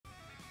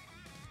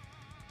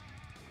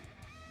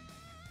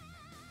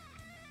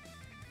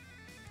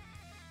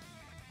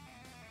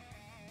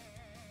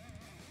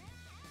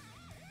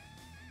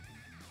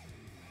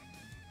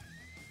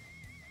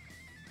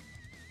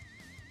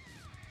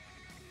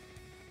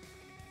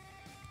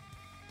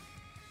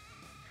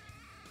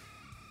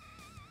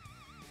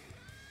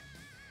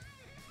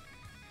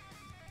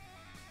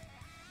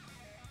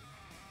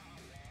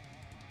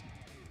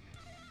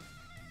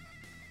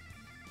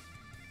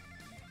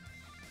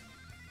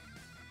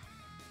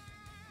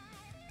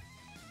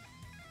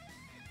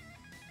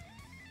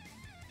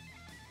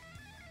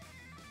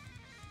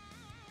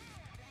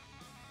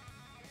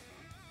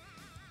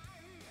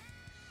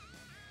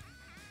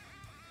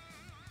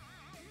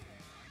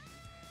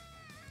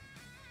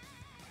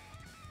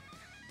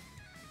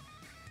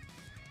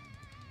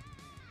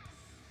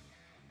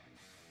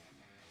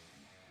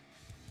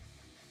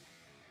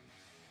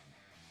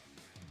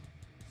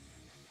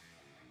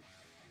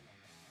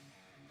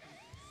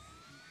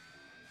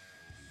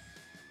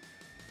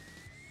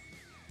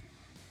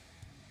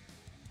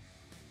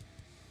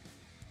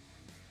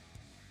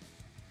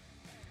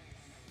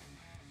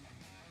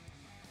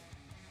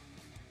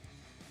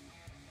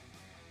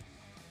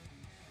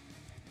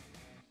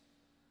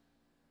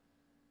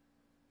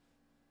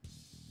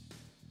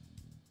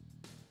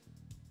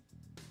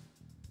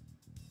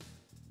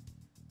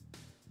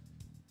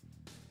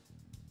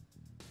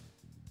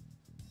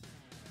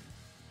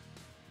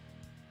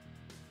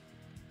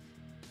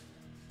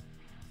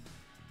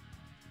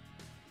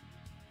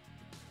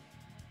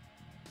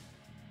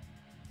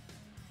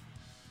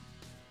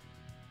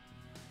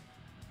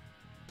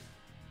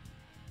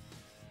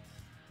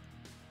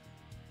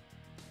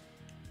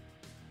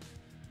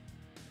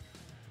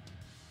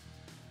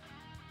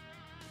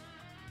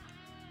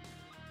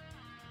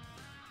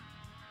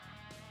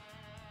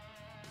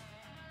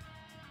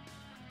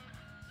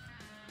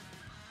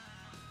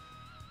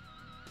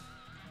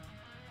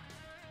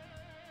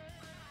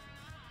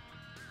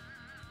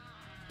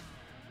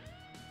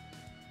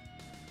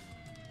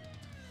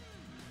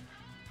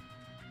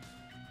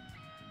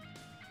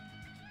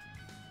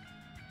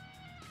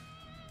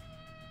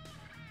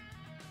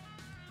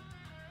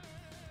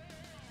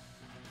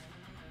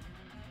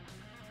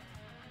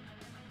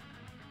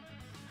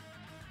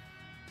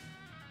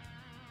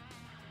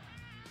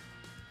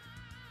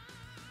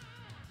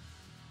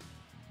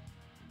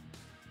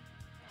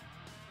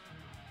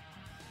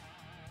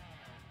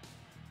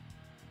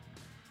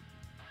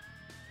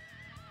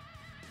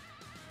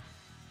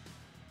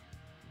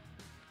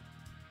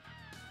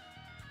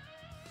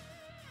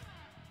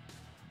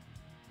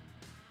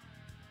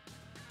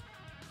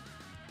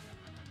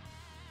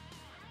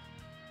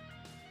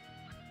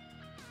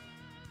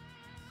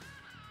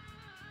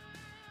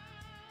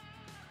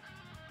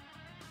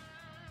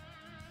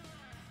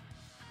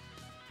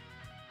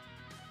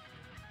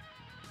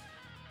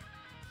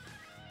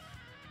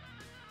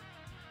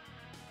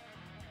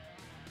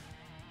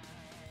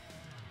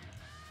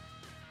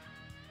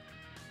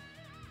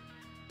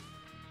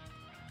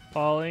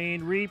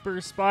Pauline,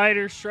 Reaper,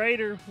 Spider,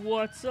 Schrader,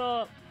 what's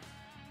up?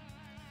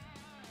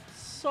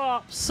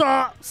 Sup.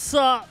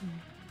 All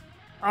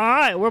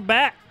right, we're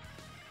back.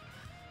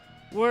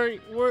 We're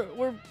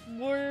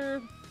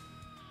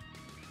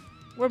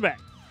back.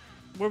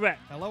 We're back.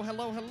 Hello.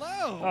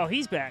 Oh,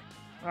 he's back.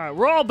 All right,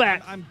 we're all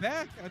back. I'm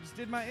back. I just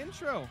did my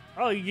intro.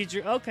 Oh, you get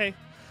your okay.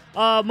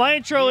 My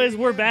intro is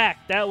we're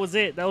back. That was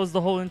it. That was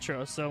the whole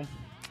intro. So.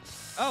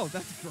 Oh,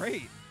 that's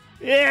great.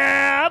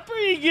 Yeah, I'm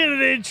pretty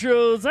good at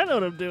intros. I know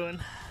what I'm doing.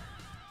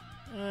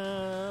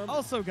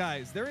 Also,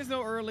 guys, there is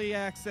no early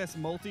access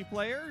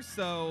multiplayer,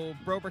 so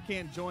Brober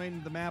can't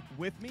join the map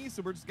with me,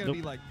 so we're just going to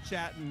be, like,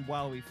 chatting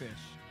while we fish.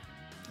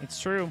 It's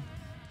true.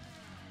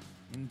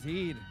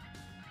 Indeed.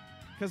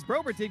 Because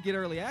Brober did get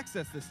early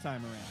access this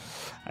time around.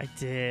 I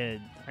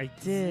did.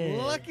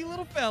 Lucky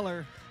little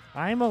feller.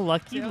 I'm a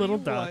lucky little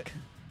duck.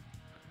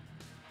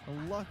 A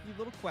lucky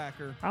little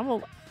quacker.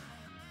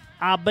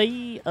 I'll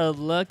be a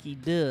lucky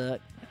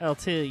duck. I'll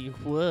tell you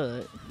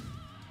what.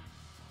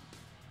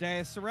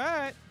 That's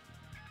right.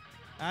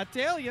 I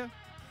tell you.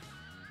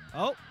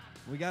 Oh,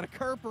 we got a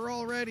kerper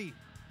already.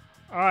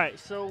 All right,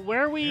 so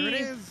where are we? Here it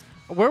is.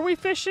 Where are we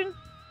fishing?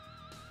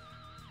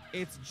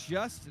 It's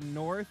just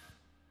north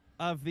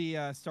of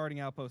the starting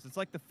outpost. It's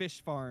like the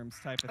fish farms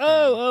type of thing.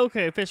 Oh,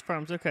 okay, fish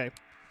farms. Okay,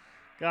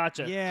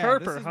 gotcha. Yeah, kerper,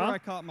 this is huh? where I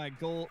caught my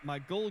gold. My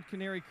gold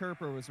canary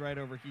kerper was right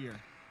over here.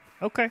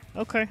 Okay.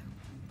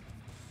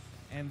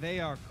 And they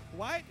are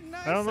quite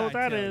nice. I don't know what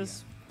that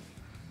is.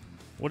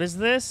 What is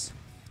this?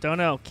 Don't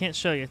know. Can't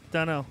show you.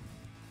 Don't know.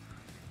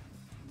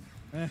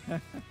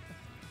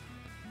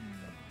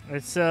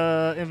 It's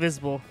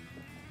invisible.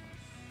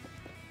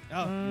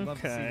 Oh, you'd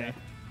love to see Okay.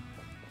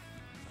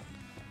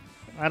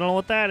 that. I don't know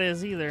what that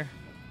is either.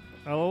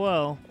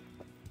 LOL.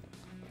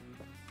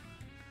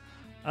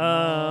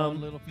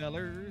 Little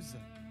fellers.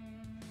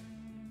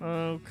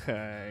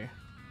 Okay.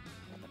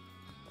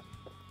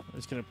 I'm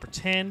just gonna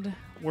pretend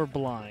we're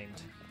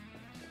blind.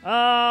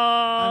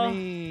 I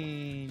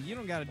mean, you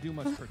don't got to do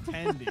much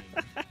pretending.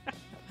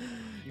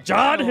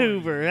 John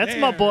Hoover. That's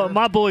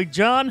my boy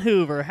John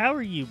Hoover. How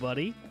are you,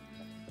 buddy?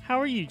 How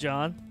are you,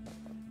 John?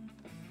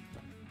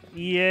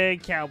 Yeah,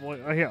 cowboy.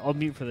 Oh, here, I'll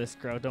mute for this,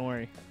 girl. Don't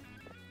worry.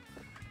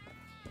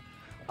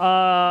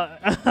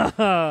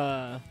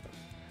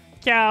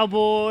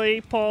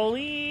 Cowboy,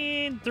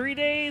 Pauline, 3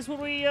 days.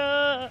 What we?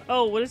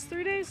 Oh, what is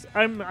 3 days?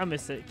 I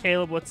missed it.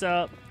 Caleb, what's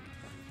up?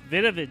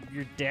 Vidavid,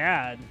 your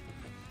dad.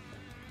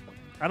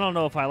 I don't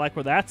know if I like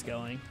where that's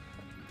going.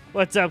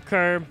 What's up,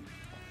 Curb?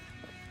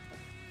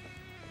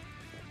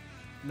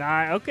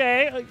 Nah,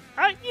 okay.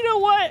 You know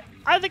what?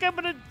 I think I'm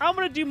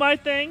gonna do my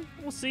thing.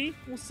 We'll see.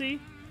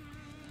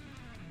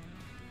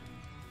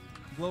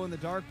 Glow in the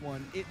dark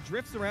one. It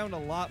drifts around a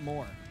lot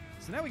more.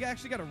 So now we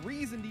actually got a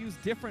reason to use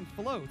different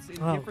floats in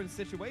different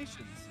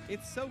situations.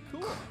 It's so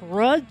cool.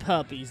 Crud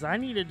puppies. I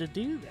needed to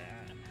do that.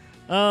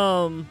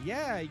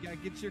 Yeah, you gotta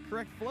get your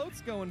correct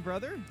floats going,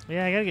 brother.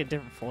 Yeah, I gotta get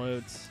different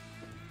floats.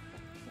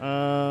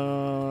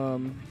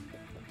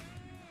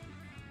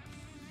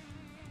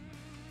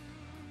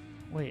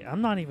 Wait,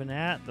 I'm not even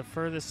at the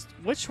furthest.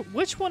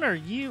 Which one are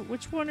you?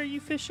 Which one are you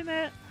fishing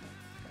at?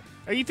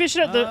 Are you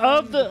fishing at the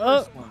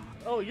first one.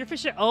 Oh, you're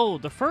fishing.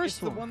 The first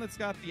It's one. the one that's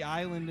got the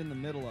island in the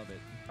middle of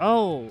it.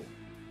 Oh,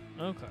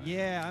 okay.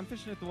 Yeah, I'm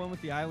fishing at the one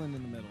with the island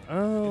in the middle.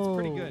 Oh, it's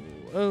pretty good.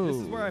 Oh, This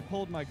is where I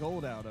pulled my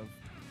gold out of.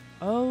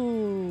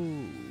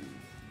 Oh,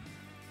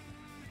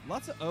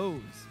 Lots of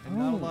O's and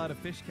not a lot of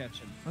fish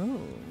catching.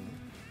 oh,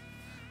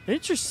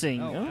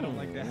 interesting. Oh, I don't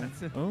like that.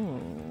 Oh,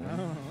 I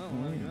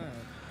don't like that.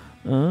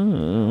 oh,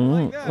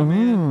 like that,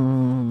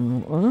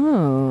 man.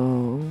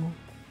 Oh.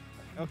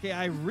 Okay,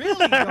 I really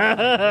don't like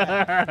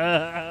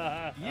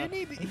that. You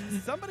need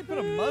somebody put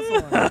a muzzle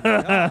on it.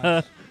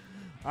 Gosh.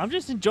 I'm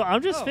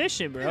just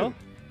fishing, bro.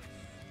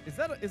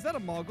 Dude. Is that a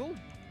mogul?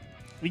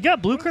 We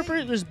got blue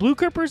kerper. There's blue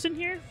kerpers in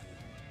here.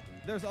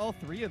 There's all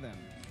three of them.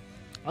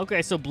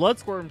 Okay, so blood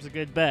squirm's a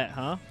good bet,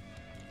 huh?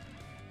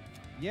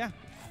 Yeah.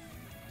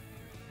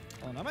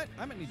 Oh, and I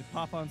might need to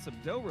pop on some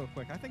dough real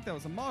quick. I think that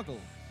was a mogul.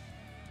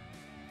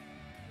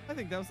 I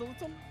think that was a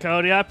little.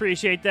 Cody, I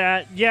appreciate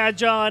that. Yeah,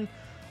 John.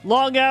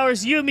 Long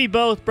hours. You and me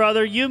both,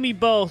 brother. You and me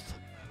both.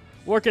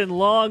 Working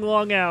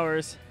long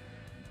hours.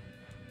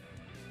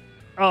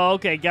 Oh,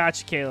 okay.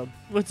 Gotcha, Caleb.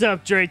 What's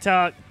up, Dre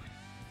Talk?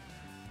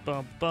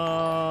 Bum,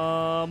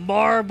 bum.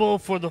 Marble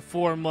for the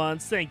 4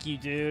 months. Thank you,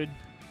 dude.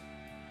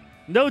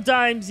 No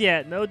dimes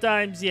yet. No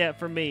dimes yet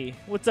for me.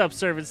 What's up,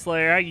 Servant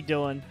Slayer? How you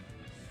doing?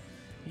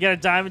 You got a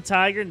diamond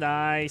tiger?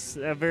 Nice.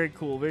 Very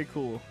cool. Very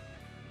cool.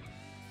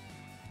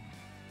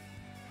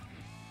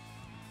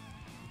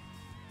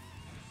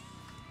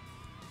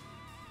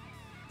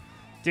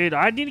 Dude,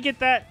 I need to get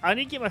that. I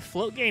need to get my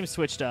float game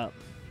switched up.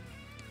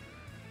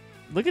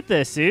 Look at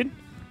this, dude.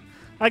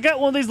 I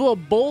got one of these little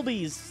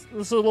bulbies,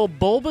 this little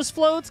bulbous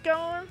floats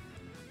going.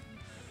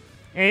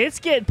 And it's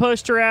getting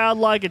pushed around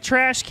like a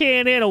trash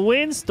can in a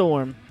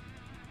windstorm.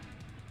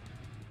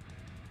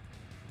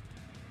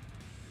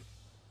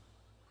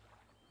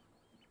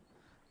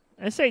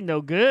 This ain't no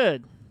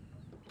good.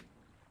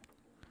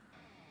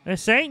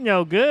 This ain't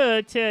no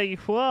good, tell you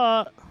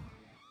what.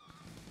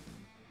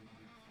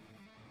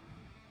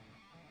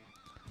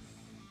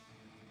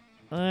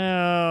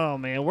 Oh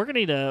man, we're gonna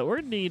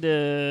need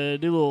to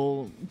do a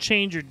little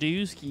change your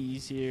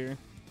dooskies here.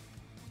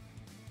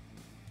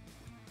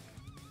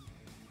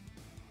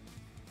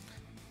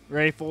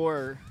 Ready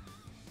for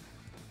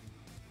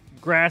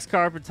grass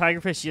carp and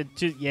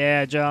tigerfish?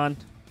 Yeah, John.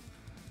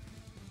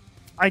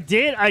 I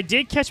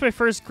did catch my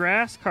first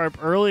grass carp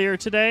earlier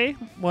today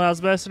when I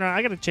was messing around.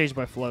 I gotta change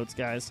my floats,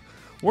 guys.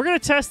 We're gonna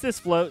test this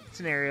float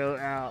scenario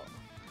out.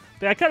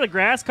 But I caught a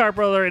grass carp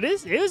earlier.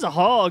 It was a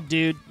hog,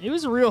 dude. It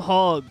was a real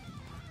hog.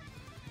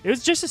 It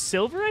was just a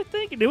silver, I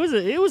think, and it was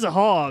a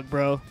hog,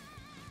 bro.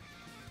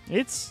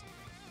 It's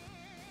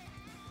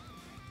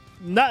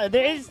not.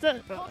 It's not.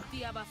 Hope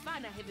the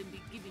Abafana haven't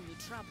been giving you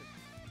trouble.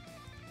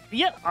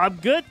 Yeah, I'm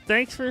good.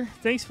 Thanks for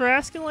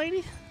asking,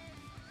 lady.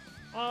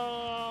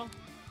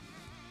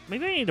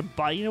 Maybe I need to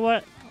buy. You know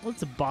what?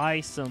 Let's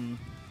buy some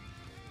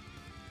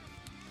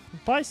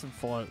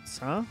floats,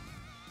 huh?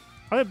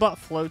 I haven't bought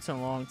floats in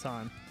a long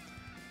time.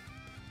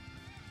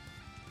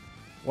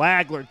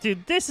 Waggler,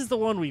 dude, this is the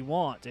one we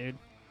want, dude.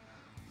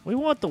 We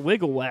want the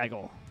wiggle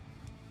waggle.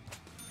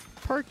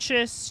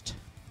 Purchased.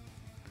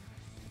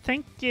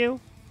 Thank you.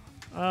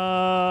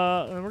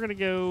 And we're gonna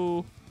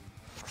go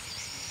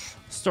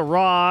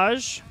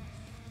Storage.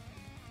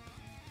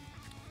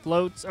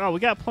 Floats. Oh, we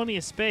got plenty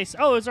of space.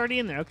 Oh, it's already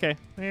in there. Okay,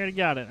 we already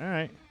got it. All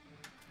right.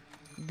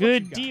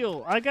 Good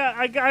deal. I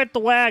got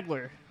the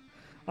Waggler.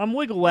 I'm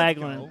wiggle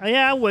waggling.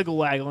 Yeah, I'm wiggle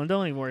waggling.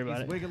 Don't even worry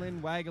about it.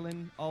 Wiggling,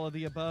 waggling, all of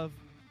the above.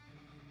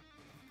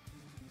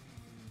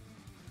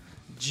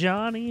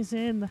 Johnny's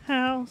in the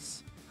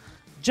house.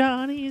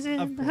 Johnny's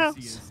in the house.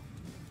 He is.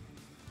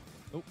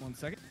 Oh, 1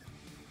 second.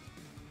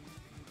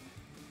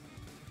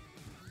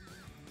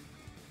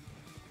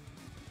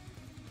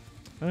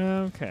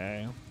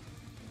 Okay.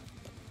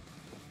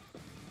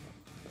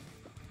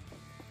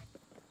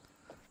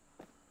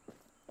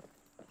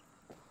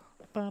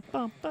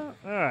 All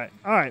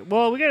right.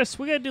 Well, we gotta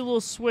do a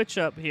little switch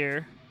up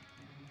here.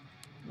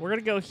 We're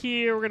gonna go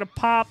here. We're gonna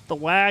pop the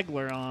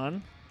Waggler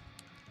on.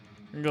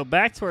 We're gonna go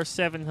back to our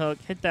 7 hook.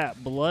 Hit that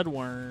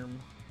bloodworm.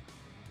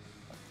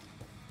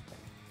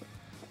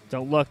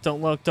 Don't look.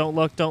 Don't look. Don't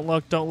look. Don't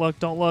look. Don't look.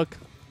 Don't look.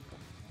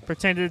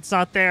 Pretend it's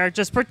not there.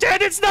 Just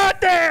pretend it's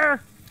not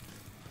there.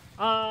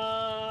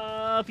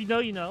 If you know,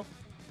 you know.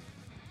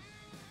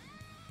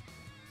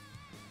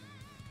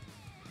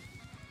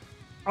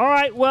 All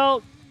right.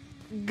 Well.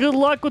 Good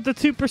luck with the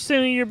 2%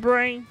 of your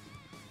brain.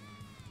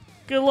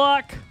 Good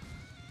luck.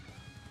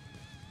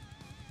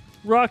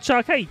 Rock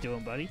Chalk, how you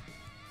doing, buddy?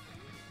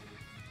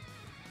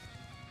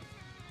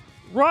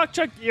 Rock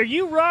Chalk, are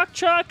you Rock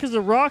Chalk? Because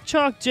of Rock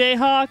Chalk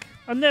Jayhawk?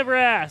 I've never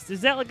asked.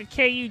 Is that like a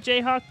KU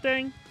Jayhawk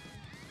thing?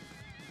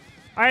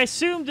 I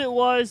assumed it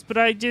was, but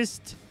I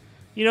just,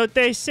 you know what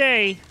they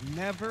say.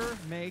 Never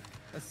make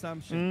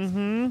assumptions.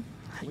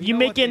 Mm-hmm. You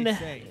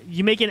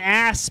make an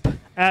asp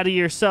out of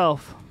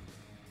yourself.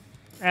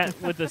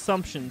 With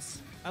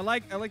assumptions. I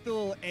like the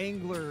little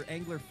angler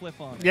flip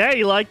on it. Yeah,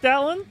 you like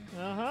that one?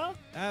 Uh-huh.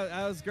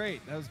 That was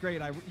great. That was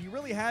great. You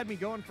really had me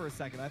going for a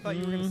second. I thought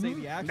you were going to say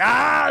the actual.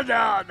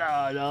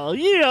 No.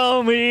 You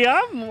know me.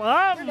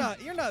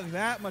 You're not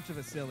that much of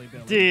a silly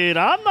Billy. Dude,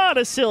 I'm not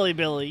a silly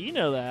Billy. You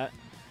know that.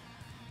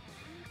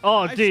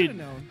 Oh, I dude.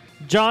 known.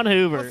 John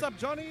Hoover. What's up,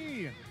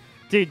 Johnny?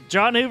 Dude,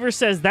 John Hoover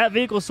says that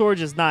vehicle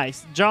storage is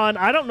nice. John,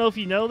 I don't know if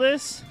you know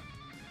this,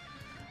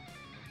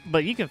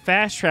 but you can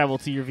fast travel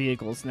to your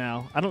vehicles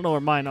now. I don't know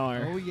where mine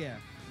are. Oh, yeah.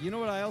 You know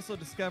what I also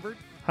discovered?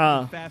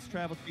 Huh? You can fast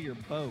travel to your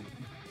boat.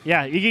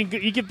 Yeah,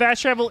 you can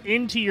fast travel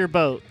into your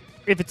boat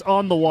if it's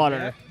on the water.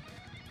 Yeah.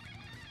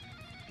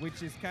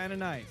 Which is kind of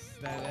nice.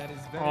 That is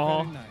very,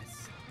 very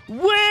nice.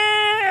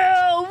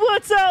 Will!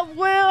 What's up,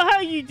 Will? How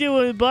you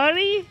doing,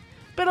 buddy?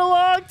 Been a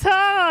long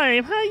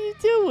time. How you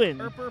doing?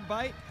 Kerper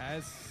bite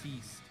has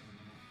ceased.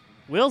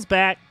 Will's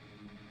back.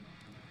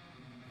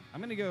 I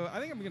think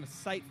I'm gonna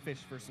sight fish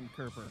for some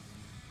kerper.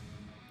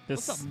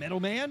 What's up,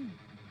 middleman?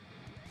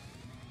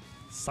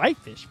 Sight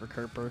fish for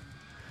kerper.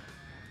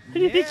 Who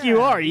do you think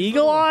you are,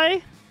 Eagle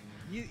Eye?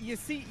 You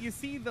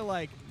see the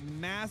like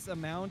mass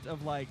amount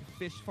of like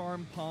fish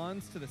farm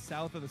ponds to the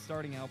south of the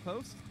starting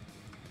outpost?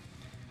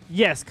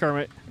 Yes,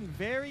 Kermit. You can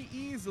very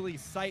easily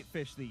sight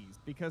fish these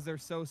because they're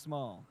so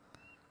small.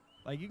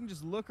 Like you can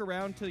just look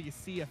around till you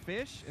see a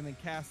fish and then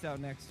cast out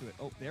next to it.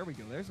 Oh, there we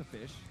go. There's a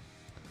fish.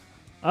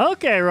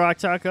 Okay, Rock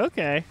Talk,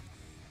 okay.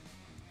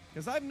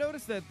 Because I've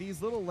noticed that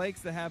these little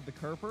lakes that have the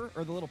kerper,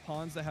 or the little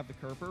ponds that have the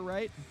kerper,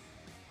 right?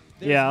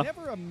 There's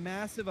never a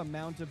massive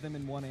amount of them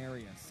in one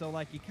area. So,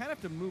 like, you kind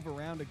of have to move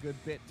around a good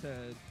bit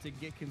to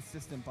get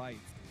consistent bites.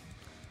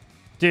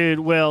 Dude,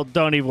 Will,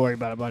 don't even worry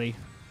about it, buddy.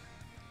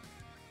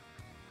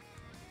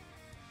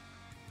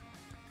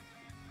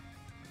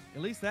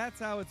 At least that's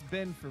how it's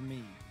been for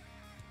me.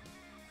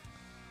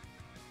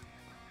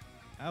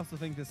 I also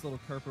think this little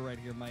kerper right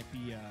here might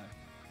be a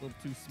little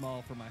too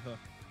small for my hook.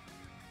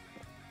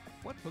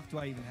 What hook do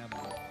I even have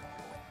on?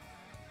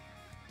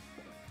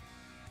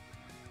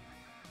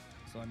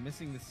 So I'm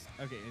missing this.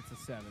 Okay, it's a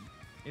 7.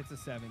 It's a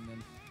 7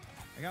 then.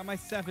 I got my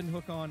 7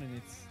 hook on, and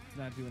it's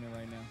not doing it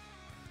right now.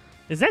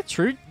 Is that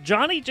true?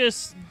 Johnny did a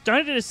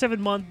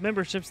 7-month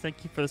memberships.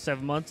 Thank you for the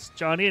 7 months,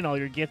 Johnny, and all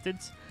your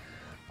gifteds.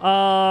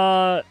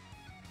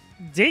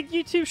 Did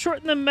YouTube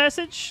shorten the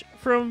message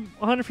from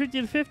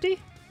 150 to 50?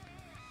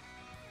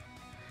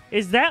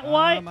 Is that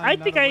why? I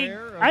think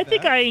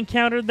I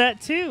encountered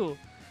that too.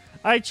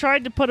 I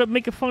tried to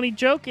make a funny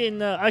joke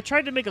in. I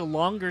tried to make a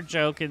longer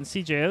joke in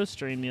CJO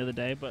stream the other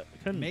day, but I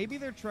couldn't. Maybe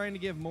they're trying to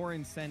give more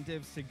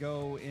incentives to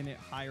go in at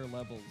higher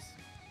levels.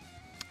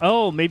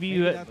 Oh, maybe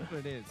that's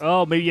what it is.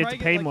 Oh, maybe you have to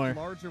pay get, more.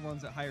 Larger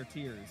ones at higher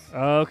tiers.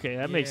 Okay,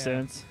 that makes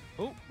sense.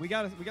 Oh, we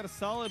got a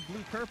solid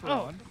blue Kerper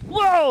on.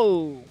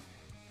 Whoa!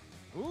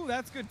 Ooh,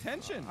 that's good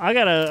tension. I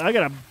got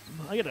a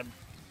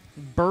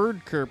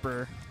bird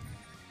Kerper.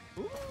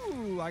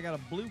 Ooh, I got a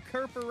blue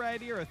Kerper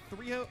right here, a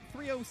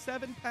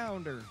 307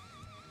 pounder.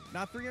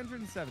 Not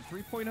 307,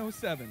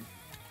 3.07.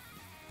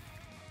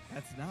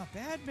 That's not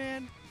bad,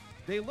 man.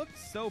 They look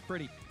so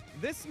pretty.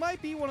 This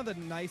might be one of the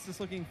nicest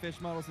looking fish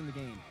models in the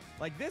game.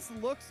 Like, this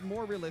looks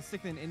more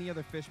realistic than any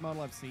other fish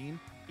model I've seen.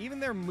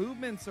 Even their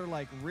movements are,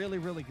 like, really,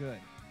 really good.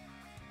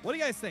 What do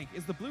you guys think?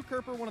 Is the blue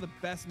Kerper one of the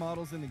best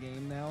models in the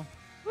game now?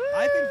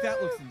 I think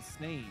that looks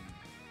insane.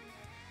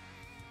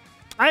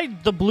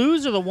 The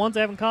blues are the ones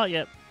I haven't caught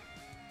yet.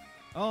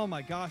 Oh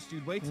my gosh,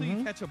 dude! Wait till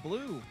you catch a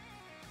blue.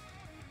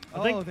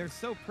 They're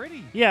so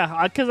pretty.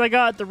 Yeah, because I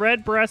got the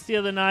red breast the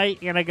other night,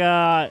 and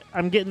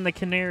I'm getting the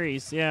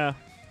canaries. Yeah.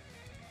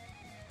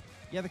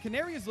 Yeah, the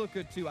canaries look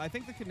good too. I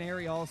think the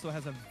canary also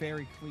has a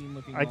very clean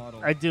looking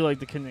model. I do like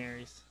the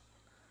canaries.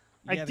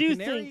 Yeah,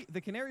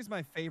 the canary's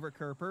my favorite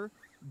Kerper,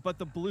 but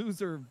the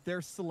blues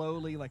they're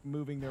slowly like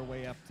moving their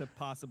way up to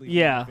possibly be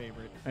my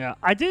favorite. Yeah,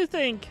 I do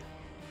think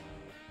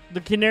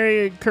the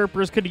canary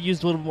Kerpers could have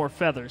used a little more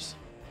feathers.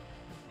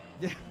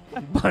 Yeah.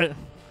 But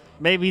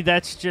maybe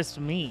that's just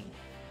me.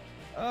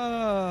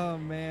 Oh,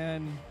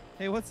 man.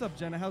 Hey, what's up,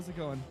 Jenna? How's it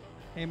going?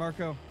 Hey,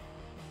 Marco.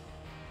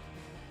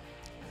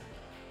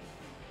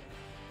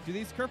 Do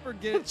these Kerper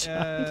get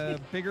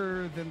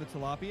bigger than the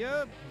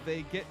tilapia?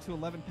 They get to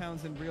 11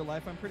 pounds in real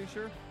life, I'm pretty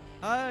sure.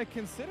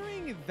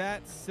 Considering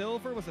that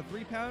silver was a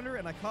 3-pounder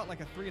and I caught like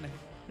a 3.5.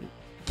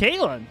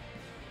 Caitlin,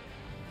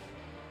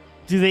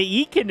 do they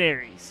eat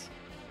canaries?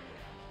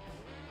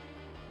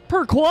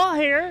 Per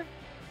hair?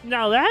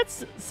 Now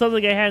that's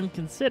something I hadn't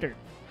considered.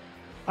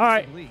 All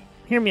right,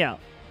 hear me out.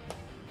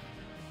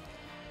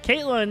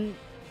 Caitlin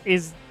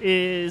is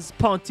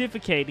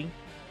pontificating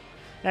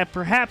that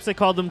perhaps I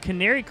call them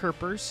canary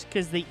Kerpers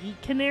because they eat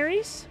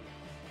canaries.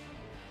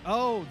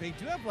 Oh, they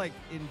do have like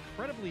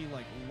incredibly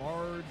like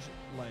large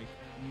like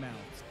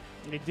mouths.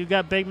 They do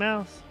got big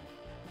mouths.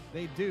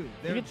 They do.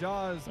 Their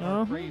jaws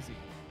are crazy.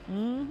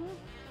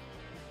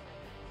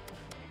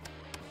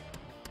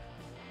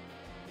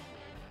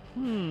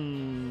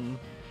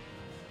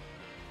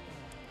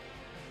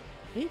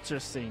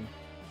 Interesting.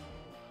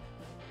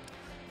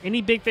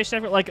 Any big fish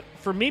ever? Like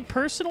for me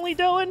personally,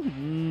 Dylan?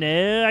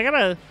 No, I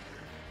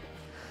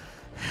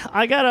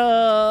got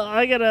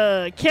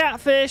a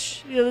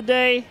catfish the other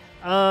day.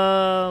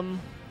 I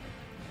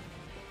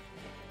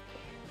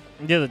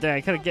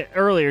gotta get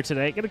earlier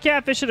today. Got a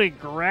catfish and a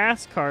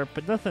grass carp,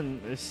 but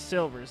nothing is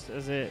silvers,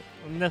 is it?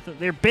 Nothing.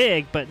 They're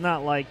big, but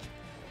not like.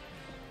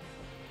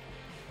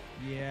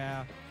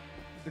 Yeah,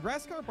 the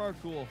grass carp are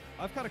cool.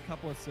 I've caught a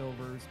couple of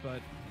silvers,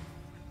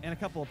 and a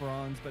couple of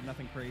bronze, but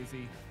nothing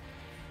crazy.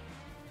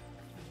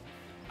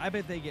 I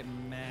bet they get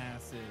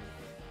massive.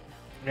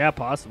 Yeah,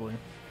 possibly.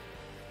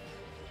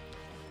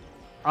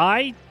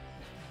 I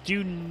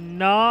do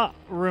not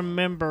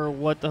remember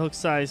what the hook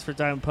size for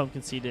diamond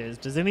pumpkin seed is.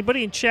 Does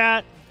anybody in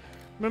chat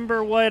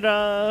remember what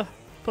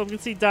pumpkin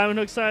seed diamond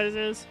hook size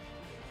is?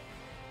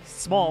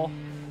 Small.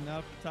 Not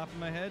off the top of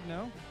my head,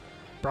 no.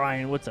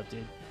 Brian, what's up,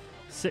 dude?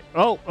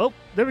 Oh,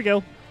 there we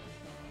go.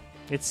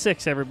 It's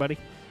 6, everybody.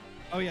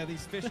 Oh yeah,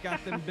 these fish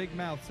got them big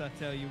mouths, I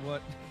tell you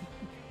what.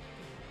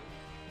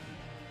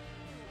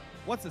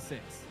 What's a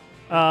 6?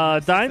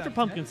 Diamond for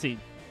pumpkin seed.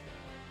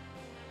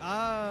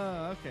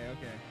 Ah, okay.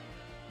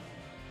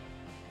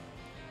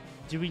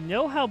 Do we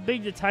know how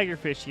big the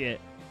tigerfish get?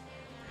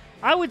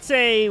 I would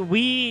say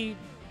apparently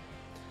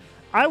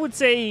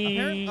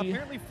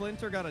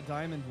Flinter got a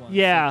diamond one.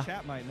 Yeah. So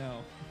chat might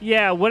know.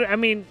 Yeah,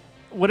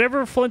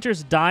 whatever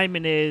Flinter's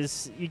diamond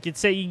is, you could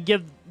say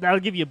that'll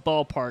give you a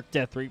ballpark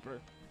Death Reaper.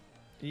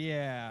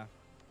 Yeah.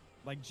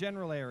 Like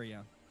general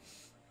area.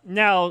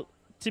 Now,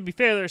 to be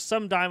fair, there's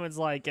some diamonds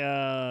like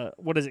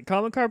what is it?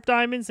 Common carp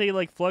diamonds, they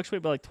like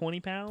fluctuate by like 20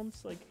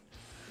 pounds. Like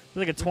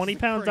there's like a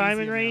 20-pound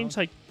diamond range,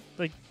 like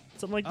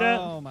something like that.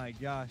 Oh my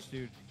gosh,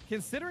 dude.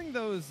 Considering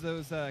those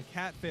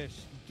catfish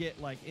get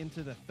like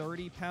into the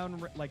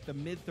 30-pound, like the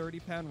mid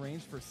 30-pound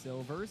range for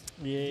silvers.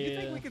 Yeah. Do you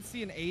think we could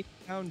see an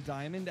 8-pound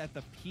diamond at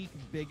the peak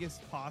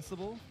biggest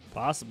possible?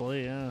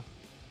 Possibly, yeah.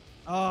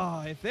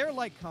 Oh, if they're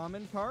like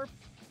common carp,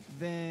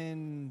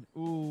 then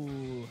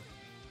ooh,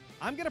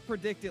 I'm gonna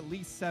predict at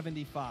least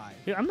 75.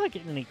 Dude, I'm not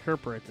getting any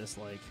Kerper at this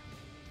lake.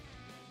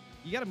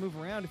 You got to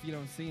move around if you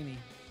don't see any.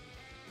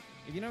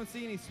 If you don't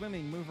see any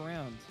swimming, move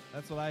around.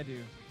 That's what I do.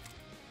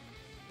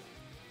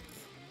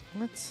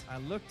 What? I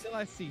look till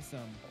I see some.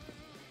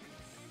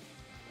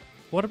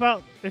 What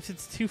about if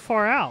it's too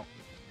far out?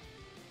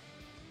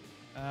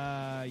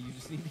 You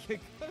just need to get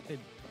good.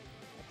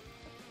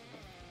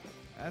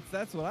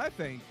 That's what I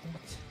think.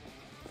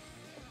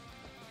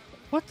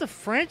 What the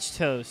French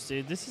toast,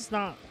 dude? This is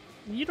not.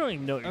 You don't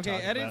even know what you're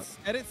talking about.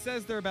 Edit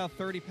says they're about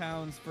 30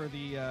 pounds for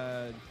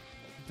the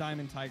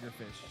diamond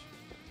tigerfish.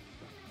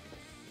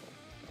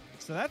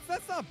 So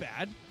that's not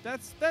bad.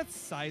 That's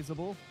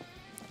sizable.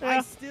 Yeah.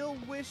 I still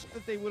wish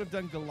that they would have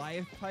done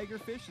Goliath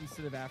tigerfish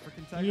instead of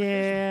African tigerfish.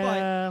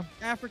 Yeah.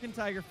 But African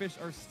tigerfish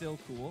are still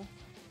cool.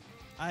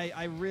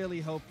 I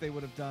really hope they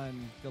would have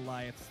done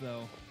Goliaths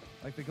though.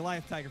 Like the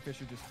Goliath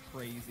tigerfish are just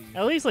crazy.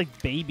 At least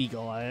like baby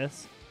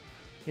Goliaths.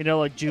 You know,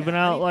 like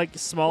juvenile, like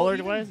smaller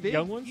Goliaths,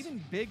 young ones.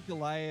 Even big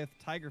Goliath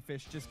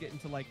tigerfish just get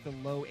into like the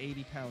low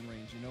 80-pound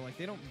range. You know, like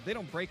they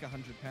don't break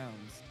 100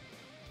 pounds.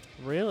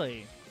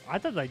 Really? I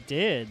thought they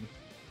did.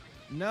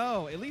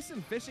 No, at least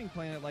in Fishing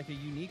Planet, like a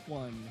unique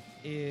one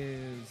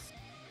is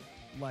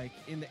like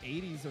in the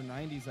 80s or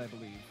 90s, I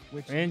believe.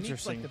 Which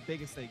is like the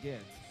biggest they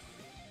get.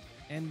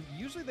 And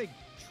usually they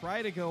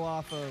try to go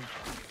off of,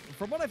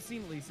 from what I've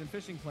seen at least in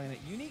Fishing Planet,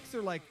 uniques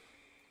are like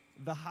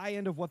the high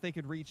end of what they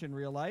could reach in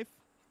real life.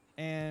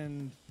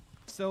 And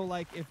so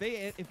like if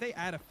they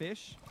add a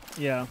fish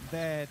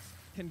that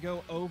can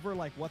go over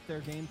like what their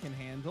game can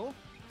handle,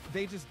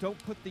 they just don't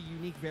put the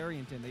unique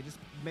variant in. They just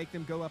make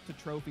them go up to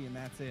trophy and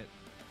that's it.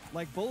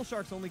 Like bull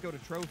sharks only go to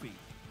trophy.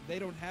 They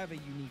don't have a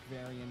unique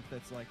variant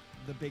that's like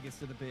the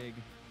biggest of the big.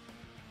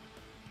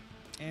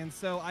 And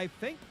so I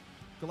think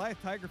Goliath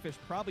tigerfish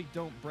probably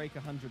don't break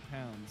 100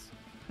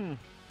 pounds.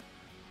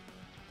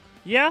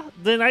 Yeah,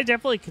 then I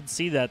definitely could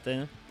see that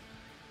then.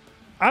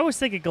 I was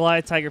thinking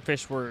Goliath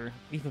tigerfish were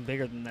even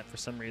bigger than that for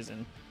some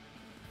reason.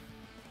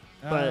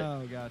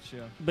 Oh,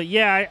 gotcha. But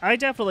yeah, I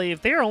definitely,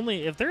 if they're in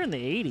the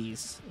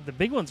 80s, the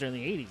big ones are in the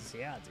 80s,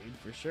 yeah, dude,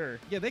 for sure.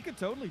 Yeah, they could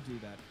totally do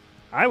that.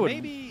 I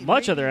would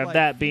much rather have like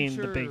that being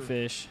the big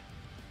fish.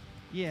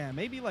 Yeah,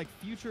 maybe like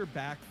future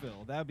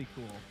backfill. That would be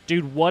cool.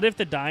 Dude, what if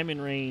the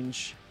diamond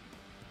range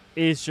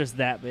is just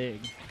that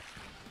big?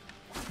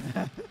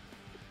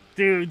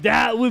 Dude,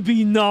 that would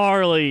be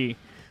gnarly.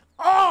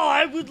 Oh,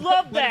 I would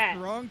love that.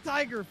 Wrong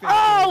tigerfish.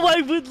 Oh,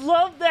 I would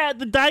love that.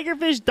 The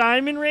tigerfish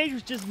diamond range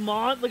was just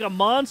like a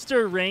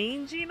monster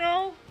range, you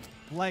know?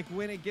 Like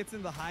when it gets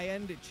in the high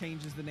end, it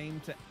changes the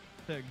name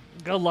to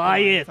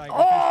Goliath.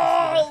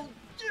 Oh,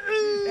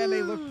 dude. And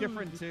they look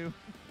different too.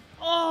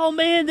 Oh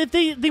man, if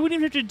they wouldn't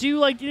even have to do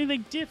like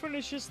anything different.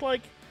 It's just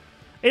like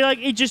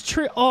it just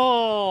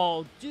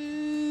oh,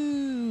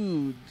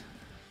 dude.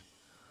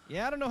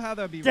 Yeah, I don't know how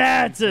that'd be.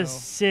 That's a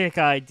sick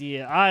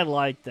idea. I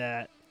like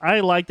that.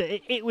 I like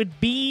that. It would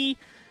be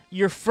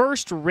your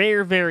first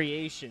rare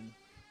variation.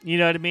 You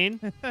know what I mean?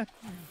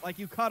 Like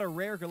you caught a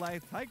rare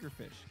Goliath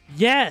tigerfish.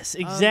 Yes,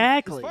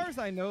 exactly. As far as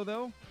I know,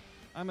 though,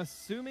 I'm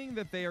assuming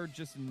that they are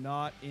just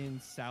not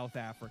in South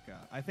Africa.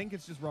 I think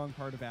it's just wrong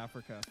part of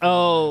Africa.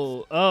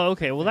 Oh,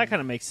 okay. Well, that kind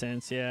of makes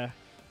sense. Yeah.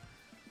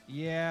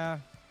 Yeah.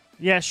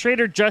 Yeah.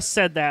 Schrader just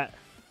said that.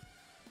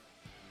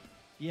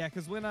 Yeah,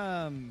 because when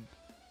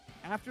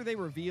after they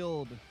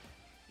revealed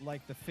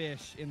like the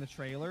fish in the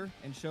trailer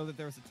and show that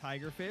there was a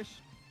tigerfish,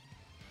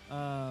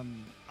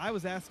 I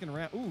was asking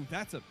around. Ooh,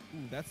 that's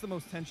the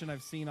most tension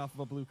I've seen off of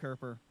a blue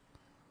kerper.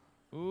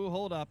 Ooh,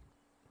 hold up.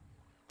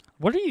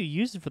 What are you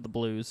using for the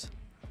blues?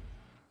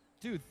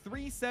 Dude,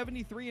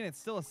 373 and it's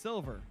still a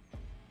silver.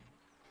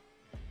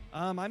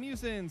 I'm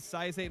using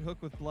size 8 hook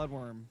with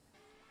bloodworm.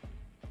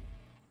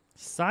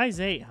 Size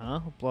 8,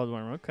 huh?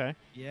 Bloodworm, okay.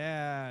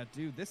 Yeah,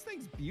 dude, this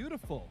thing's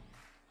beautiful.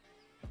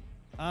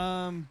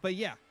 But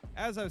yeah,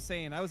 as I was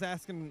saying, I was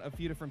asking a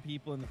few different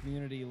people in the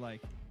community,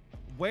 like,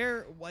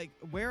 where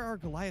are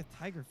Goliath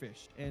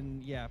tigerfish?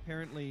 And yeah,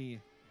 apparently,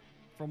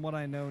 from what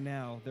I know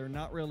now, they're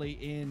not really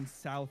in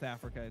South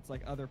Africa. It's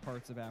like other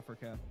parts of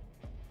Africa.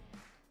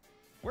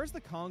 Where's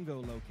the Congo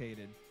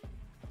located?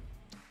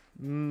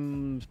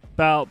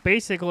 About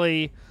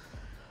basically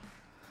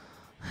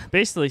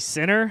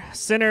center,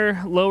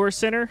 lower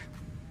center.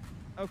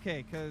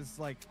 Okay, because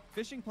like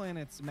Fishing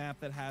Planet's map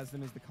that has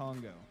them is the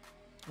Congo.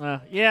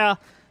 Yeah,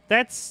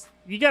 that's,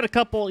 you got a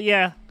couple,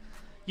 yeah.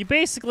 You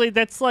basically,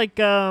 that's like,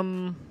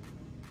 that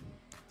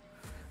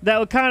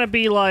would kind of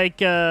be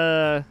like,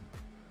 let's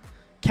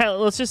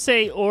just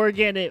say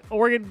Oregon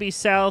would be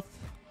South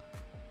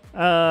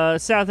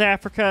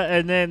Africa,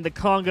 and then the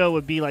Congo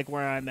would be like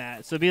where I'm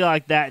at. So it'd be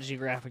like that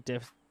geographic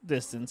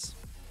distance.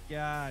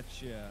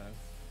 Gotcha.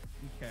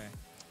 Okay.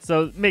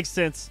 So it makes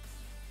sense.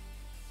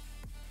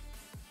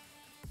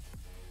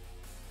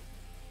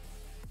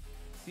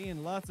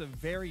 Seeing lots of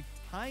very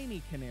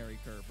tiny canary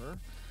kerper.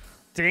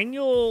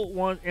 Daniel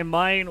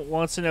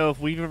wants to know if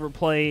we've ever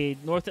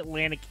played North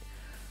Atlantic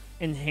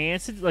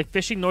Enhanced, like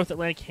Fishing North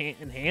Atlantic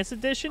Enhanced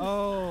Edition.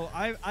 Oh,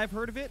 I've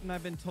heard of it, and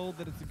I've been told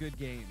that it's a good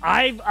game.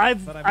 I've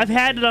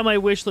had it on my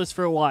wish list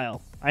for a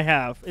while. I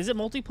have. Is it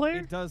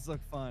multiplayer? It does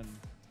look fun.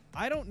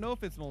 I don't know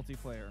if it's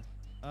multiplayer.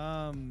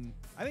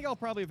 I think I'll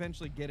probably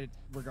eventually get it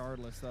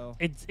regardless, though.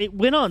 It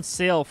went on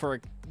sale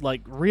for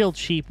like real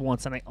cheap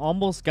once, and I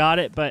almost got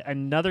it, but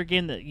another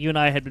game that you and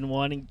I had been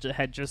wanting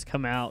had just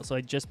come out, so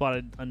I just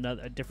bought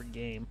a different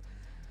game.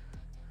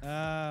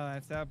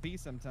 That's how it be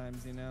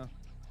sometimes, you know.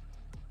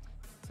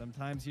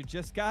 Sometimes you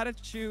just gotta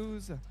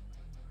choose.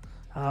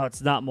 Oh,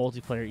 it's not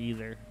multiplayer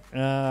either.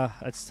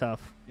 That's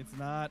tough. It's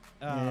not.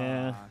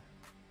 Yeah.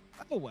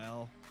 Oh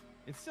well,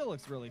 it still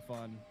looks really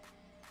fun.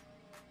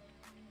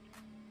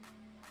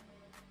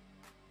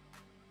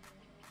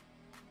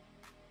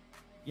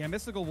 Yeah,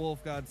 Mystical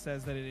Wolf God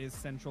says that it is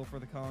central for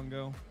the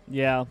Congo.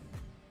 Yeah.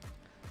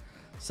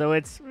 So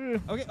it's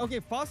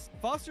Okay.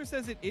 Foster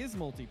says it is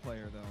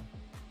multiplayer though.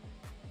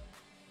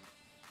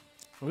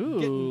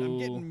 Ooh. I'm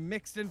getting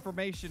mixed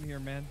information here,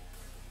 man.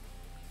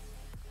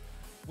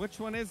 Which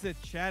one is it?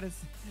 Chat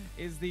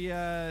is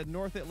the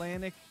North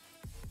Atlantic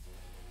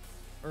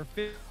or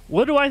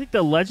what do I think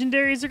the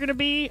legendaries are gonna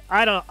be?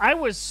 I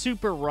was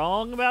super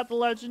wrong about the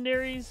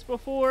legendaries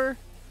before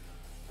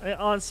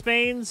on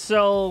Spain,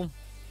 so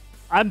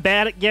I'm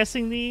bad at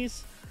guessing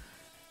these.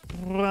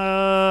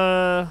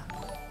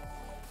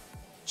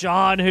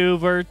 John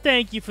Hoover,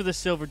 thank you for the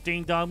Silver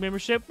Ding Dong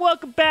membership.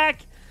 Welcome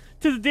back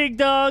to the Ding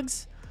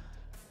Dogs.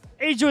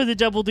 Enjoy the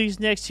double D's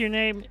next to your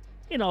name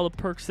and all the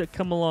perks that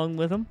come along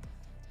with them.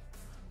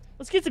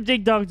 Let's get some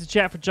Ding Dongs to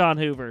chat for John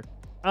Hoover.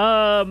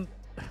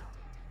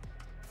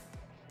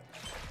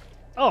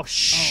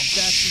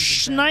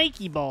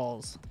 Shnikey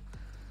balls.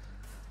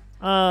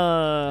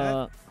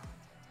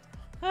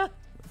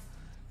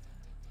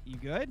 You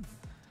good?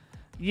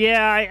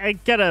 Yeah, I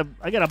got a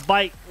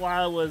bite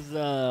while I was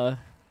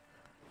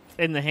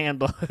in the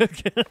handbook. Did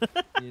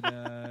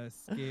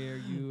scare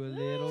you a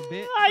little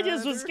bit? I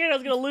just was scared I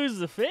was gonna lose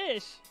the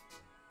fish.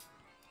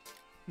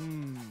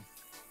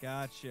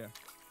 Gotcha.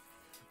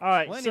 All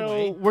right, Well, so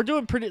anyway. we're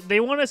doing they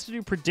want us to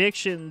do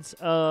predictions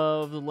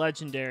of the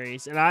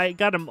legendaries, and I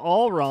got them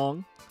all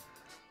wrong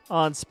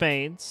on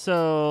Spain.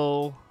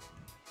 So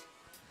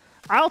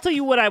I'll tell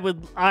you what I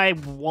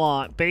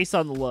want based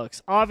on the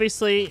looks.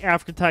 Obviously,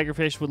 African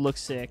tigerfish would look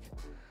sick.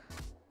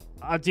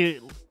 I'll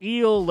do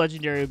eel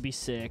legendary would be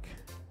sick.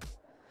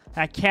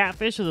 That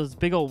catfish with those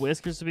big old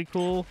whiskers would be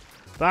cool.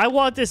 But I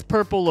want this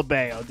purple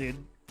labeo, dude.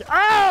 Oh,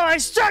 I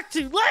struck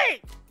too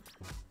late.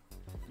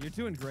 You're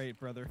doing great,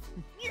 brother.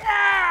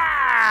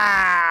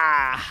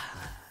 Yeah!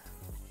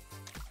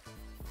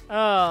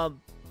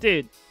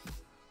 Dude,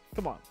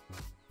 come on.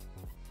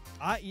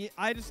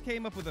 I just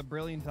came up with a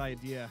brilliant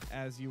idea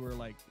as you were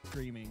like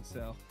screaming.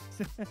 So,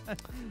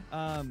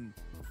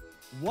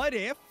 what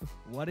if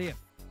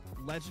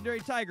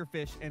legendary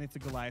tigerfish and it's a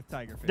Goliath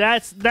tigerfish?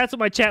 That's what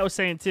my chat was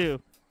saying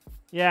too.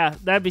 Yeah,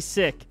 that'd be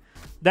sick.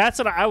 That's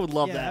what I would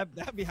love.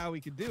 That'd be how we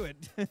could do it.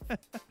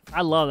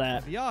 I love that.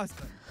 That'd be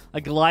awesome. A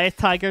Goliath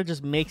tiger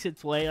just makes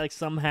its way, like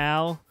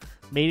somehow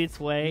made its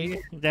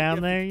way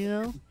down there, you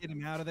know? Get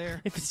him out of there.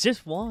 If it's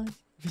just one.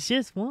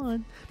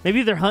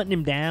 Maybe they're hunting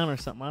him down or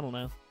something. I don't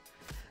know.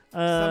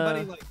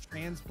 Somebody like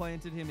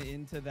transplanted him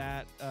into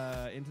that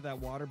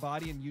water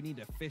body, and you need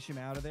to fish him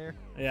out of there.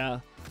 Yeah.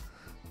 So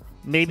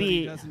Maybe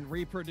he doesn't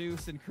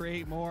reproduce and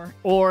create more.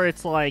 Or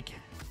it's like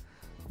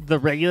the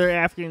regular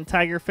African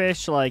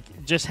tigerfish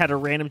like just had a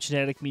random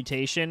genetic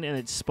mutation and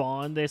it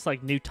spawned this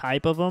like new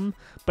type of them,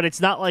 but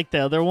it's not like the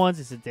other ones.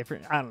 It's a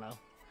different. I don't know.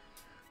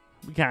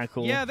 Be kind of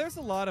cool. Yeah, there's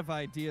a lot of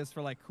ideas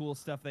for like cool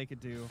stuff they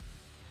could do.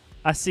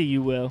 I see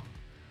you will.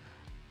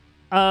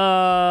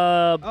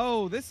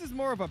 Oh, this is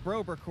more of a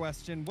Brober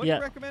question. What do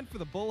you recommend for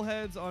the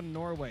bullheads on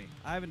Norway?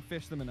 I haven't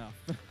fished them enough.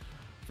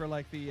 For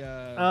like the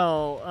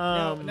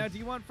now do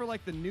you want for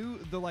like the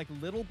like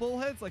little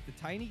bullheads, like the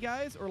tiny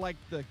guys, or like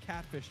the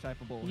catfish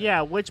type of bullhead?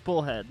 Yeah, which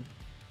bullhead?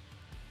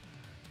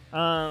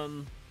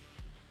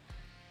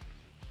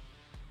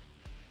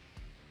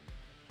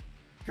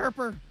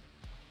 Kerper.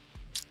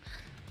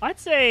 I'd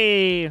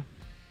say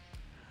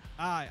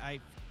I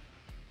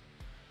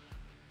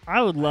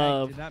would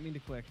love. I did not mean to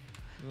click.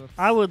 Oops.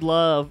 I would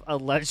love a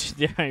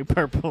legendary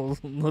purple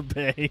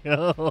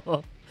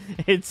labeo.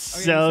 It's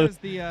so. This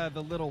is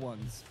the little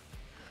ones.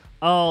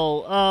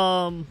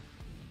 Oh,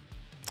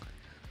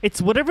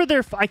 it's whatever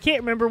their. I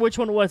can't remember which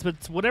one it was, but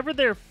it's whatever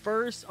their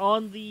first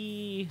on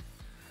the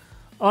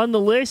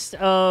list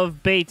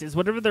of baits is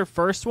whatever their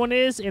first one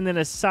is, and then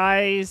a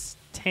size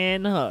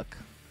 10 hook,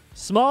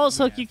 smallest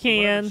hook you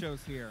can,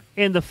 shows here.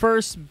 and the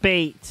first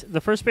bait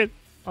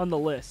on the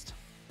list.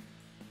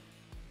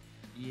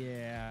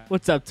 Yeah.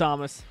 What's up,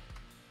 Thomas?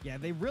 Yeah,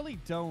 they really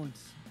don't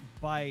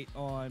bite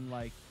on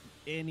like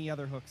any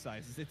other hook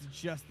sizes. It's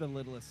just the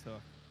littlest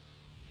hook.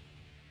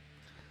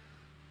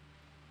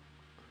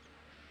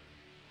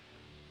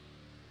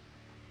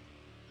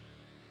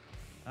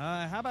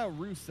 How about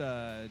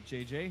Rusa,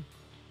 JJ?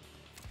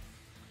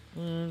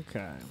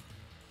 Okay.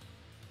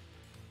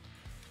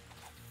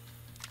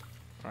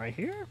 Right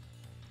here?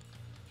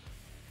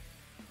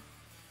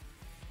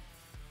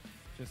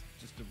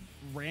 Just a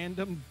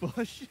random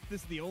bush.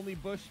 This is the only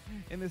bush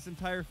in this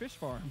entire fish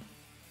farm.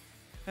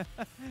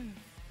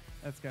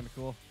 That's kind of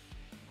cool.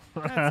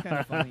 That's kind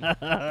of funny.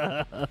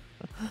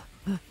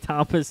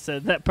 Thomas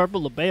said that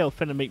purple labeo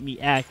finna make me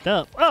act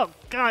up. Oh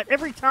God!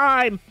 Every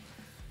time.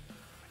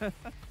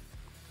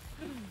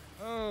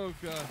 Oh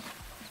gosh.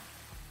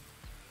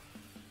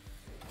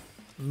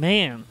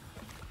 Man,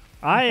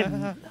 I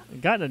have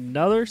gotten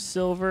another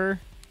silver.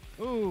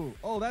 Ooh,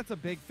 oh, that's a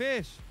big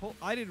fish.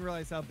 I didn't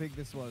realize how big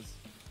this was.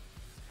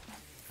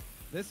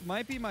 This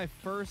might be my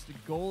first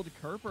gold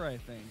kerper, I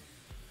think.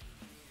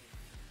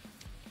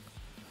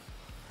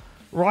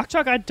 Rock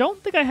Chalk, I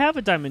don't think I have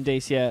a Diamond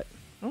Dace yet.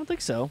 I don't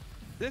think so.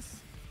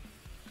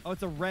 Oh,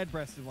 it's a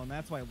red-breasted one.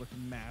 That's why it looked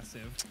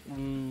massive.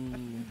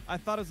 I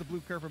thought it was a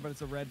blue kerper, but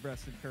it's a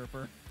red-breasted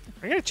kerper.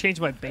 I gotta change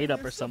my bait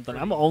up or something.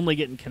 I'm only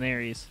getting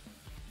canaries.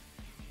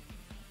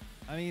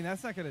 I mean,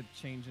 that's not gonna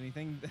change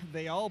anything.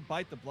 They all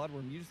bite the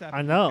bloodworm. You just have to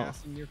I keep know.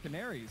 casting your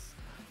canaries.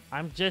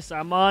 I'm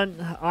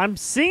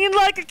singing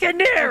like a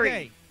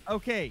canary.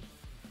 Okay.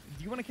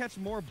 Do you want to catch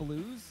more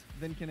blues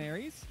than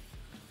canaries?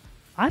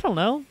 I don't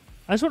know.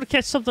 I just want to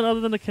catch something other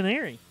than a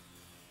canary.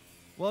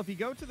 Well, if you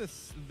go to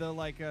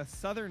the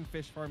southern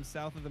fish farm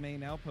south of the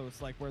main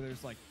outpost, like where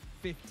there's like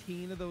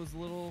 15 of those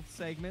little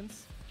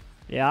segments.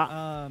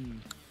 Yeah.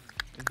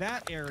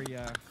 That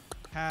area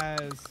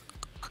has.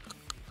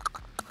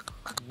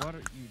 What are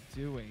you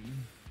doing?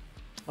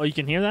 Oh, you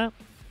can hear that?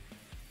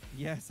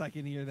 Yes, I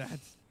can hear that.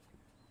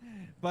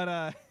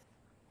 But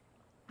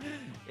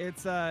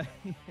it's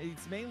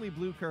mainly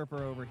blue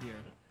kerper over here.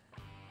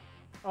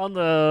 On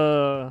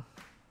the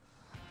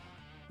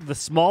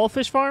small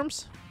fish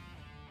farms?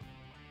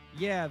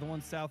 Yeah, the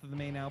one south of the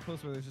main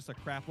outpost where there's just a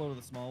crap load of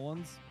the small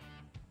ones.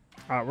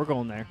 All right, we're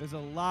going there. There's a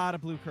lot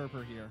of blue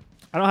kerper here.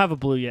 I don't have a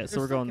blue yet, so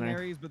There's we're going some there.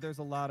 canaries, but there's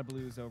a lot of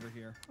blues over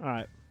here. All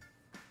right.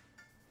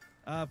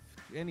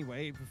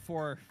 Anyway,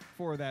 before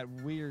that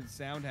weird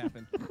sound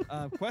happened,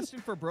 question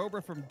for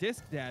Brobra from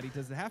Disc Daddy: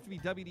 does it have to be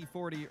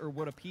WD-40 or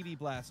would a PD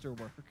blaster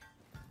work?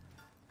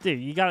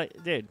 Dude, you got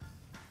it. Dude,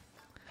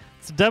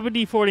 it's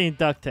WD-40 and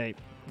duct tape.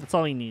 That's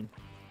all you need.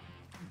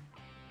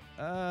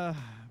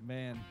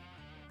 Man.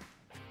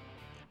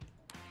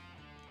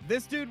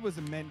 This dude was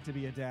meant to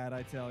be a dad,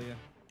 I tell you.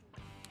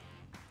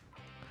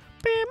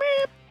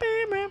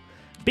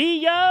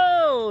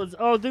 B.O.s!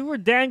 Oh, dude, we're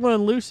dangling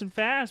loose and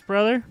fast,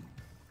 brother.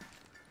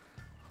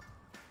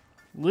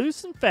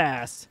 Loose and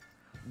fast.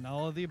 And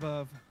all of the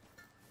above.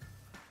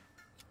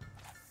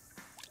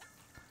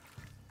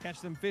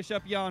 Catch them fish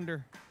up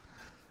yonder.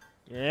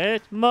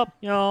 Get 'em up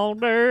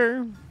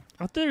yonder.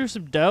 I think there's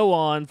some dough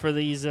on for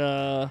these,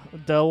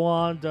 dough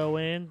on, dough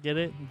in. Get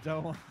it?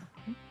 Dough.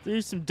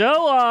 There's some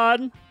dough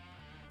on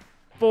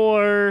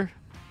for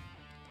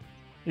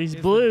these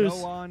blues. Is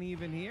the dough on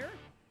even here?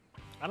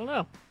 I don't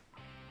know.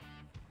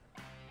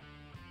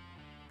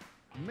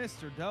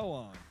 Mr. Dough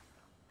on.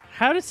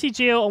 How did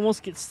CJO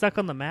almost get stuck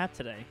on the map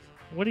today?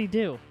 What did he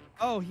do?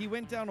 Oh, he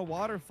went down a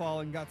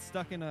waterfall and got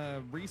stuck in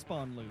a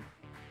respawn loop.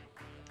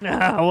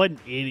 Nah, what an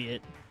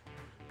idiot.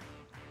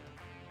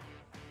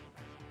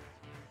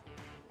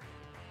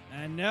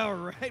 I know,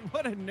 right?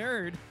 What a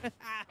nerd.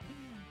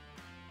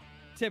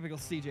 Typical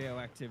CJO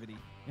activity.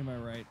 Am I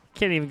right?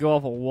 Can't even go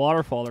off a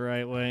waterfall the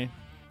right way.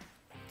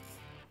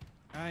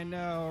 I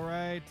know,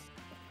 right?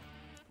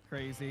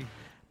 Crazy.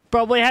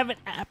 Probably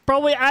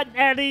hadn't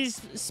had his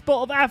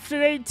spot of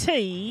afternoon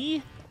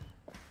tea.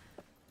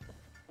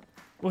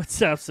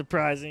 What's up,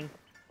 surprising?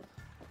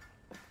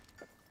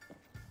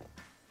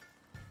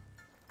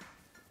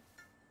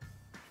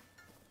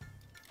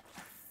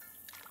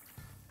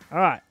 All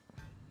right.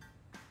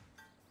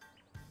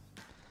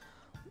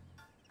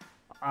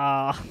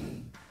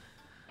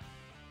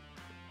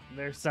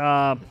 There's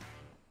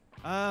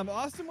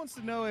Austin wants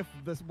to know if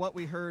what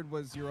we heard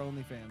was your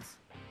OnlyFans.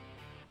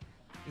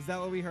 Is that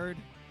what we heard?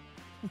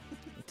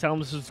 Tell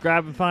them to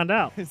subscribe and find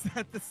out. Is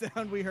that the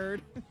sound we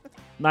heard?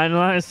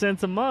 99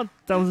 cents a month.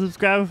 Tell them to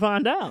subscribe and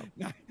find out.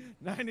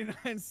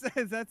 99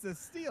 cents. That's a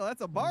steal.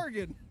 That's a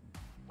bargain.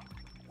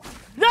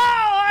 No,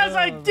 as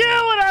I do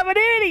it, I'm an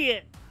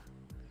idiot.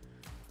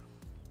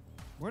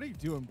 What are you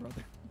doing,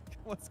 brother?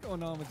 What's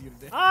going on with you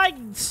today? I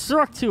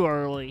struck too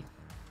early.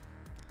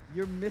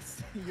 You're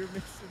missing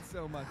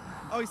so much.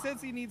 Oh, he says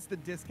he needs the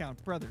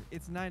discount, brother.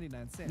 It's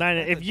 99 cents.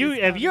 If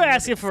you're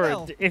asking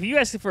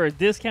for a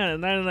discount at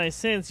 99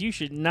 cents, you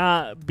should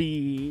not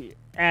be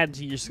adding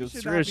to your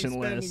subscription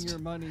list. list. Spending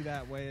your money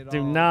that way at all.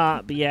 Do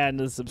not be adding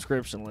to the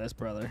subscription list,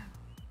 brother.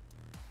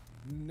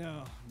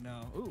 No.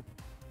 Ooh.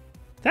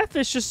 That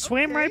fish just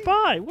swam right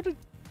by.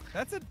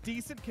 That's a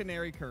decent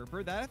canary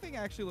kerper. That thing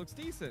actually looks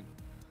decent.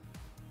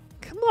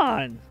 Come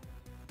on.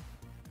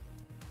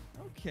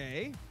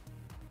 Okay.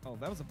 Oh,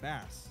 that was a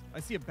bass. I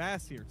see a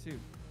bass here, too.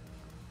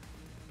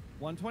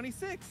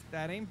 126.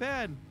 That ain't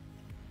bad.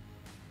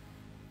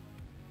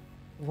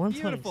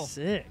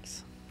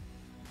 126.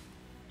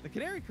 The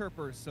canary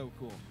kerper is so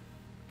cool.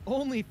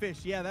 Only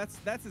fish. Yeah, that's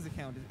his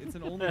account. It's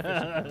an only fish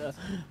account.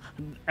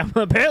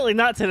 Apparently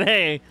not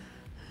today.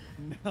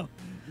 No,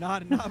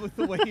 not with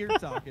the way you're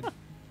talking.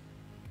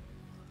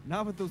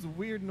 Not with those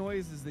weird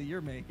noises that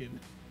you're making.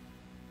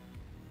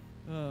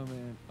 Oh,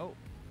 man. Oh.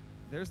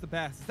 There's the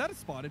bass. Is that a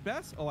spotted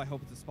bass? Oh, I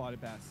hope it's a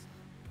spotted bass.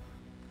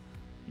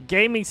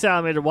 Gaming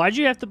salamander. Why'd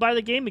you have to buy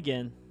the game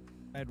again?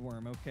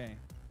 Redworm, okay.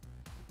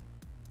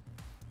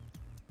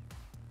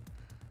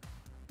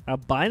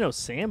 Albino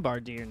sandbar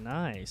deer.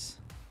 Nice.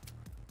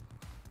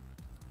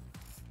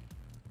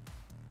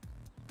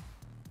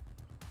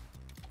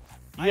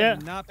 I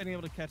have not been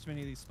able to catch many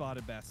of these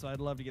spotted bass, so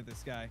I'd love to get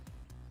this guy.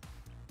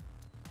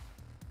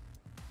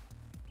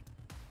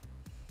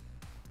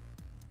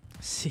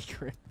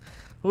 Secret.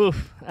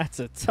 Oof, that's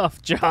a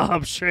tough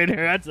job, Schrader.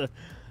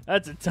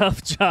 That's a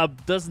tough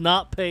job. Does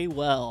not pay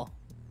well.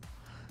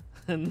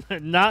 And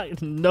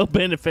no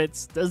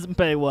benefits. Doesn't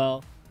pay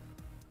well.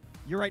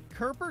 You're right.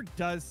 Kerper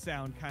does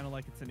sound kind of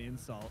like it's an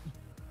insult.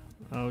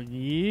 Oh,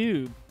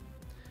 you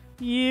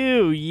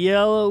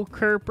yellow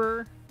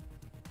Kerper.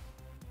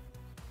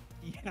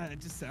 Yeah, it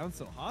just sounds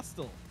so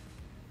hostile.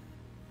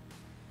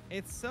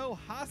 It's so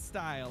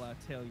hostile, I'll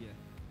tell you.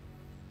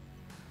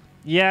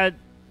 Yeah,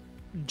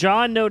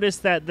 John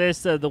noticed that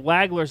the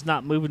waggler's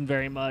not moving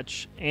very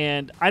much,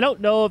 and I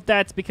don't know if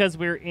that's because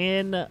we're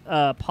in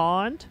a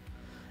pond,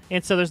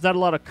 and so there's not a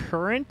lot of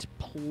current.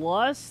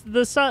 Plus,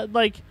 the sun,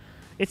 like,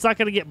 it's not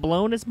going to get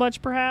blown as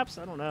much, perhaps.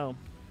 I don't know.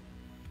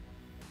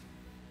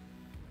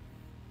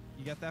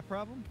 You got that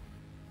problem?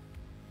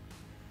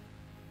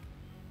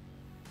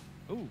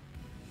 Ooh,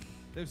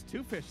 there's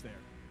 2 fish there.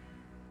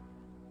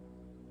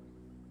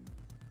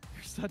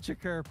 You're such a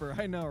Kerper.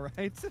 I know,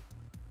 right?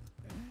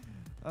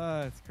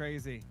 It's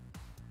crazy.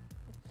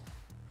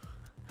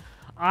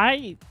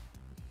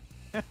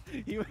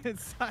 He went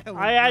silent.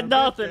 I had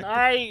nothing.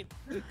 I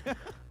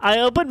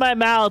opened my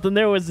mouth and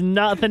there was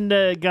nothing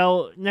to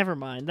go. Never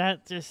mind.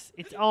 It's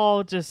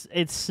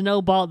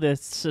snowball.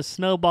 It's a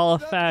snowball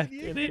effect.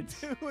 You can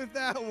do with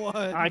that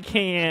one. I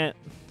can't.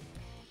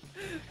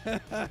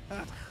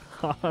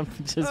 I'm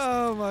just.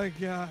 Oh my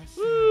gosh.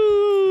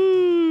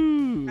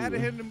 Woo. Had to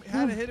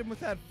hit him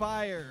with that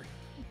fire.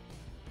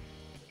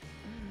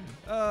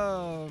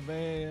 Oh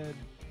man,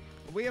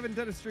 we haven't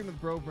done a stream with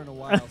Grover in a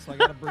while, so I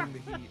gotta bring the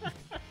heat.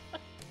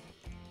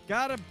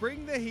 Gotta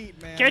bring the heat,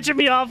 man. Catching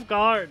me off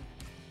guard.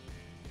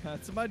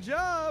 That's my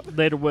job.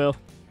 Later, Will.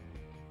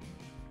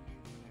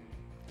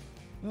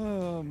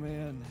 Oh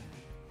man.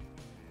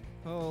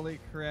 Holy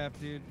crap,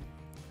 dude.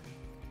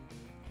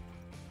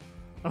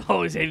 I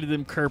always hated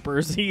them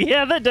Kerpers.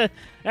 Yeah, that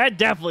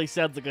definitely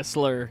sounds like a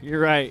slur.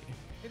 You're right.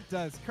 It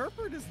does.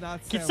 Kerper does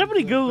not sound Can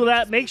somebody good, Google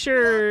that? Make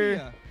sure.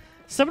 Yeah.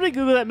 Somebody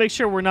Google that. Make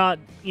sure we're not,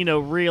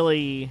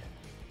 really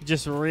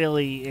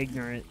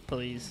ignorant,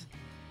 please.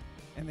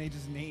 And they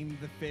just named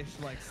the fish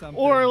like something.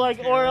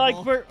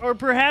 Or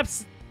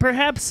perhaps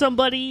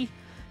somebody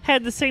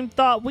had the same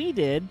thought we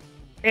did,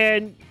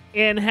 and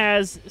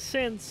has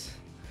since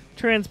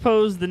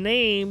transposed the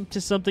name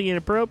to something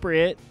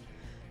inappropriate,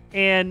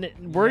 and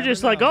we're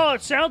just like, oh,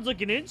 it sounds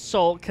like an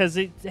insult because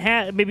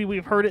maybe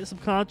we've heard it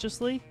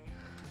subconsciously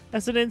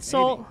as an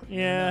insult. Maybe.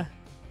 Yeah.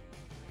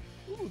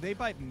 Ooh, they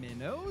bite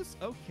minnows?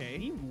 Okay.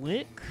 You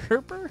lit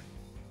Kerper?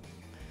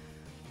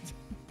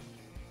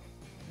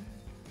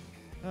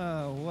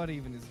 Oh, what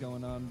even is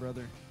going on,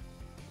 brother?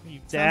 You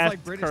Sounds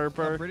daft like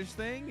Kerper. a British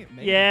thing?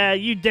 Maybe. Yeah,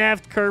 you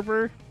daft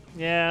Kerper.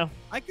 Yeah.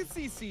 I could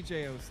see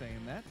CJO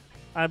saying that.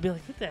 I'd be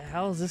like, what the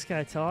hell is this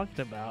guy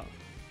talking about?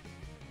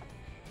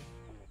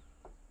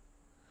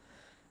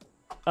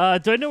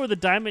 Do I know where the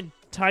diamond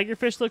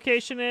tigerfish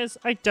location is?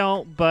 I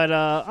don't, but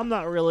I'm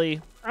not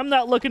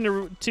looking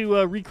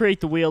to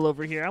recreate the wheel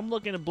over here. I'm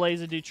looking to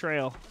blaze a new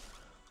trail.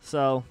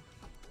 So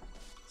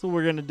that's what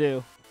we're gonna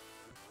do.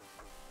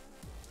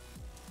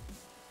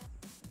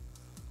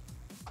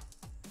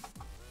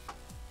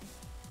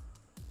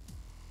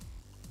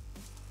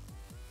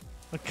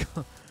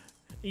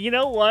 You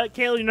know what,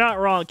 Kayla, you're not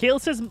wrong. Kayla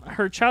says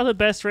her childhood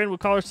best friend would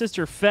call her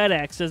sister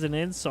FedEx as an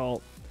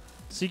insult.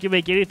 So you can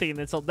make anything an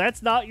insult.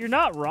 You're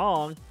not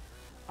wrong.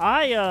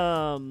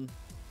 And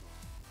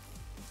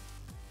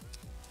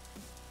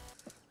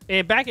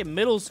back in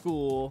middle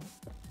school,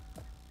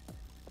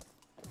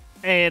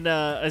 and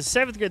as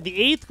 7th grade, the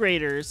 8th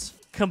graders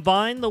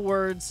combined the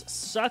words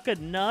 "suck a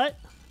nut"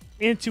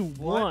 into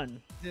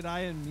one. Did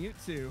I unmute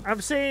to? I'm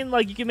saying,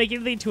 like, you can make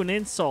anything to an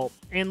insult.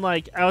 And,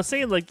 like, I was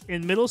saying, like,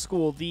 in middle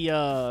school, the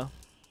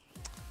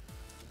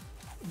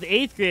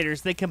 8th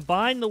graders, they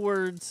combined the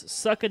words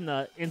 "suck a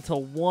nut" into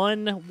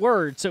one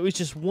word. So it was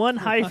just one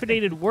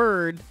hyphenated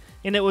word,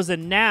 and it was a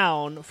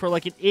noun for,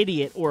 like, an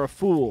idiot or a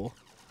fool.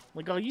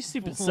 Like, oh, you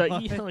stupid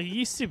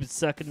you stupid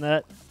suck a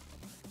nut.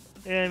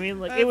 You know what I mean?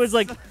 Like, it was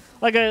like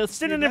a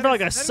standing there for,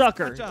 like, a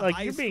sucker. Like,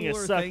 you're being a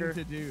sucker.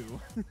 Thing to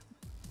do.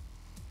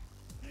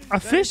 A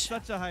fish?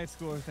 Such a high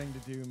schooler thing to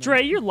do, man.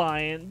 Dre, you're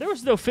lying. There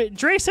was no fish.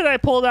 Dre said I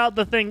pulled out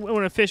the thing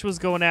when a fish was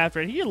going after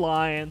it. You're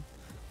lying.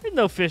 There's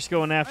no fish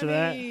going after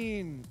that. I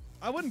mean,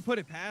 I wouldn't put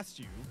it past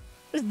you.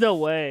 There's no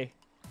way.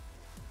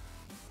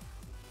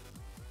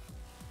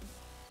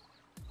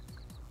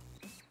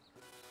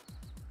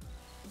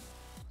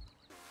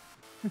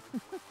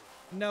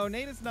 No,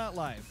 Nate is not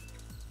live.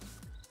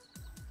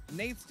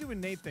 Nate's doing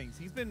Nate things.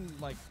 He's been,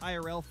 like,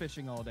 IRL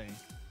fishing all day.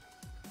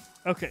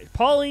 Okay,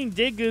 Pauline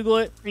did Google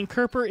it, and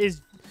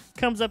Kerper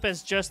comes up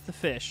as just the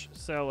fish.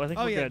 So I think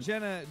we're good.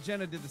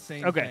 Jenna did the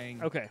same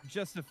thing. Okay.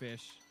 Just a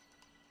fish.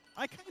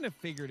 I kind of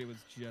figured it was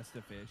just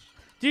a fish.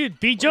 Dude,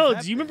 B.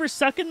 Jones, you remember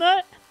sucking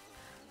nut?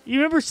 You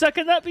remember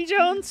sucking nut, B.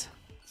 Jones?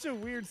 Such a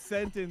weird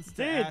sentence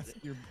to ask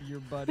your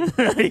buddy.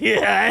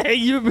 Yeah, hey,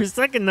 you remember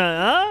sucking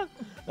nut,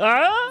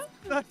 huh?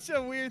 Such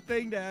a weird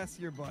thing to ask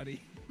your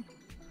buddy.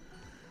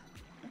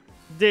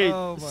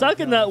 Dude,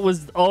 sucking nut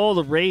was all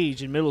the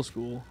rage in middle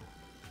school.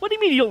 What do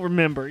you mean you don't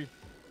remember?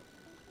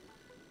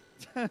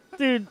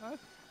 Dude,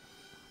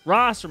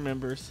 Ross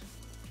remembers.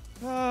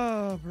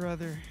 Oh,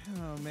 brother.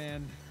 Oh,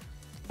 man.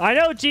 I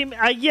know, Jim.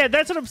 Yeah,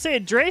 that's what I'm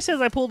saying. Dre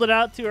says I pulled it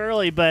out too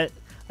early, but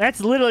that's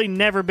literally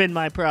never been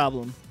my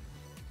problem.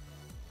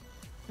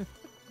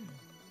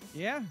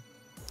 Yeah.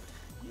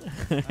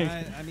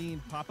 I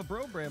mean, Papa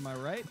Brobre, am I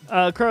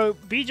right? Crow,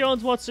 B.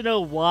 Jones wants to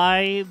know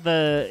why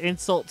the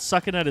insult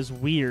sucking nut is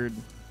weird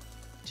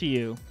to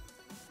you.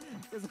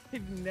 Because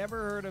I've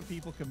never heard of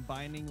people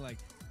combining like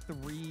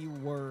 3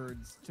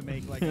 words to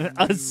make like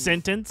a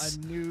sentence, a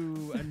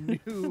new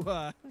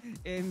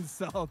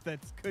insult that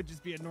could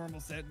just be a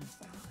normal sentence.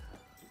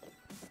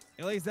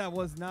 At least that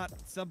was not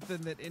something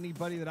that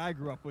anybody that I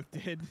grew up with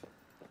did.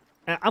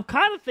 I'm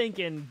kind of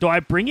thinking, do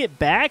I bring it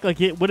back? Like,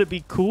 would it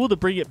be cool to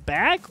bring it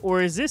back,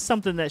 or is this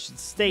something that should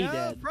stay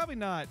dead? Probably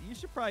not. You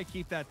should probably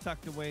keep that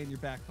tucked away in your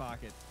back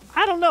pocket.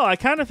 I don't know. I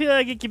kind of feel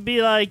like it could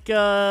be like,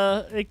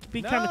 it could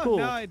be kind of cool.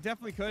 No, it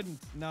definitely couldn't.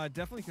 No, it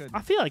definitely couldn't.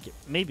 I feel like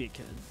maybe it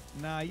could.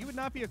 Nah, you would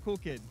not be a cool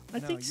kid.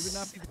 You would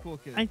not be the cool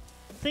kid. I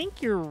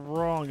think you're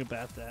wrong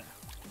about that.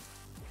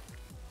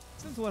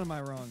 Since when am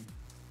I wrong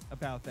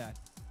about that?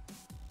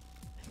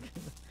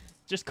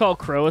 Just call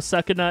Crow a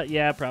sucking nut?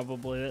 Yeah,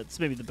 probably. That's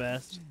maybe the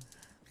best.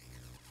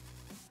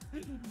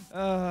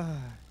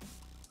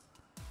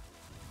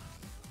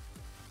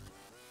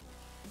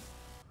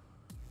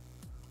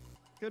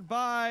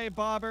 Goodbye,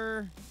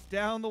 Bobber.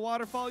 Down the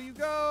waterfall you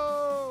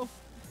go.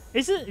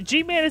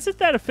 G-Man, isn't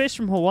that a fish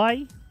from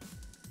Hawaii?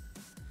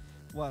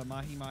 What, a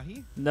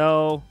mahi-mahi?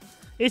 No.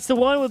 It's the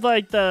one with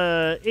like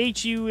the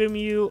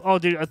H-U-M-U. Oh,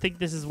 dude, I think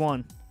this is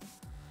one.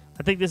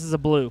 I think this is a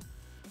blue.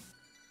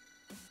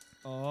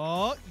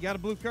 Oh, you got a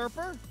blue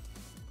Kerper?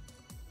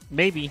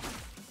 Maybe.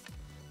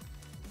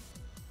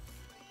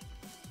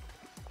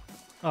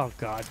 Oh,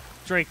 God.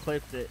 Drake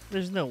clipped it.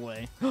 There's no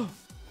way.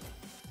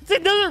 It's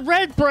another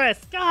red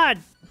breast. God.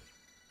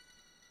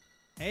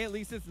 Hey, at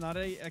least it's not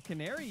a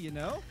canary, you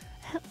know?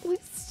 At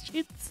least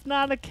it's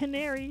not a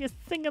canary. It's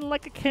singing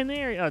like a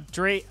canary. Oh,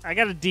 Dre. I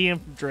got a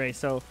DM from Dre,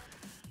 so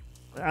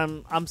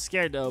I'm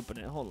scared to open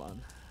it. Hold on.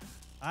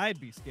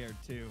 I'd be scared,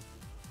 too.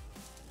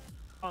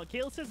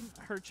 Kayla says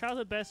her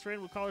childhood best friend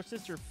would call her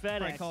sister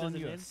FedEx calling as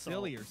you an insult.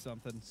 silly or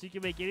something. So you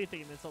can make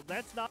anything an insult.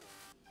 That's not...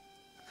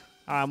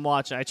 I'm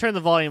watching. I turned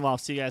the volume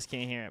off so you guys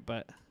can't hear it,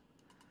 but...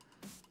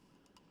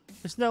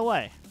 There's no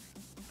way.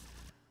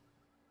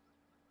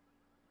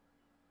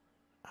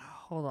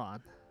 Hold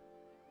on.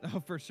 Oh,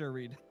 for sure,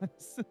 Reed.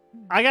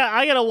 I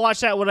gotta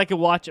watch that when I can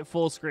watch it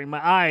full screen.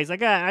 My eyes. I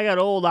got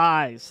old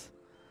eyes.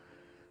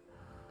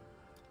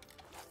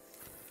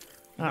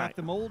 You got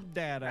them old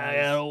dad eyes.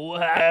 I got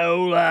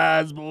old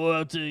eyes, boy.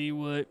 I'll tell you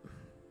what.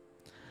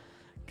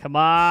 Come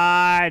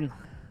on.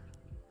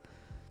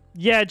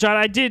 Yeah, John,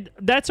 I did.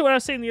 That's what I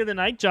was saying the other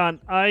night, John.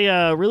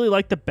 I really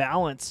like the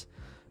balance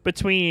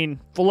between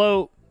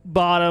float,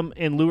 bottom,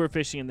 and lure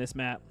fishing in this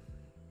map.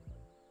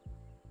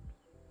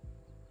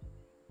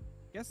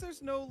 Guess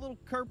there's no little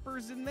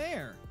Kerpers in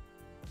there.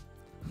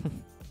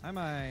 I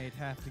might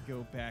have to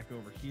go back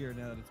over here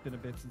now that it's been a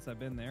bit since I've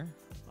been there.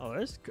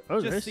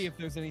 Just see if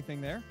there's anything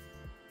there.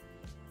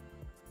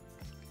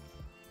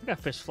 I got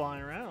fish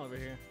flying around over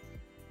here.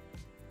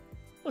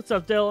 What's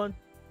up, Dylan?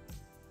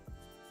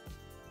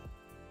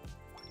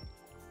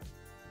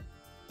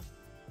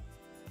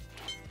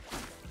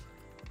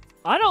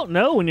 I don't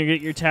know when you get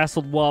your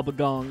tasseled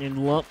wobbegong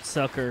and lump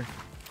sucker,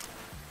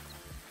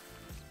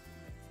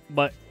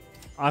 but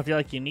I feel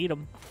like you need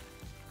them.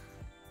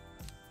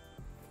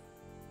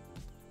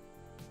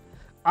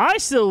 I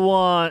still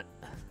want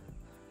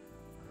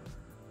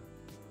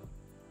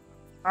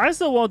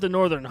the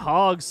northern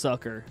hog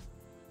sucker.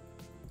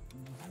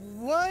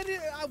 What?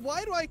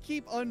 Why do I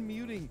keep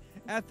unmuting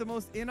at the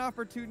most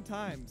inopportune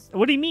times?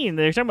 What do you mean?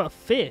 They're talking about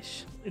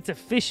fish. It's a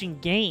fishing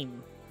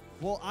game.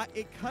 Well,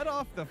 it cut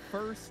off the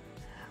first,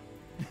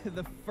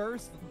 the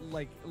first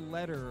like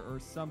letter or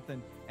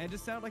something, and it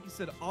just sounded like you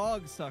said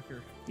 "og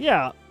sucker."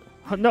 Yeah,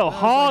 no,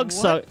 hog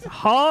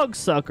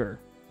sucker.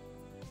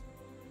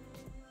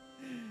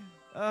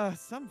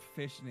 Some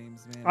fish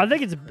names, man. I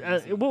think it's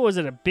what was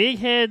it? A big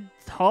head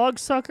hog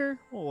sucker?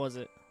 What was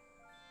it?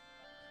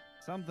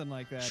 Something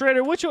like that.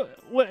 Shredder,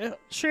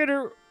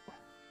 Shredder,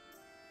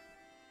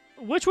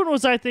 which one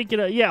was I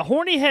thinking of? Yeah,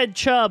 horny head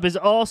chub is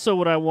also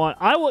what I want.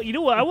 You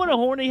know what? I want a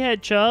horny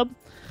head chub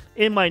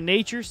in my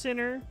nature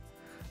center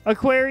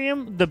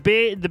aquarium, the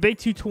big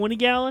 220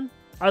 gallon.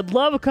 I'd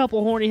love a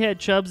couple horny head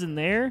chubs in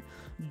there,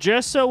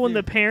 just so when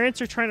the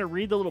parents are trying to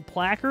read the little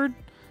placard,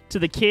 to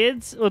the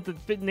kids what the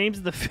names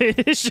of the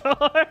fish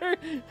are.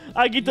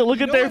 I get to look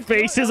You at know their what- you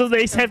know what faces else and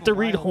they is have to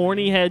read wild,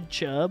 horny dude? head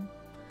chub.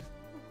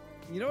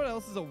 You know what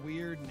else is a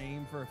weird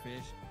name for a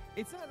fish?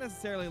 It's not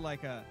necessarily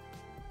like a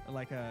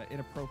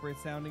inappropriate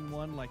sounding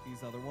one like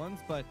these other ones,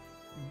 but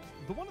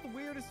one of the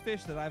weirdest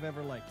fish that I've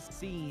ever like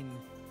seen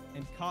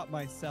and caught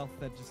myself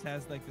that just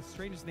has like the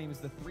strangest name is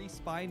the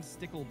three-spined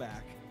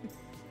stickleback.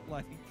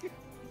 Like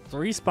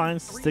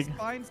Three-spined stick.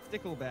 three-spined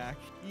stickleback.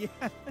 Yeah.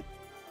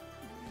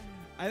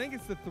 I think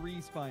it's the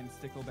three-spined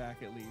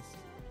stickleback at least.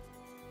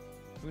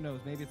 Who knows?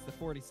 Maybe it's the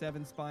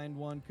 47-spined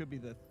one. Could be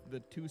the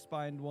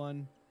two-spined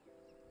one.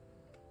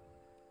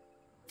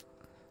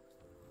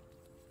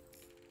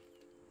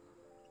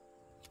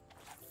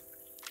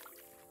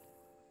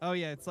 Oh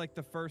yeah, it's like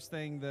the first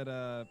thing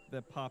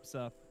that pops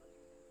up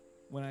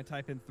when I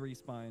type in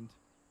three-spined.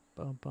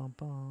 Bum, bum,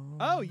 bum.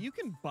 Oh, you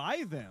can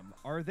buy them.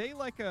 Are they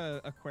like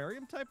a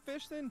aquarium type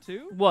fish then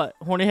too? What?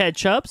 Horny head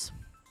chubs?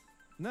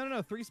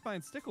 No.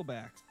 Three-spined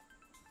sticklebacks.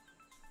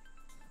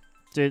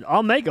 Dude,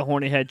 I'll make a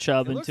horny head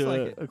chub It looks into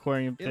like an it.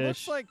 aquarium It fish.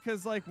 looks like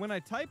because like when I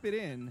type it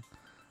in, I'm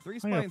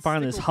three-spined gonna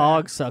find this stickleback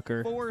hog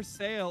sucker. for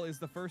sale is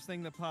the first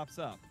thing that pops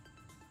up.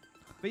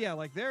 But yeah,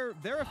 like they're a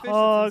fish that's in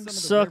Hog some of the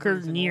sucker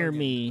rivers in near Oregon.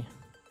 me.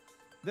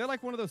 They're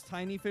like one of those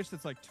tiny fish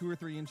that's like 2 or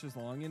 3 inches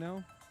long, you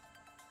know?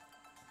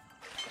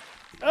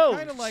 Oh,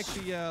 Kind of like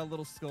the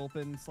little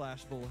sculpin /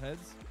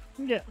 bullheads.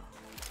 yeah.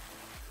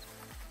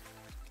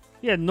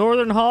 Yeah,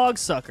 northern hog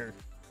sucker.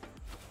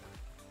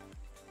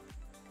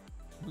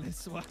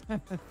 This one.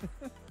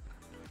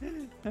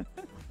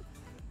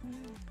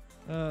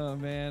 Oh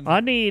man. I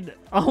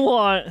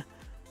want.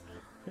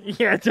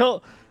 Yeah,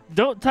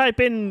 don't type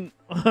in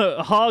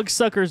hog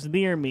suckers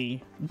near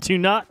me. Do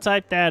not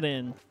type that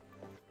in.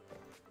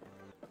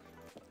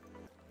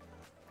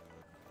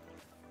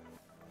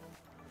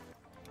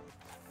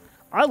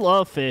 I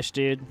love fish,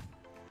 dude.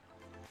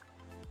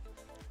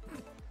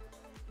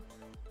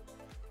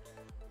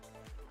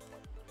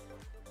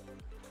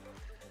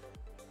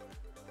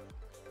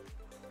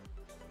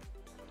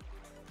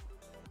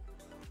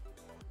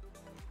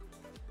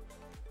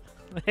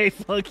 Hey,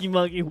 Funky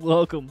Monkey,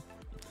 welcome.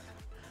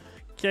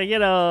 Can I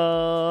get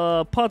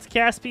a Ponce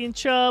Caspian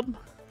chub?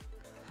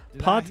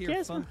 Did I Ponce hear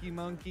Caspian? Funky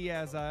Monkey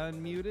as I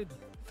unmuted?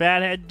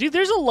 Fathead. Dude,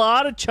 there's a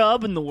lot of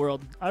chub in the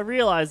world. I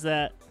realize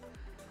that.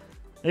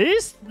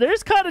 There's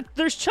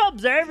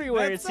chubs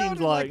everywhere, That it seems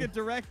sounded like. a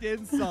direct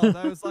insult.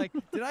 I was like,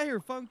 did I hear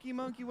Funky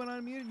Monkey when I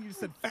unmuted? And you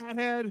said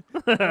fathead.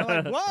 And I'm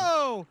like,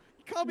 whoa!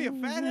 You called me a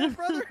fathead,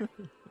 brother?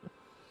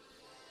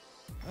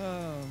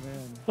 Oh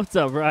man. What's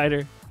up,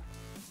 Ryder?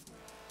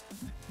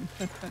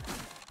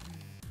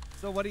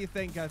 So what do you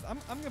think, guys? I'm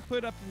gonna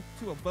put up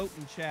to a vote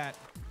in chat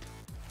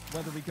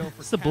whether we go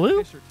for It's the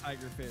blue? catfish or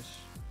tigerfish.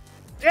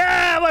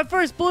 Yeah, my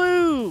first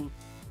blue!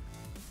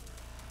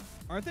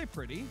 Aren't they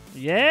pretty?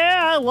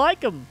 Yeah, I like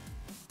them.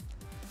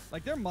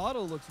 Like their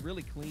model looks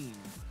really clean.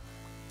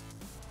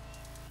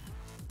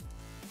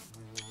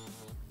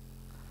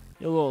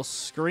 A little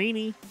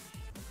screeny.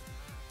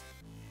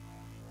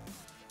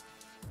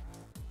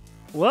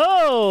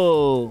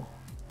 Whoa!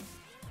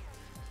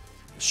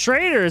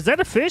 Schrader, is that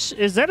a fish?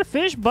 Is that a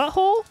fish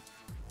butthole?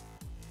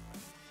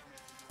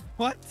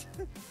 What?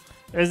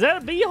 Is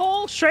that a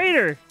beehole?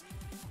 Schrader.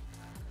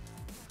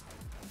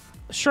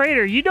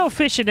 Schrader, you know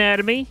fish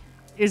anatomy.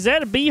 Is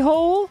that a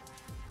beehole?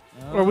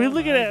 Or are we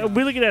looking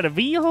at a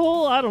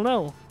V-hole? I don't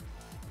know.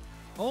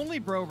 Only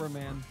Brover,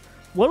 man.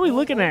 What are we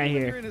looking Only at when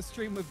here? You're in a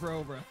stream with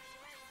Brover.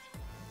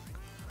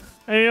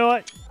 And you know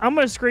what? I'm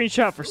gonna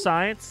screenshot for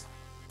science.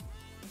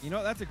 You know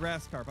what? That's a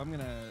grass carp. I'm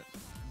gonna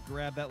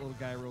grab that little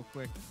guy real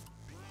quick.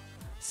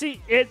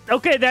 See it?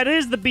 Okay, that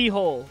is the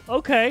beehole.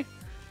 Okay.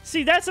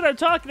 See, that's what I'm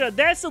talking about.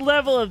 That's the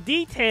level of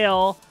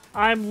detail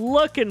I'm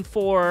looking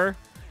for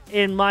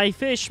in my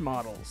fish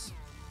models.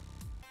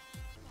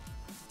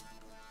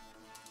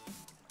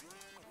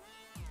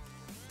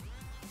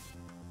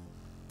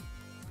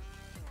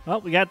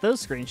 Well, we got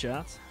those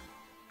screenshots.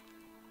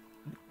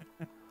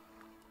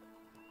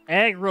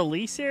 Egg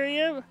release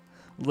area?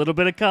 A little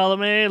bit of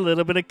column A, a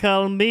little bit of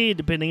column B,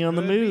 depending on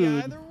the Could be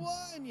mood. either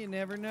one. You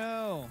never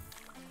know.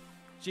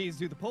 Jeez,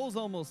 dude, the poll's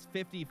almost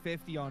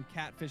 50-50 on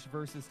catfish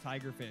versus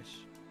tigerfish.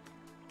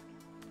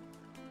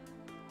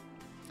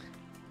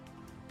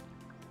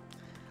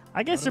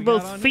 I guess What they're do we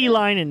got both on here?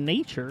 feline in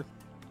nature.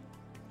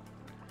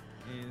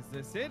 Is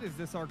this it? Is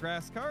this our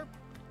grass carp?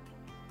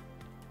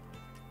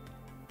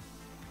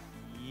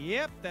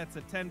 Yep, that's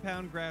a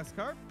 10-pound grass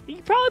carp. You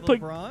can probably Little put.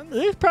 bronze?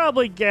 There's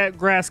probably get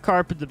grass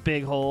carp at the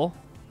big hole.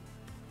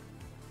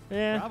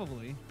 Yeah.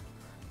 Probably.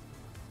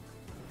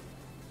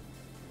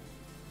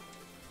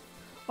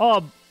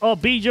 Oh,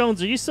 B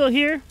Jones, are you still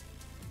here?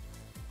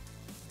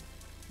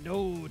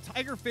 No,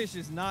 tigerfish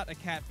is not a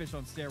catfish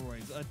on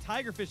steroids. A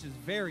tigerfish is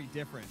very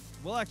different.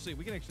 Well, actually,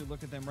 we can actually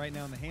look at them right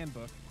now in the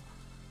handbook.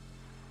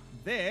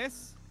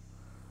 This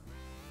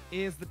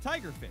is the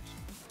tigerfish,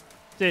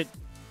 Dude,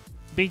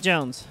 B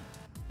Jones.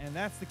 and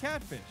that's the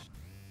catfish.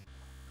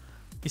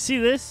 You see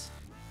this?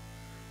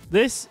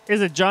 This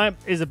is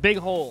a big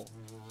hole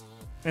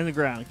in the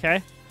ground,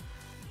 okay?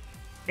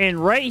 And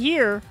right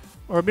here,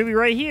 or maybe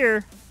right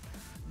here,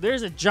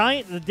 there's a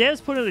giant, the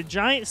devs put in a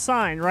giant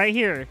sign right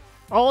here.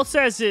 All it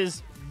says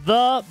is,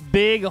 the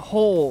big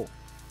hole.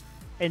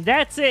 And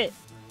that's it.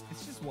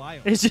 It's just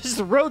wild. It's just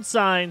a road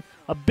sign,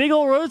 a big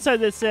old road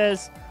sign that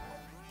says,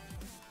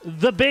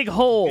 the big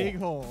hole. Big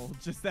hole.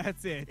 Just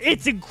that's it.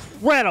 It's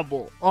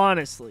incredible,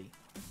 honestly.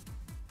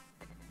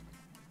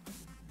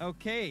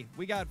 Okay,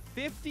 we got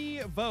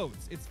 50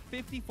 votes. It's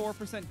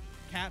 54%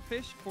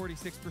 catfish,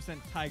 46%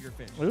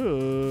 tigerfish.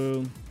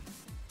 Ooh.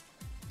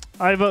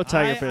 I vote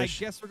tigerfish.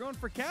 I guess we're going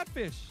for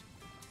catfish.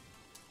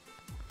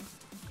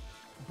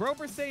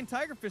 Brober's saying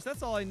tigerfish.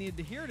 That's all I needed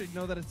to hear to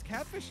know that it's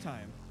catfish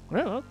time.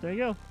 Well, there you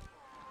go.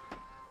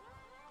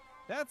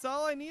 That's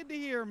all I need to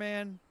hear,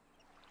 man.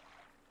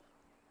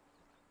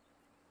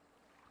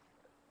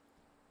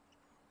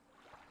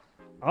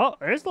 Oh,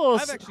 there's a little...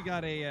 I've actually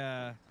got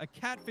a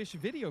catfish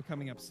video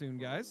coming up soon,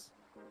 guys.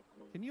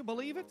 Can you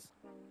believe it?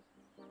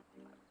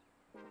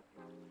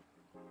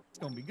 It's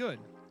going to be good.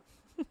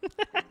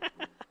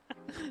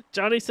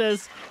 Johnny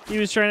says he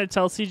was trying to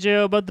tell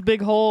CJO about the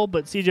big hole,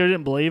 but CJO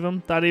didn't believe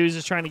him. Thought he was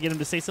just trying to get him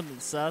to say something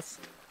sus.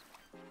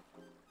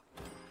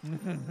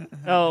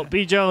 Oh,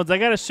 B. Jones, I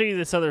got to show you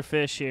this other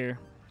fish here.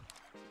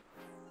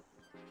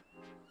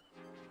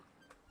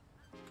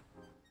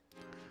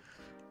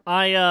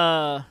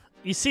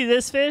 You see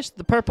this fish,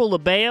 the purple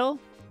labeo?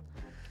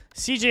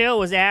 CJO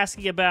was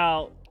asking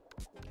about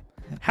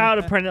how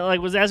to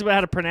was asking about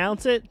how to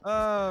pronounce it.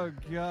 Oh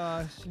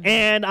gosh.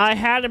 And I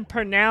had him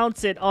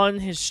pronounce it on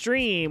his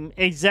stream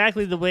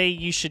exactly the way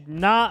you should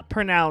not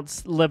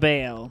pronounce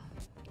labeo.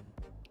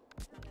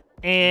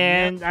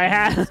 And I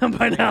had him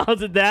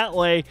pronounce it that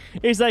way.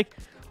 He's like,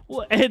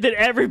 and then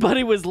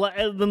everybody was,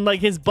 and then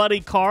like his buddy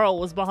Carl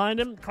was behind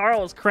him.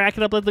 Carl was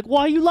cracking up like,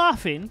 why are you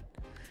laughing?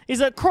 He's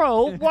like,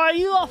 Crow, why are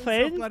you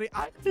laughing? So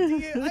I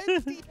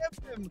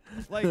DM'd him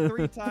like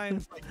 3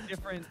 times, like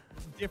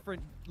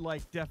different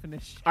like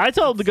definitions. I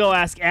told him to go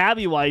ask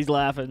Abby why he's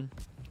laughing.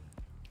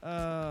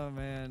 Oh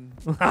man.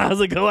 I was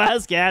like, go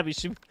ask Abby.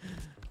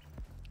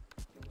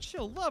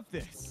 She'll love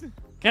this.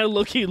 Kind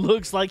of he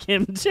looks like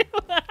him too.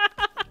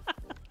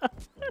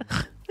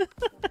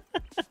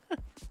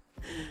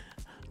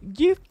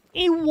 You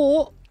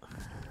what?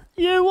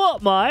 You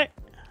what, mate?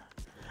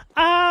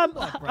 I'm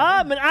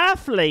an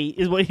athlete,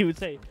 is what he would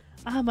say.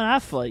 I'm an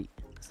athlete.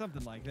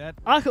 Something like that.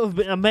 I could have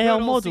been a male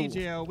Good old model.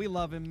 CJO, we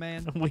love him,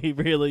 man. We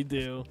really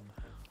do.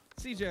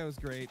 CJO's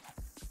great.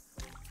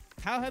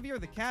 How heavy are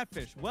the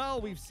catfish?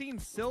 Well, we've seen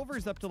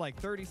silvers up to like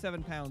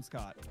 37 pounds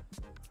caught.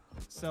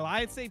 So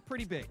I'd say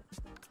pretty big.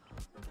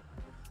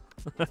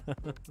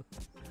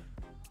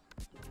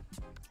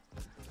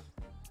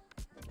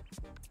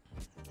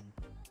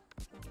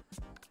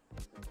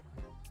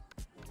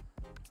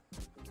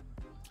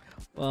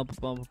 Bum,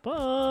 bum, bum,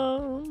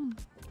 bum.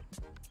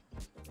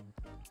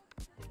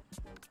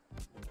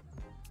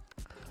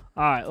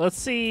 All right, let's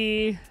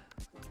see.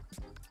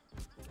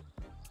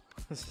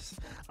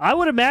 I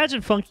would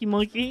imagine Funky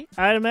Monkey.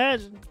 I'd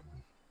imagine.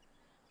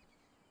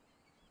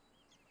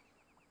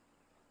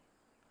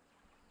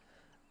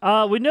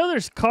 We know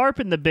there's carp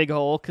in the big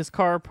hole because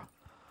carp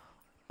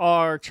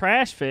are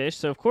trash fish,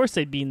 so of course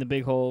they'd be in the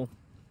big hole.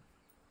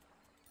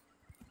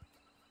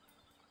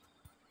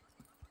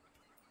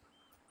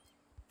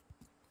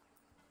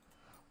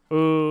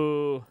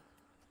 Ooh.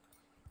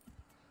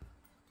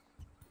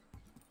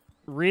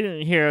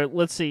 Reading here,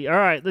 let's see. All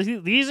right,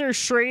 these are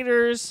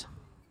Schrader's.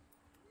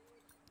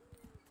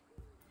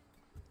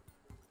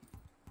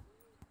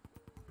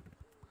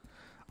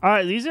 All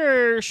right, these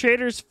are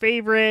Schrader's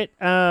favorite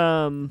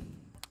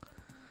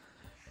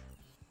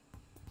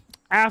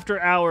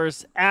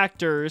after-hours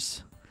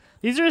actors.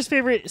 These are his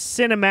favorite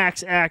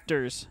Cinemax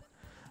actors.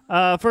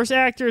 First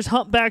actor is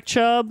Humpback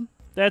Chub.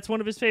 That's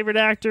one of his favorite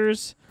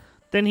actors.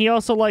 Then he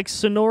also likes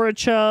Sonora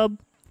Chub.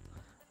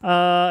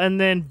 And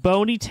then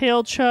Bony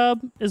Tail Chub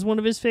is one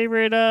of his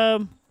favorite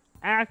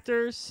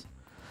actors.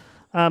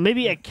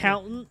 Maybe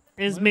Accountant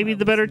is maybe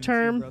the better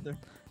term.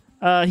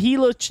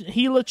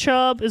 Gila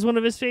Chub is one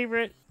of his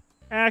favorite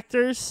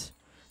actors.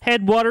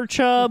 Headwater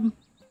Chub.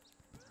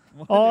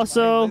 What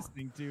also, am I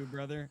listening to,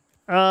 brother?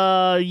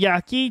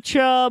 Yaki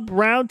Chub,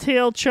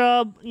 Roundtail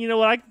Chub. You know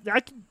what?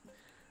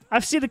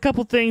 I've seen a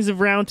couple things of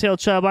Roundtail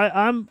Chub.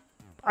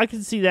 I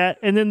can see that.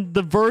 And then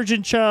the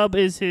Virgin Chub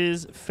is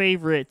his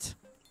favorite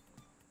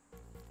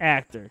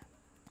actor.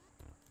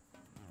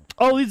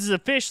 Oh, this is a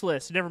fish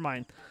list. Never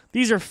mind.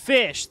 These are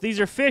fish. These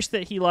are fish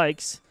that he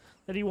likes,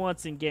 that he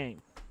wants in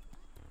game.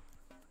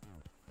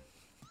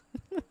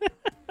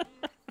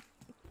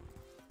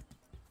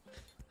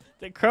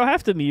 Did Crow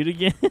have to mute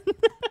again?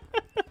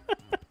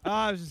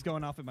 I was just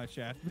going off in my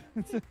chat.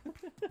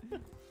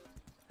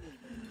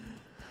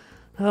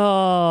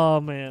 Oh,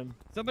 man.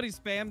 Somebody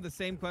spammed the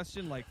same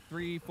question like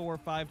 3, 4,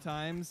 5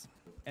 times.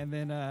 And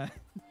then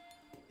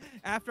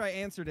after I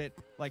answered it,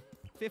 like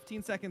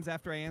 15 seconds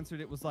after I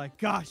answered it, was like,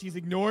 gosh, he's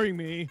ignoring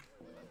me.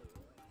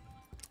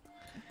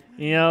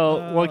 You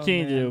know, what can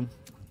you do?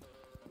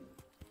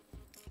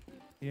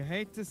 You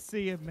hate to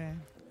see it,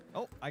 man.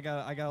 Oh, I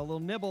got a little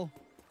nibble.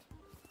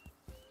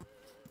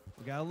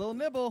 We got a little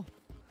nibble.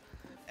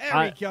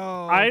 There we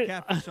go.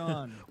 Catfish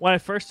on. When I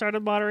first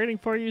started moderating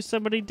for you,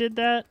 somebody did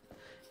that,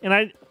 and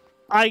I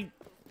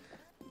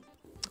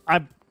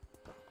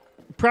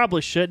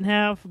probably shouldn't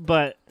have,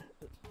 but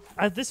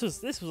this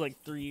was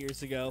like 3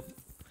 years ago.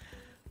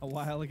 A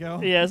while ago?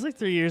 Yeah, it was like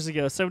 3 years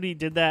ago. Somebody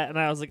did that, and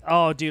I was like,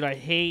 oh, dude, I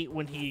hate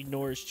when he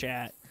ignores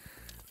chat.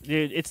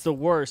 Dude, it's the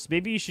worst.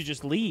 Maybe you should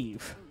just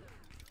leave.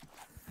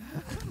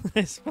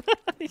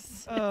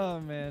 Oh,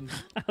 man.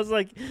 I was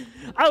like,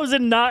 I was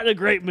not in a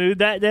great mood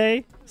that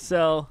day,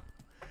 so...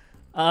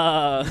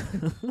 And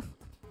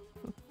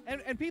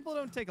people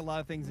don't take a lot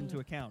of things into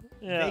account.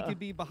 Yeah. They could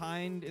be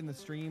behind in the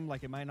stream,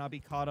 like it might not be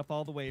caught up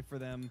all the way for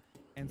them,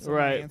 and so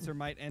Right. my answer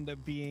might end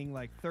up being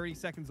like 30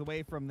 seconds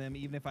away from them,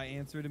 even if I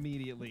answer it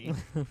immediately.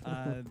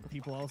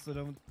 People also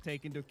don't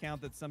take into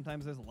account that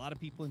sometimes there's a lot of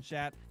people in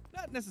chat,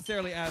 not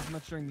necessarily as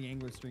much during the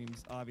angler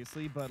streams,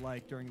 obviously, but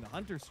like during the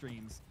hunter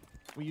streams,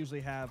 we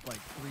usually have like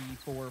 300,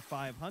 400,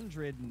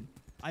 500, and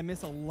I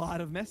miss a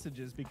lot of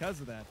messages because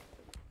of that.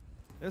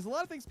 There's a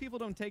lot of things people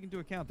don't take into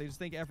account. They just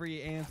think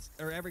every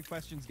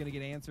question's going to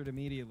get answered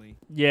immediately.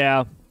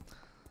 Yeah.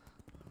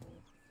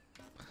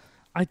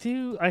 But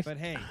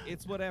hey,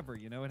 it's whatever.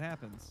 You know, it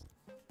happens.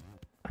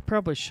 I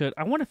probably should.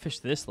 I want to fish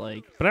this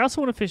lake, but I also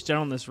want to fish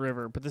down this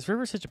river. But this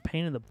river is such a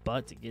pain in the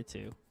butt to get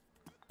to.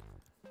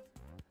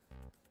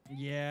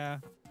 Yeah.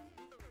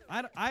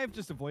 I've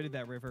just avoided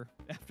that river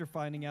after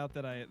finding out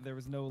that there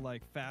was no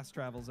like fast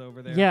travels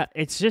over there. Yeah,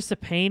 it's just a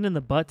pain in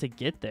the butt to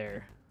get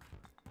there.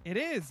 It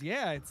is,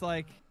 yeah. It's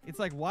like,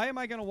 why am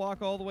I going to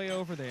walk all the way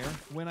over there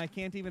when I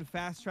can't even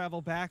fast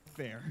travel back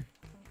there?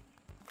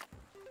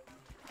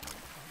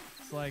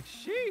 It's like,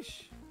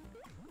 sheesh.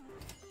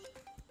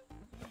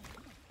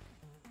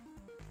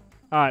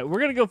 All right, we're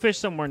going to go fish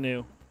somewhere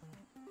new.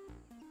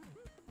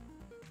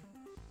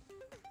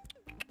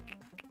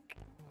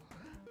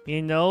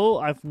 You know,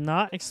 I've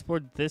not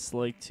explored this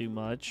lake too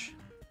much.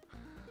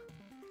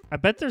 I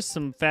bet there's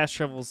some fast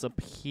travels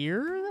up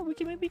here that we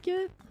can maybe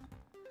get.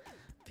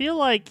 Feel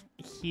like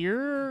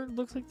here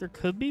looks like there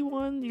could be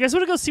one. You guys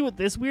want to go see what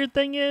this weird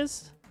thing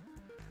is?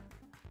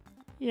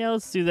 Yeah,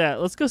 let's do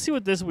that. Let's go see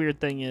what this weird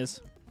thing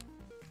is.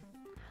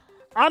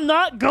 I'm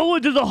not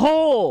going to the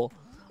hole.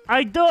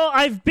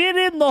 I've been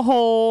in the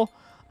hole.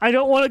 I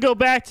don't want to go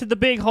back to the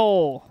big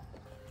hole.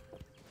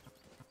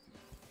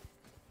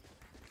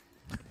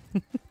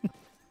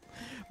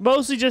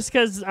 Mostly just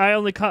because I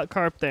only caught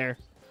carp there.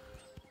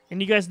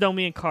 And you guys know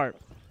me and carp.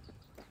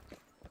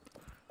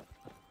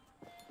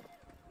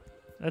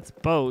 That's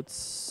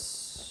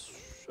boats.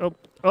 Oh,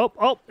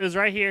 it was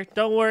right here.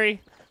 Don't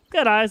worry.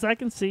 Got eyes, I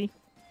can see.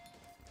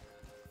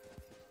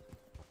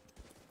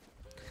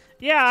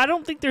 Yeah, I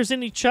don't think there's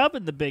any chub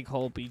in the big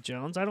hole, B.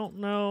 Jones. I don't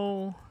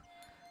know.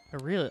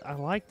 I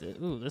liked it.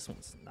 Ooh, this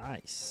one's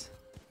nice.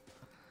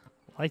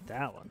 I like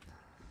that one.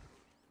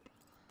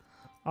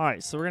 All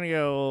right, so we're gonna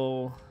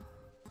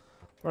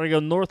go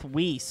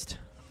northwest.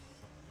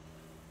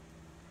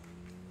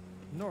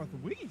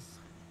 Northwest?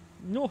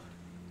 No.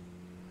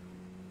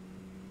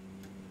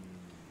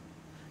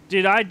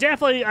 Dude, I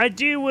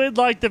would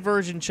like the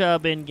virgin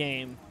chub in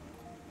game.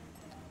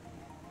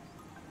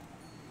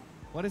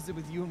 What is it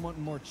with you and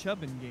wanting more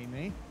chub in game,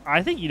 eh?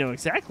 I think you know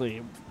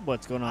exactly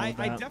what's going on with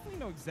that. I definitely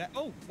know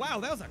exactly. Oh, wow,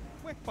 that was a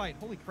quick bite.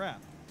 Holy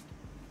crap.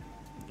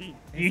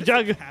 You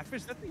dug a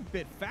catfish. That thing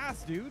bit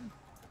fast, dude.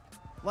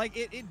 Like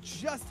it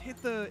just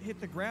hit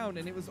the ground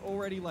and it was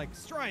already like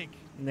strike.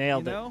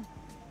 Nailed it. You know?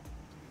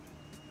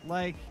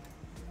 Like,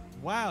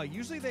 wow.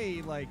 Usually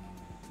they like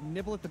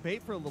nibble at the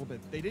bait for a little bit.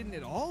 They didn't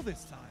at all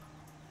this time.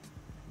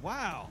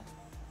 Wow.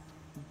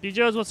 B.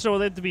 Jones wants to know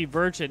whether it to be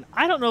virgin.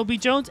 I don't know, B.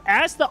 Jones.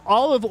 Ask the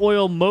olive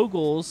oil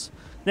moguls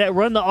that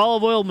run the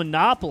olive oil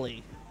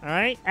monopoly. All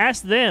right?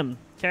 Ask them,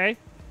 okay?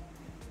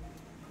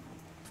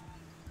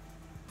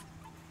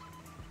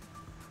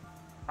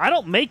 I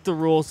don't make the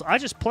rules. I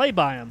just play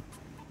by them.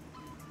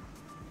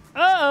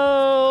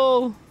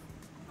 Uh-oh.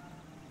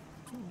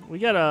 We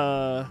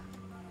got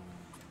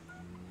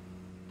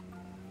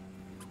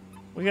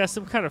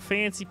some kind of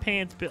fancy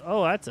pants.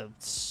 Oh, that's a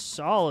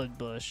solid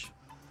bush.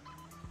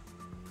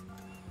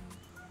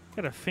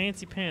 Got a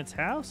fancy pants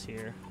house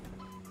here.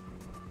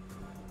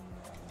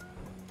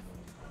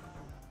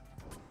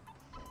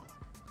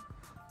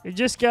 You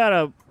just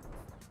gotta.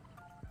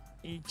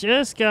 Yeah,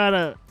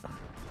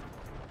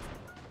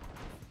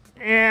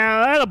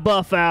 that'll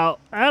buff out.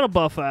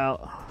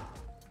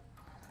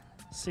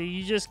 So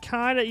you just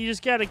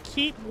gotta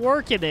keep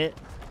working it.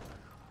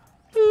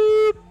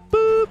 Boop,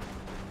 boop,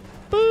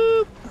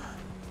 boop.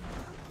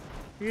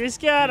 You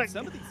just gotta.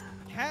 Some of these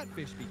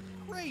catfish be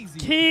crazy.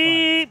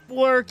 Keep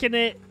working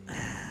it.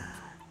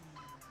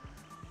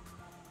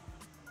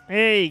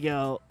 There you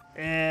go.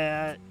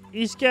 You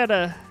just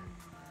gotta.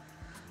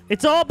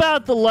 It's all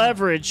about the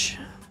leverage.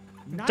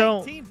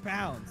 19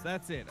 pounds.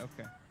 That's it.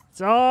 Okay.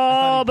 It's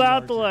all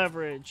about the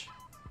leverage.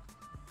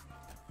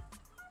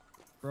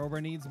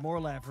 Grover needs more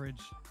leverage.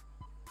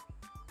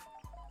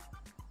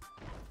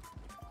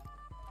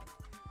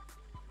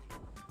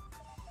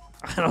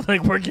 I don't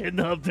think we're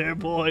getting up there,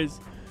 boys.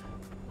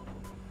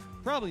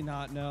 Probably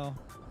not, no.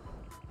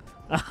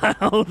 I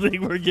don't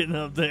think we're getting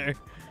up there.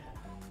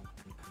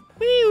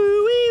 Wee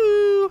woo, wee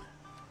woo.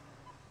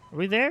 Are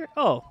we there?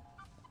 Oh,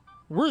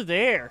 we're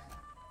there.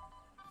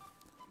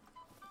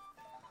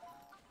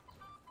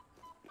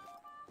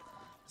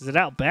 Is it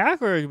out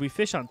back or do we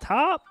fish on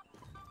top?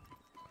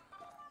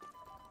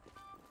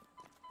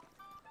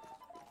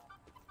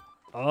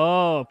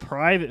 Oh,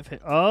 private fish.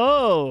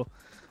 Oh,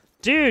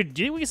 dude,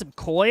 didn't we get some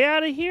koi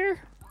out of here?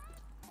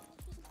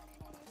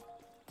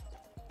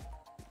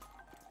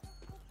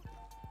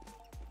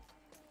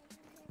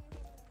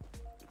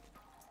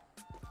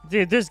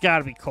 Dude, there's got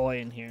to be koi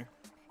in here.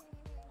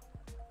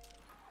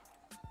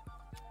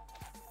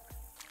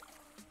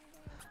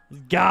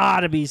 There's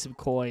got to be some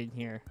koi in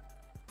here.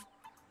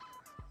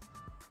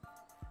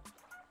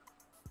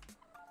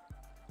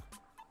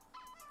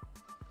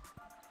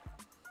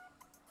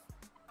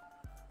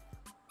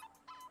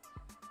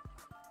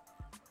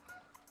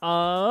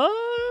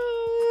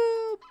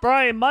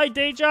 Brian, my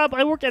day job,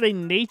 I work at a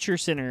nature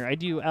center. I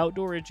do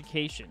outdoor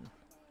education.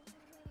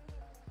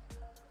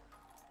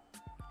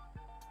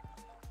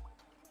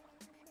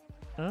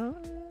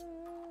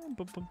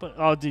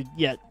 Oh, dude,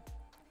 yeah.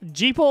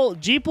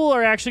 Jeeple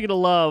are actually gonna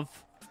love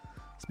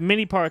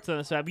many parts on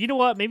this map. You know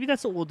what? Maybe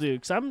that's what we'll do.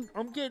 Cause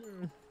I'm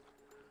getting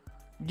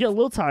a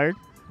little tired.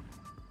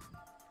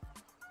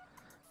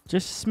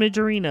 Just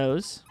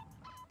smidgerinos.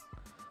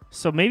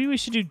 So maybe we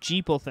should do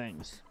Jeeple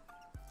things.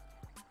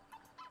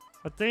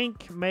 I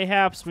think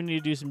mayhaps we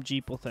need to do some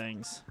Jeeple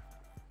things.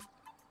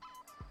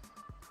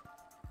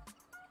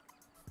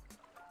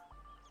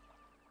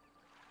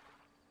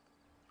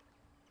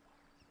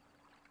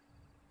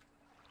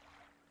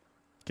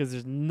 Because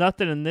there's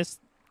nothing in this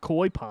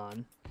koi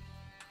pond.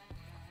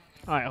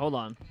 Alright, hold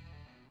on.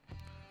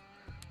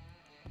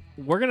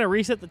 We're going to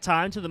reset the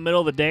time to the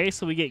middle of the day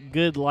so we get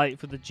good light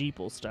for the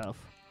Jeeple stuff.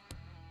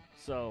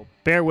 So,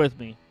 bear with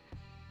me.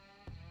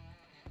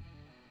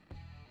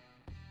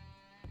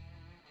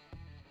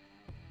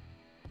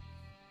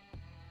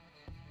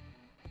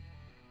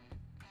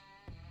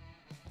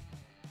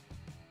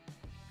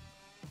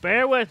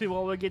 Bear with me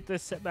while we get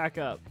this set back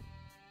up.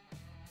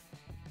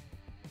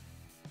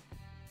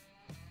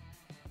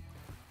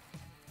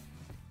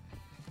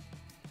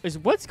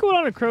 What's going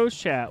on in Crow's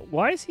chat?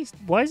 Why is he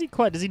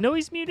quiet? Does he know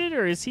he's muted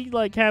or is he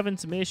like having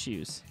some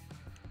issues?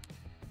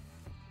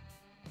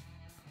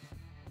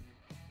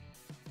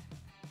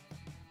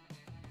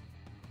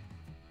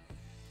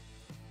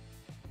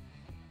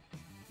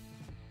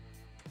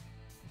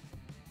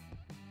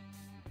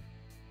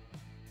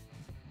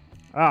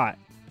 All right.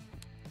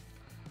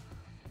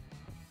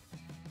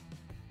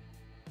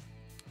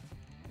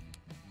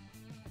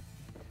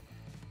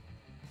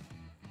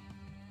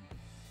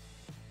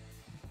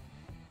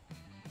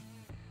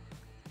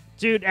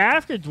 Dude,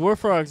 African dwarf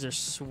frogs are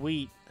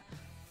sweet.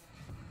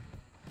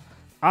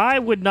 I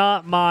would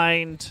not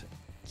mind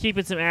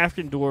keeping some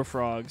African dwarf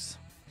frogs.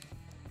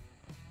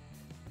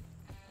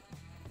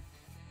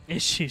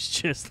 Issues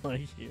just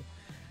like you.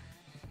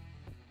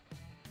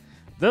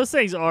 Those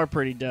things are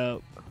pretty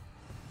dope.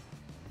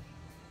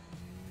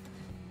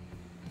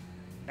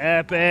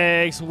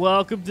 Epics,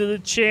 welcome to the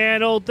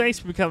channel. Thanks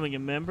for becoming a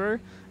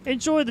member.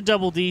 Enjoy the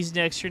double D's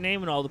next to your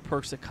name and all the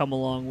perks that come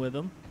along with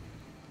them.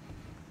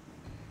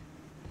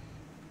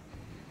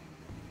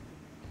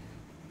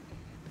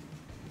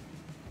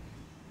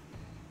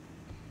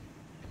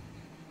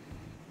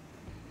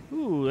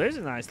 Ooh, there's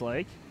a nice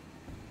lake.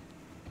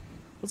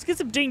 Let's get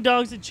some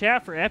ding-dongs in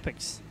chat for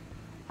epics.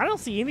 I don't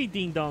see any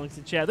ding-dongs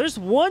in chat. There's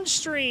one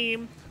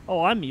stream.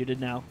 Oh, I'm muted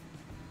now.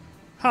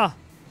 Huh.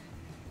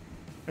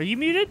 Are you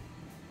muted?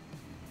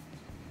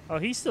 Oh,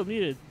 he's still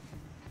muted.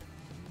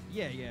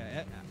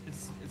 Yeah.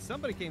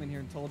 Somebody came in here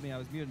and told me I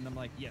was muted, and I'm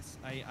like, yes,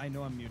 I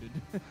know I'm muted.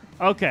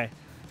 Okay.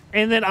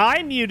 And then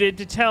I muted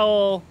to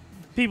tell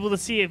people to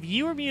see if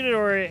you were muted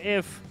or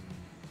if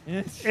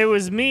it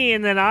was me,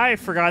 and then I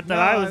forgot that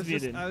I was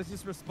muted. I was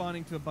just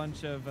responding to a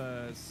bunch of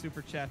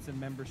super chats and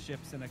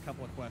memberships and a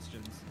couple of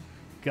questions.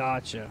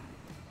 Gotcha.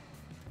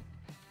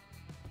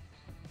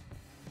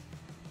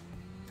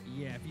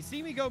 Yeah, if you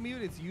see me go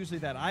mute, it's usually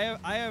that. I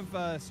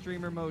have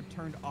streamer mode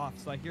turned off,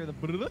 so I hear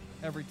the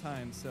every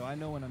time, so I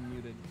know when I'm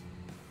muted.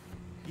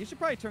 You should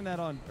probably turn that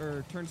on,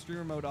 or turn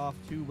streamer mode off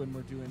too when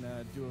we're doing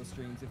duo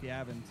streams if you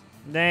haven't.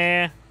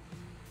 Nah.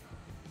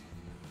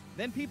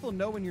 Then people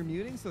know when you're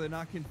muting, so they're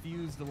not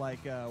confused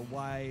like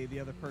why the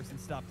other person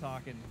stopped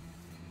talking.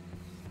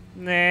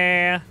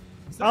 Nah.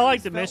 I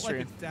like the mystery.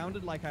 Like it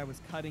sounded like I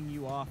was cutting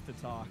you off to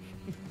talk.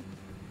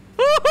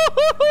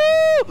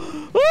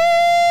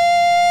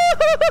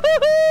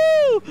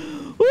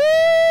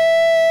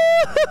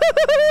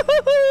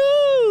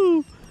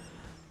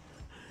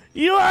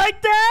 You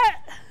like that?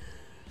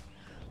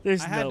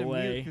 There's I had no to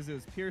way. mute because it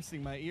was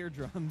piercing my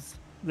eardrums.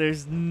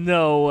 There's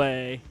no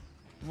way.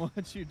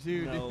 What you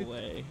do? No dude?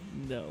 way.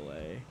 No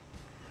way.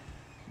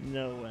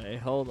 No way.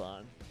 Hold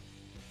on.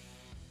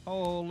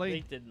 Holy. They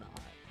did not.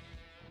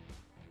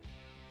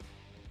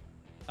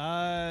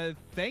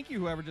 Thank you,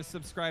 whoever just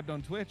subscribed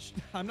on Twitch.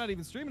 I'm not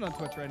even streaming on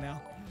Twitch right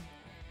now.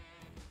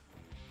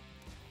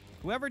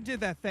 Whoever did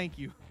that, thank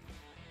you.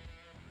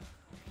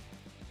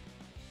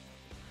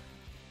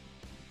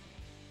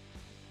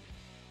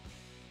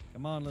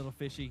 Come on, little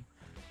fishy.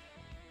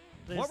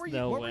 There's What were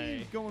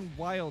you going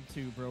wild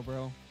to,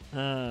 bro?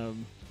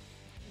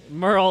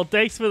 Merle,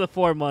 thanks for the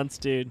 4 months,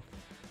 dude.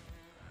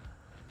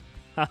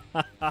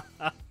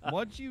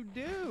 What'd you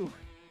do?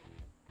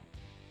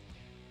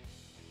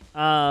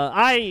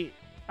 I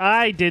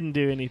didn't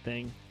do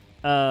anything.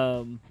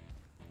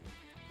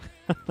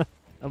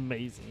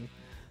 Amazing.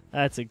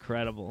 That's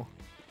incredible.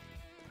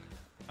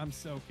 I'm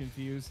so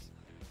confused.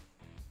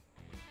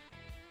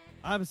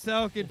 I'm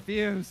so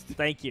confused.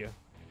 Thank you.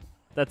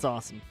 That's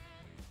awesome.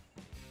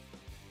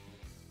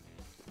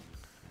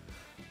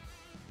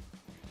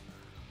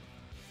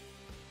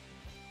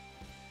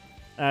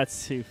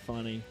 That's too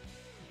funny.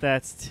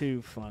 That's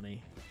too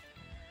funny.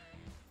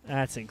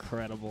 That's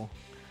incredible.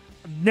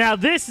 Now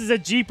this is a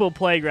Jeeple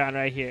playground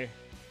right here.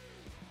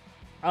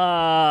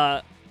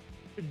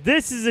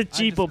 This is a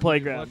Jeeple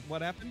playground.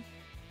 What happened?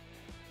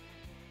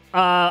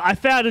 I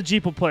found a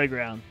Jeeple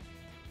playground.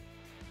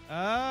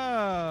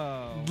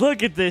 Oh.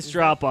 Look at this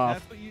drop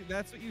off.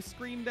 That's what you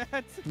screamed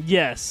at?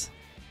 Yes.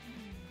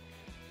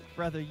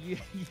 Brother, you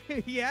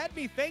had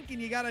me thinking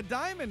you got a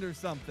diamond or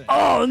something.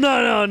 Oh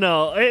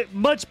no!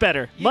 Much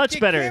better, much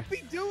better. You can't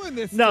be doing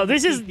this. No,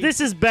 this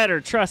is better.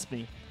 Trust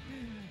me.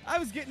 I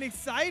was getting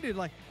excited,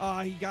 like, oh,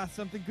 he got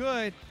something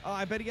good. Oh,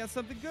 I bet he got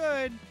something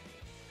good.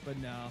 But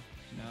no.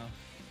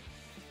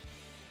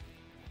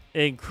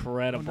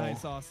 Incredible. Oh,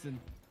 nice, Austin.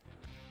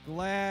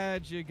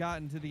 Glad you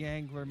got into the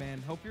angler,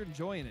 man. Hope you're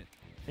enjoying it.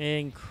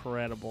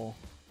 Incredible.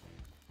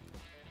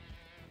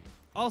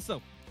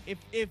 Also,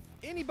 if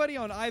anybody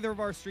on either of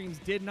our streams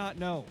did not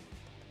know,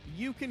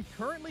 you can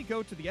currently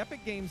go to the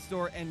Epic Games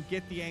Store and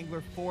get the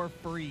Angler for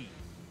free.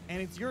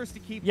 And it's yours to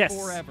keep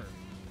forever.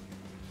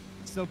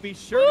 So be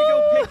sure to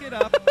go pick it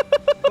up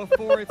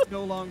before it's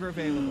no longer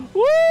available.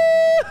 Woo!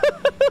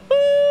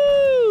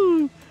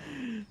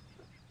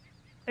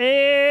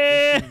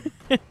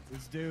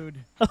 This dude.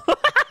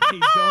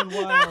 He's going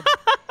wild.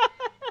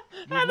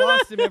 We've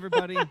lost him,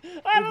 everybody. We've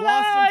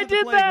lost him to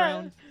the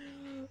playground.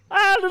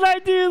 How did I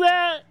do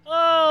that?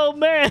 Oh,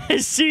 man.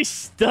 She's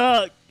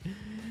stuck.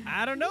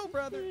 I don't know,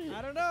 brother.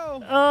 I don't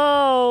know.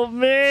 Oh,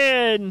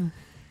 man.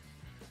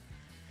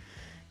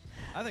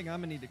 I think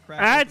I'm going to need to crack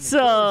That's,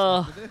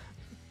 oh,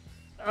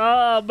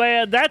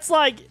 man. That's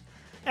like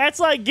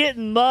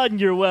getting mud in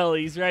your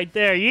wellies right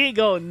there. You ain't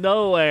going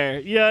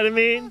nowhere. You know what I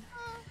mean?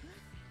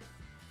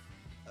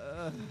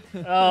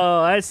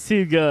 Oh, that's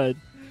too good.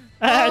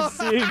 That's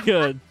too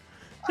good.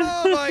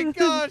 Oh, my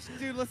gosh.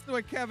 Dude, listen to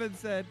what Kevin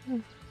said.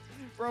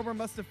 Rober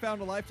must have found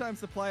a lifetime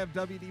supply of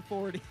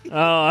WD-40.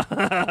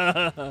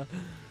 Oh.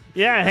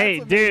 Yeah, hey,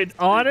 dude,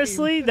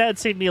 honestly, that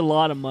saved me a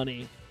lot of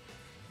money.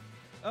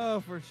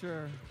 Oh, for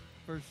sure.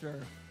 For sure.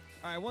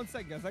 All right, one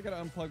second, guys. I got to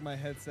unplug my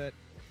headset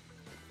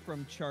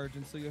from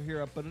charging, so you'll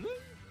hear a...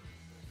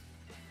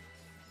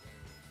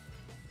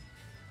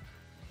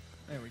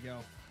 There we go.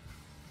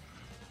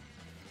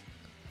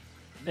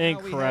 Now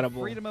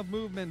incredible. We have freedom of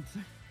movement.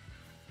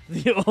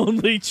 The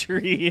only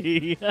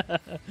tree.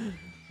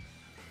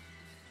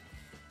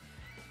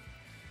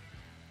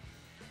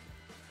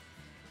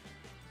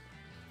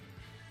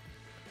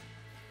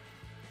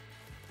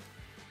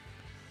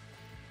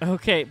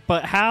 Okay,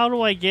 but how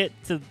do I get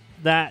to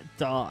that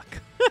dock?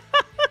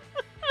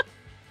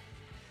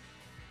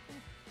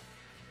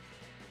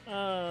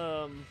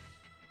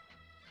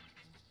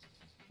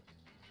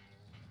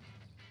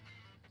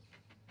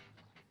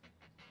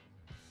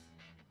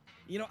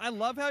 You know, I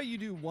love how you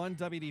do one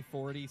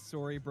WD-40,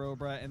 sorry, bro,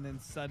 bruh, and then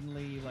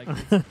suddenly, like,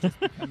 it's just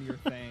become your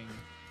thing.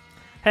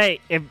 Hey,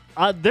 if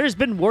there's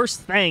been worse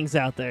things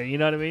out there, you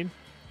know what I mean?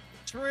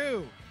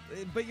 True.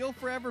 But you'll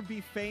forever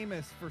be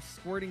famous for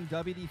squirting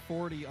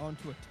WD-40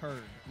 onto a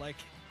turd. Like,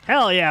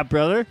 hell yeah,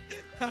 brother.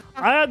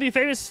 I'd be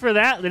famous for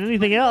that than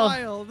anything else.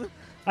 Wild.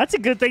 That's a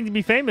good thing to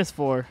be famous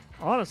for,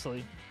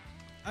 honestly.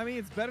 I mean,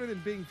 it's better than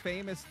being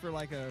famous for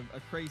like a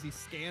crazy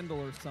scandal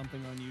or something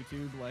on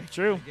YouTube. Like,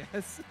 true. I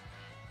guess.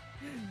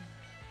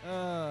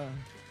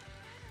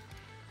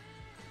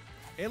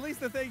 At least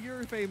the thing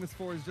you're famous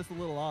for is just a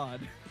little odd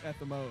at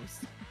the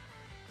most.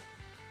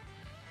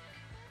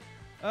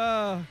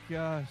 Oh,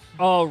 gosh.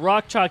 Oh,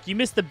 Rock Chalk, you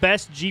missed the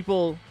best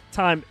Jeeple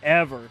time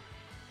ever.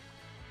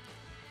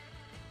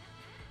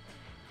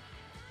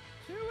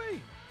 Chewy.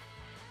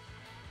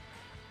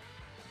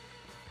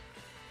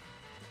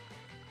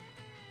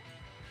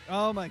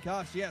 Oh, my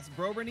gosh. Yes,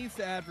 Brober needs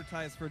to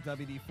advertise for a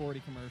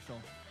WD-40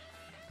 commercial.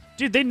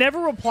 Dude, they never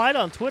replied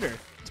on Twitter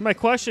to my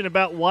question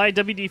about why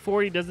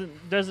WD-40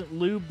 doesn't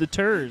lube the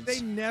turds.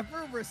 They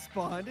never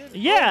responded?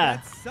 Yeah.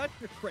 Oh, that's such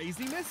a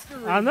crazy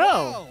mystery. I know.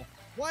 Wow.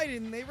 Why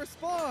didn't they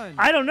respond?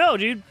 I don't know,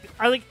 dude.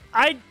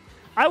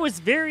 I was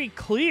very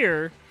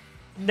clear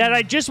that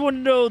I just want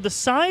to know the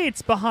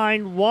science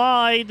behind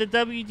why the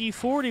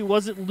WD-40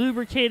 wasn't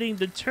lubricating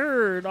the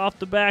turd off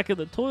the back of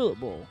the toilet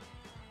bowl.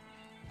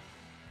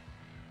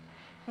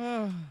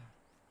 I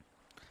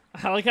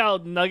like how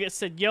Nugget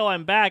said, yo,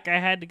 I'm back. I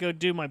had to go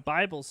do my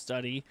Bible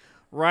study.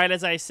 right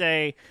as I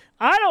say,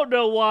 I don't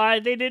know why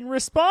they didn't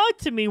respond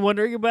to me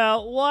wondering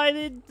about why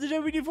the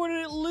WD-40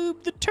 didn't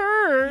lube the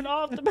turd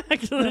off the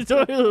back of the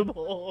toilet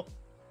bowl.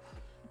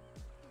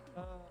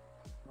 Oh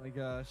my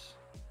gosh.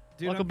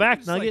 Dude, Welcome I'm back,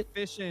 just, Nugget. like,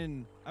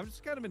 fishing. I've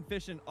just kind of been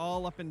fishing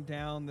all up and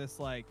down this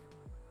like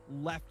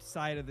left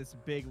side of this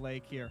big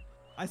lake here.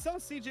 I saw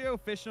CJO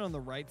fishing on the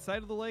right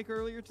side of the lake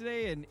earlier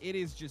today, and it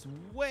is just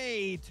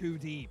way too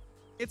deep.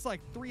 It's like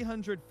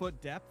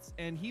 300-foot depths,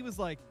 and he was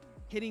like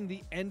hitting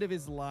the end of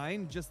his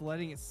line, just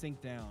letting it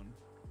sink down.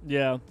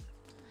 Yeah.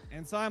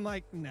 And so I'm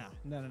like, no.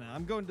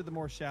 I'm going to the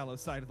more shallow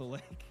side of the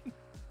lake.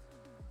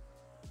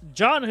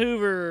 John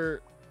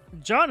Hoover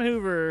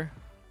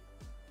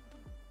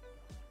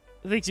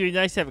thinks it'd be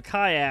nice to have a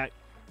kayak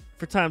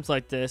for times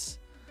like this.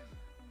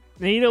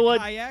 And you know what?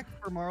 Kayak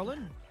for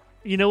Marlin?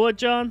 You know what,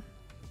 John?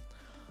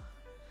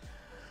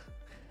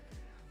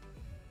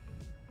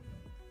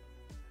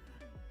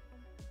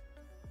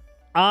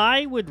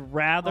 I would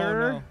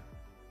rather... Oh, no.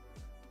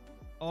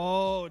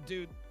 Oh,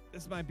 dude.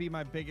 This might be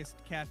my biggest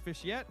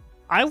catfish yet.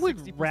 I would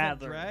 60%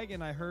 rather... drag,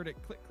 and I heard it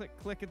click, click,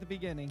 click at the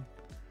beginning.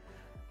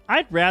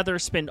 I'd rather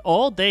spend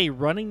all day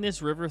running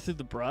this river through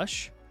the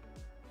brush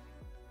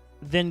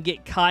than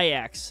get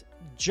kayaks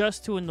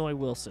just to annoy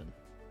Wilson.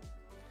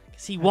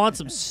 Because he wants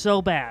them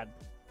so bad.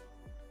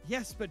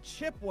 Yes, but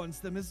Chip wants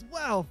them as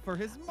well for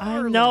his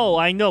Marlin.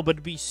 I know, but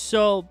it'd be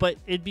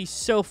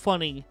so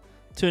funny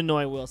to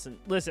annoy Wilson.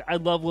 Listen, I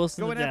love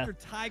Wilson Going to death. after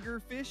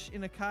tigerfish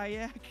in a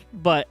kayak?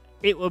 But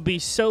it would be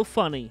so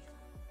funny.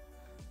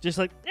 Just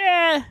like,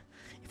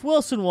 if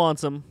Wilson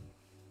wants them,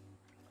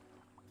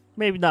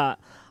 maybe not.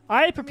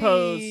 I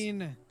propose.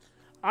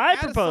 Add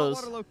a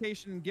saltwater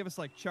location and give us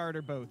like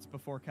charter boats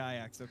before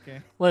kayaks,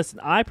 okay? Listen,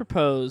 I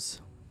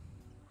propose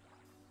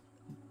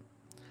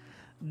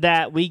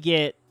that we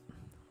get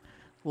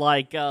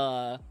like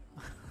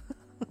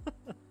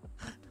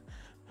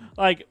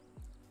like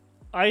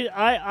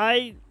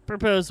I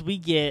propose we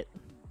get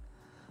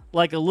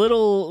like a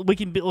little, we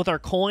can, with our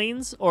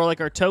coins or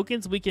like our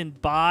tokens, we can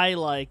buy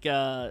like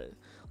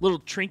little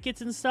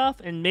trinkets and stuff,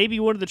 and maybe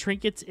one of the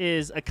trinkets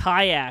is a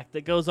kayak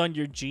that goes on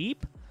your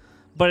Jeep,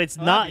 but it's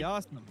not, that'd be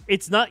awesome.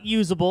 It's not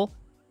usable.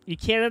 You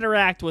can't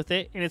interact with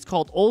it, and it's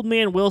called Old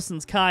Man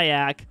Wilson's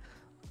Kayak,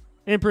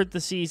 in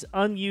parentheses,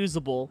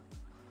 unusable,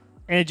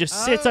 and it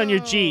just sits on your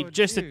Jeep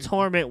just to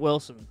torment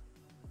Wilson.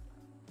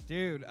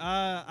 Dude,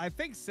 I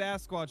think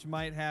Sasquatch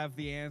might have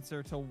the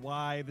answer to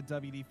why the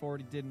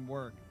WD-40 didn't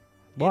work.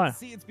 Why?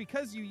 See, it's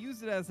because you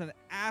use it as an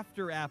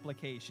after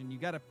application. You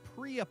got to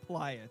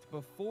pre-apply it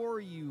before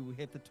you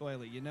hit the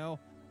toilet, you know?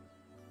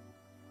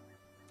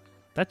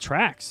 That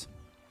tracks.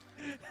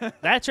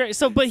 That's right.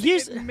 So, but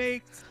here's... It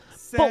makes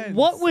sense. But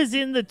what was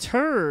in the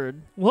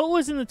turd? What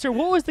was in the turd?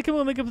 What was the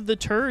chemical makeup of the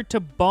turd to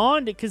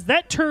bond it? Because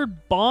that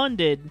turd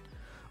bonded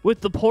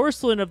with the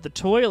porcelain of the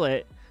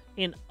toilet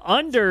in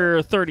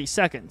under 30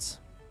 seconds.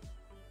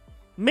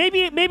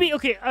 Maybe,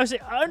 okay, I would say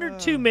under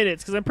 2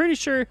 minutes, because I'm pretty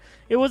sure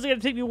it wasn't going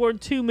to take me more than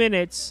 2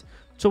 minutes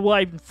to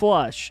wipe and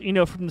flush. You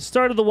know, from the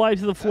start of the wipe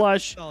to the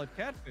flush. Solid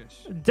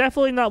catfish.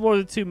 Definitely not more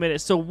than 2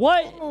 minutes. So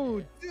what?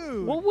 Oh,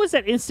 dude. What was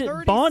that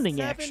instant bonding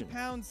action?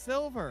 37-pound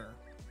silver.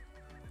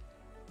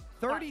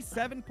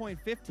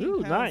 37.15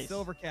 pound nice.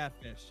 silver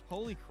catfish.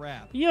 Holy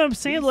crap. You know what I'm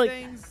saying? These Like,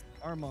 things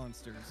are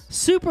monsters.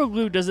 super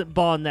glue doesn't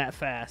bond that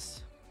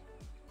fast.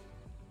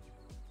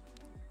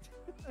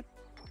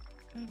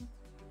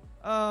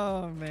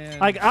 Oh man!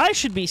 Like, I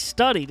should be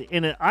studied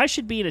in it. I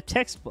should be in a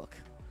textbook.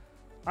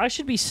 I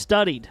should be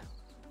studied.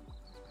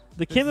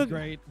 The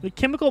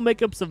chemical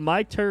makeups of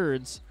my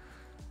turds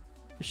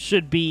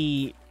should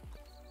be.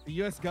 The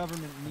U.S.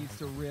 government needs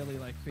to really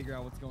like figure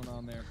out what's going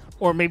on there.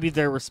 Or maybe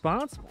they're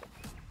responsible.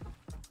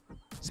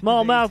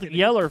 Smallmouth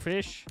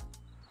yellerfish.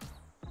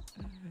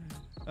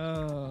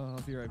 Oh,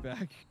 I'll be right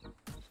back.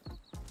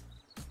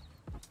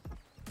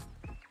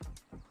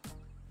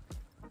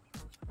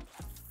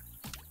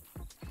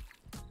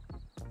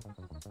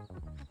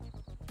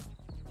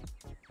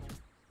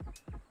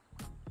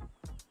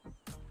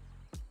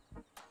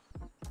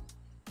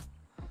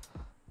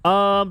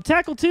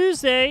 Tackle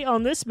Tuesday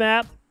on this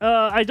map,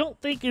 I don't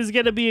think is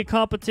going to be a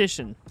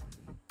competition.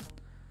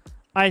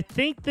 I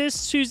think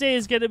this Tuesday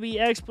is going to be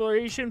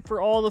exploration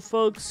for all the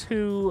folks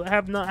who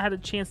have not had a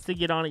chance to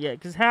get on it yet,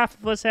 because half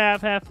of us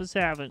have, half of us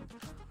haven't.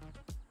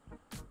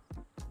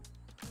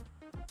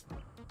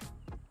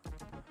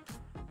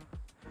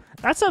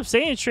 That's what I'm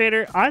saying,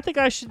 Trader. I think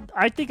I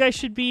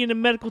should be in a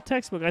medical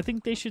textbook. I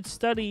think they should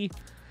study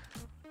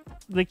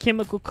the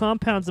chemical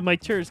compounds in my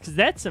turds, because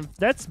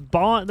that's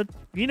bond.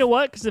 You know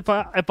what? Because if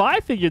I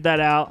figured that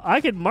out,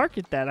 I could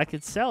market that. I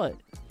could sell it.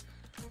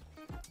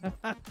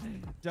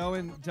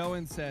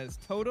 Doan says,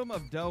 Totem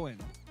of Doan.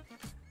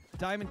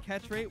 Diamond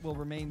catch rate will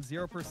remain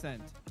 0%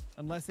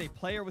 unless a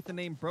player with the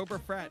name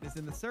Broberfrat is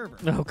in the server.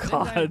 Oh,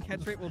 God. Then diamond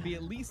catch rate will be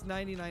at least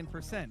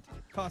 99%.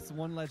 Costs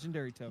 1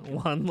 legendary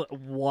token.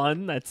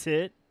 One, that's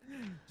it?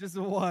 Just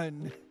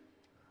 1.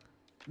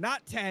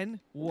 Not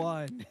 10,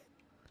 1.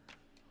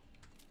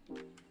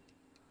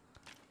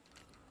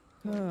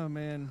 Oh,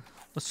 man.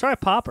 Let's try a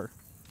popper.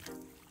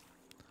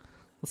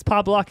 Let's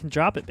pop lock and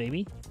drop it,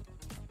 baby.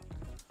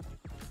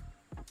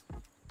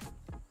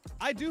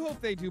 I do hope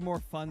they do more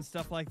fun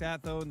stuff like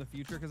that, though, in the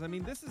future. Because, I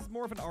mean, this is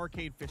more of an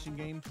arcade fishing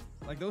game.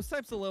 Like, those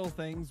types of little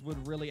things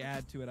would really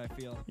add to it, I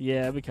feel.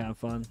 Yeah, it'd be kind of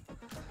fun.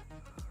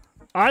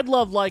 I'd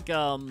love, like,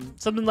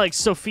 something like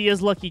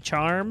Sophia's Lucky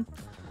Charm,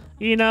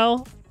 you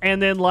know? And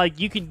then,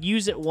 like, you can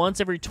use it once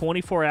every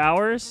 24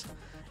 hours.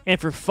 And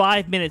for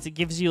 5 minutes, it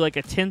gives you, like,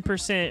 a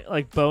 10%,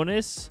 like,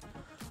 bonus.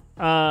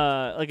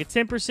 Like, a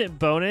 10%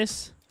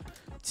 bonus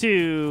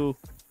to...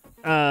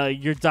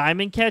 your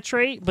diamond catch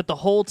rate, but the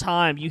whole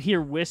time you hear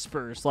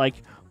whispers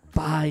like,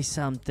 buy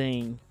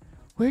something.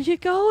 Where you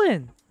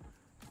going?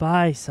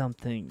 Buy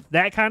something.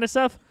 That kind of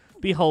stuff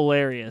be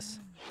hilarious.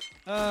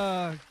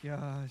 Oh,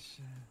 gosh.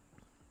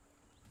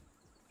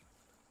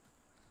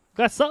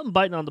 Got something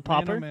biting on the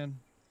popper. Man,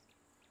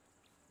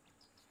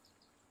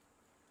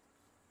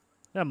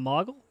 Is that a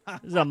muggle?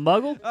 Is that a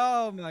muggle?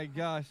 oh, my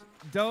gosh.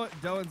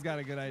 Doan's got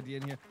a good idea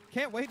in here.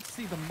 Can't wait to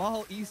see the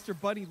mall Easter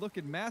bunny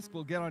looking mask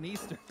we'll get on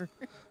Easter.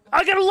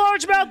 I got a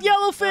largemouth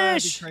yellowfish.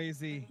 That'd be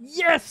crazy.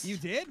 Yes. You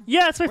did?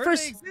 Yeah, it's my Where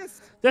first. do they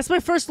exist? That's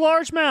my first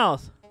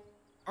largemouth.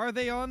 Are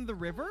they on the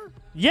river?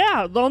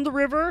 Yeah, on the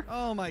river.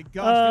 Oh my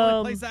gosh, the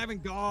only place I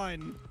haven't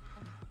gone.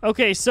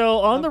 Okay, so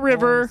on the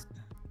river. course.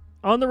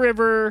 On the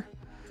river.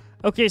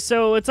 Okay,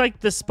 so it's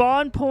like the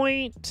spawn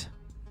point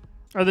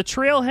or the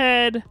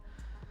trailhead.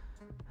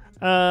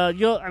 I'll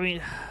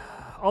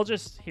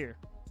just here.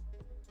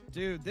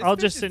 Dude, this I'll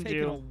fish just is send taking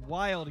you. a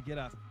while to get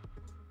up.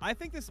 I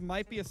think this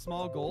might be a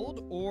small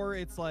gold, or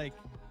it's like,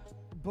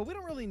 but we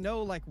don't really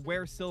know like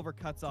where silver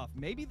cuts off.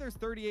 Maybe there's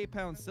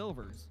 38-pound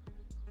silvers,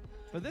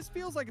 but this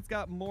feels like it's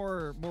got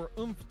more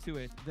oomph to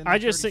it than. I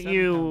just sent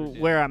you 37-pounder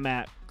did. where I'm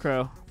at,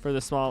 Crow, for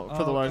the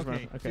large okay.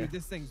 one. Okay. Dude,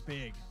 this thing's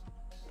big.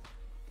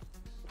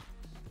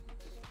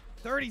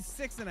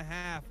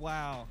 36.5.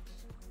 Wow.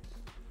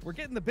 We're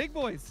getting the big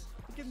boys.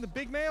 We're getting the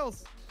big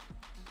males.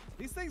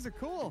 These things are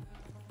cool.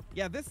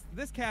 Yeah,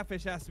 this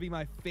catfish has to be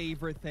my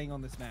favorite thing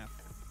on this map.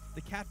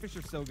 The catfish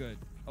are so good.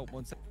 Oh,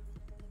 one sec.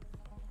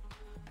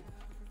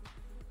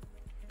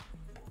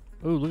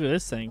 Ooh, look at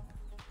this thing.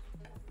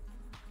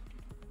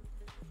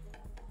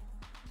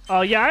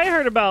 Oh, yeah, I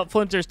heard about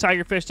Flinter's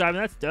tigerfish diving.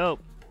 That's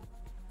dope.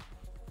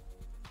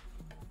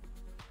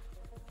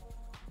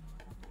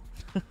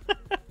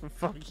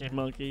 Fucking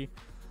monkey.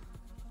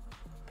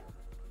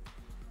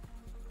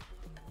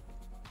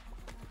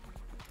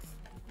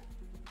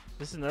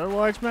 This is another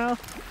largemouth?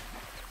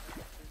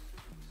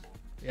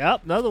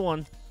 Yep, another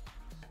one.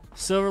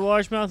 Silver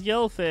largemouth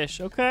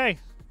yellowfish. Okay.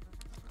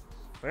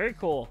 Very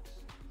cool.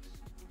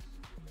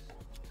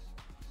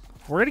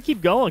 We're going to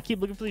keep going.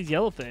 Keep looking for these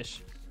yellowfish.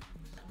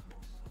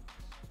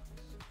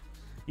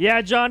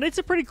 Yeah, John, it's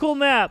a pretty cool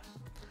map.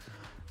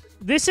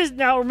 This is,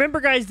 now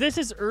remember guys, this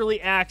is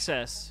early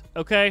access,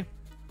 okay?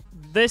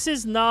 This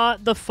is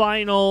not the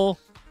final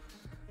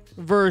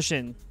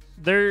version.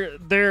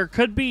 There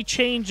could be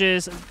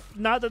changes.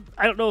 Not that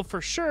I don't know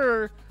for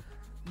sure,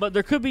 but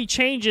there could be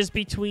changes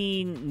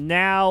between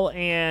now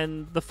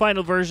and the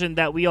final version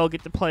that we all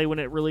get to play when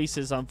it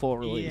releases on full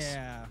release.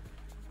 Yeah.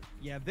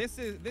 Yeah, this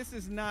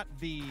is not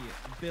the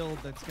build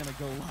that's going to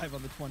go live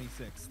on the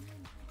 26th.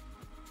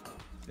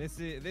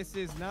 This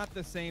is not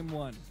the same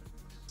one.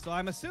 So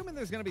I'm assuming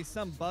there's going to be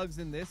some bugs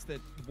in this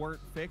that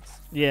weren't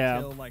fixed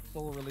until like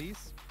full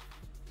release.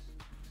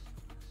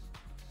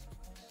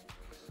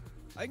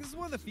 I think this is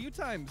one of the few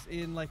times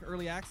in like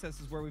early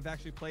accesses where we've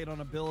actually played on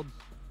a build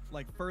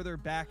like further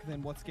back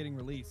than what's getting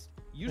released.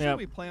 Usually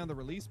we play on the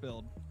release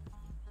build.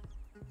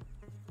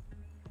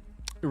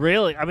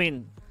 Really? I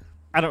mean,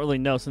 I don't really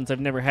know since I've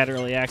never had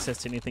early access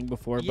to anything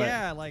before.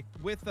 Yeah, like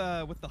with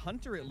the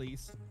Hunter at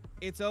least,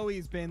 it's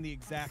always been the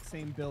exact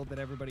same build that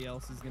everybody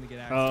else is going to get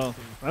access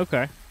to. Oh,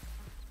 okay.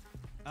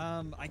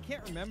 I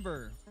can't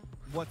remember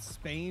what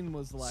Spain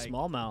was like.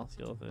 Smallmouth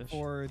yellowfish.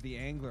 Or the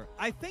Angler.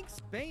 I think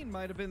Spain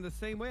might have been the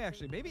same way,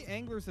 actually. Maybe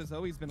Anglers has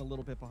always been a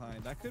little bit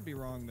behind. I could be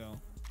wrong,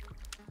 though.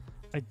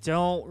 I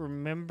don't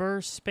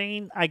remember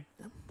Spain. I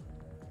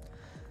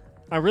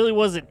really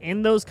wasn't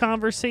in those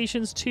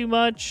conversations too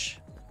much.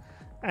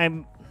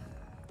 I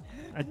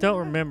don't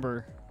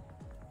remember.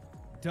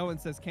 Doan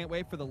says, can't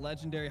wait for the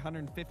legendary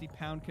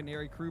 150-pound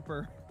canary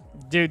grouper.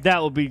 Dude,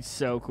 that would be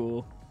so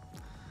cool.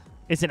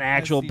 It's an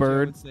actual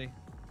bird.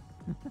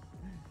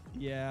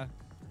 Yeah,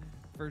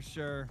 for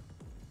sure.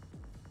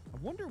 I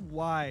wonder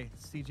why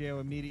CJO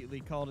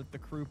immediately called it the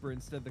Crooper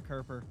instead of the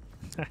Kerper.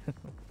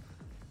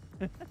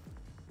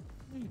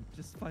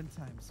 Just fun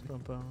times.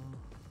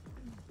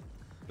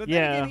 But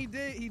then again, he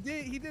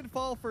did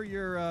fall for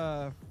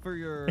your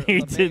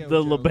he did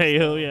the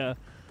Labeo, yeah.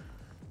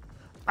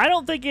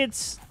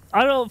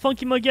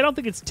 Funky Monkey, I don't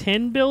think it's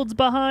 10 builds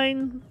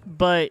behind,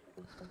 but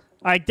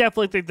I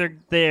definitely think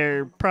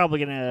they're probably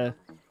gonna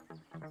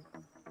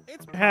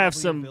have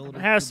some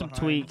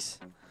tweaks.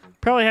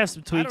 Probably have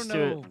some tweaks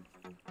to it.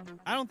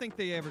 I don't think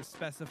they ever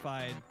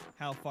specified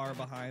how far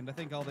behind. I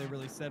think all they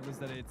really said was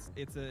that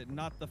it's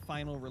not the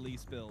final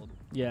release build.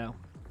 Yeah.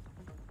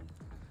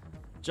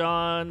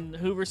 John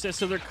Hoover says,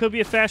 so there could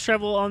be a fast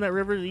travel on that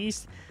river to the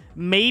east.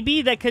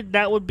 Maybe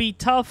that would be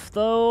tough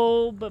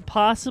though, but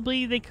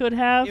possibly they could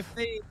have. If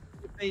they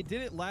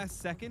did it last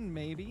second,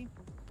 maybe.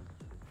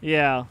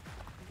 Yeah.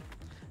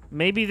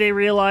 Maybe they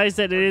realized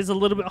that it is a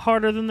little bit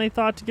harder than they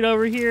thought to get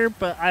over here,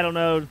 but I don't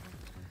know.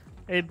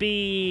 It'd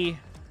be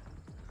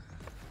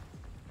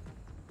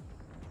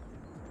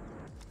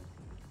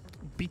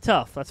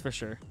tough, that's for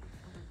sure.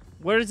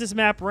 Where does this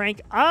map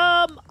rank?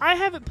 I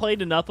haven't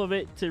played enough of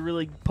it to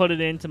really put it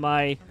into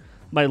my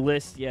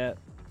list yet.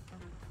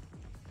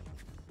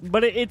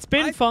 But it's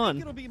been fun. I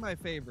think it'll be my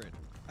favorite.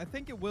 I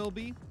think it will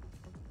be.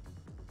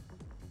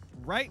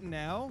 Right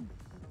now,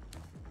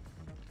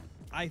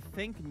 I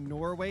think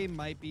Norway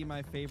might be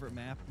my favorite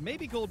map.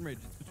 Maybe Golden Ridge.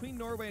 It's between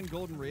Norway and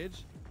Golden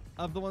Ridge,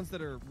 of the ones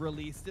that are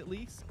released at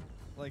least.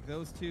 Like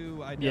those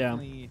two, I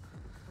definitely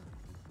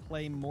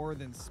play more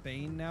than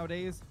Spain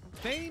nowadays.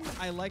 Spain,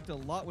 I liked a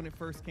lot when it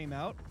first came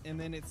out, and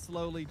then it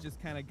slowly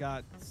just kind of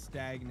got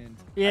stagnant.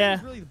 Yeah. It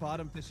was really the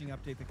bottom fishing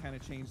update that kind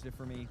of changed it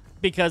for me.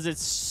 Because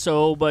it's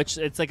so much,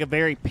 it's like a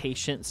very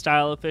patient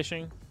style of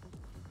fishing.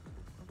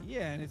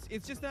 Yeah, and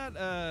it's just not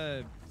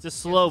it's a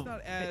slow,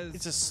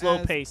 it's a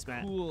slow pace,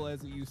 man. Cool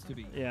as it used to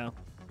be. Yeah.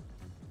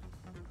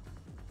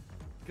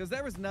 Because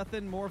there was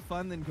nothing more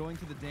fun than going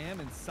to the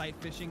dam and sight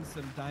fishing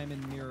some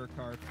diamond mirror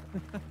carp.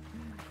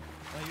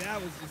 Like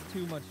that was just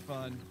too much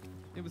fun.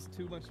 It was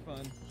too much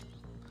fun.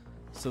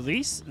 So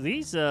these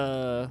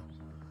largemouth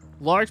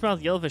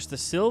yellowfish, the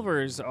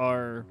silvers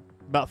are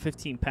about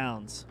 15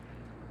 pounds.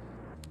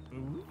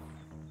 Ooh.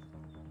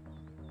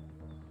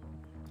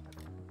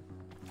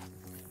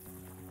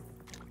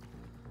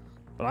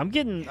 But I'm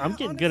getting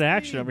honestly, good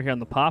action over here on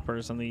the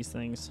poppers on these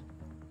things.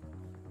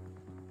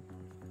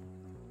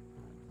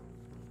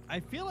 I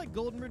feel like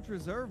Golden Ridge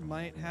Reserve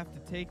might have to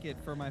take it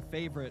for my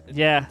favorite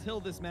until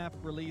this map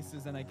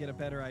releases and I get a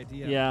better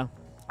idea. Yeah.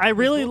 I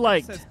really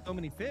liked has so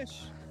many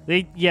fish.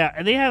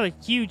 and they have a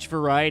huge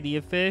variety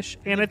of fish,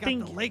 and I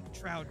think the lake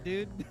trout,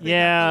 dude.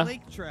 Yeah. The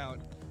lake trout.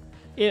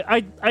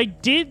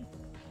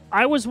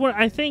 I was one.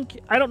 I think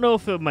I don't know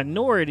if a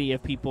minority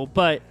of people,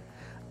 but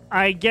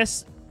I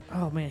guess.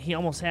 Oh man, he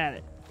almost had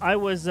it. I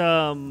was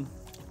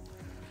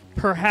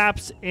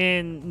perhaps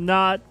in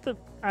not the.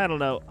 I don't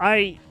know.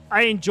 I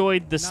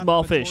enjoyed the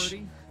small fish.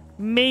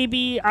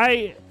 Maybe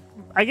I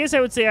guess I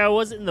would say I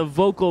wasn't in the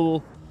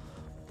vocal.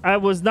 I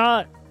was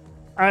not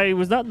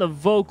in the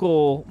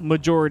vocal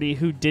majority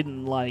who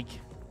didn't like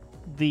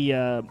the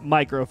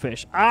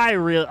microfish.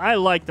 I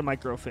liked the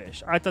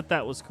microfish. I thought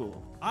that was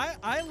cool.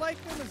 I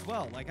like them as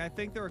well. Like I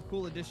think they're a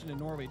cool addition to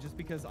Norway just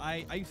because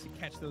I used to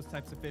catch those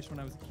types of fish when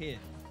I was a kid.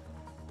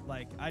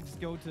 Like I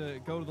just go to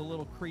the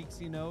little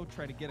creeks,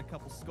 try to get a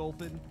couple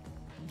sculpin,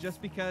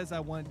 just because I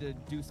wanted to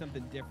do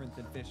something different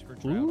than fish for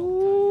trout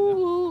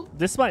all the time.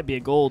 This might be a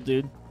gold,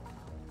 dude.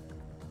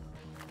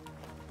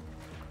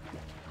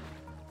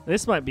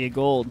 This might be a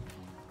gold.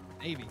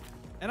 Maybe.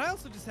 And I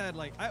also just had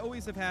I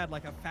always have had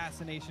a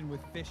fascination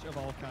with fish of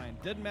all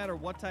kinds. Doesn't matter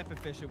what type of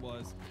fish it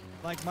was.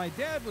 Like my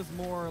dad was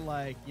more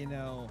like,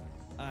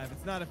 if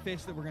it's not a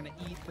fish that we're gonna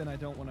eat, then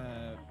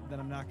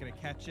I'm not gonna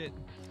catch it.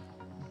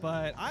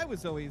 But I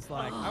was always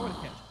like, I want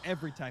to catch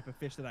every type of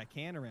fish that I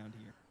can around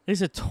here.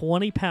 There's a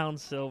 20-pound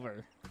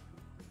silver.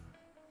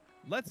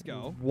 Let's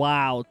go.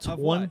 Wow,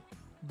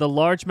 the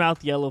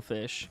largemouth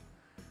yellowfish.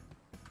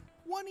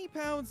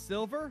 20-pound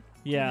silver?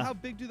 Yeah. Dude, how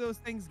big do those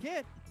things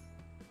get?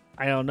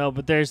 I don't know,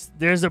 but there's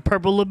a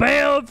purple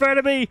labeo in front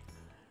of me.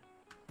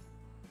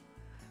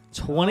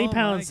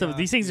 20-pound silver.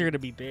 These things are gonna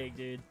be big,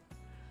 dude.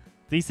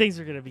 These things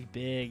are gonna be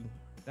big.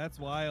 That's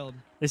wild.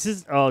 This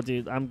is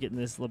dude, I'm getting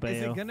this labeo.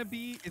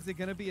 Is it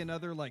gonna be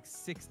another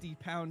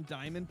 60-pound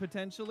diamond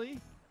potentially?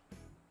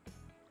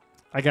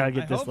 I gotta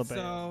get this hope labeo.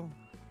 So.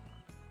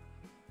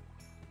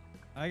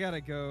 I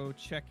gotta go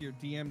check your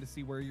DM to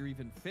see where you're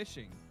even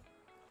fishing.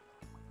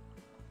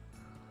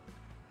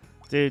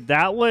 Dude,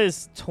 that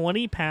was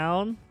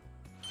 20-pound.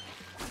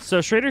 So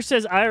Schrader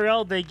says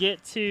IRL they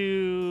get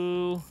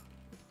to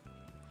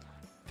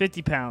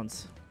 50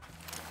 pounds.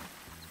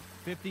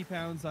 50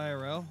 pounds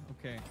IRL?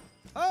 Okay.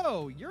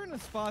 Oh, you're in a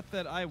spot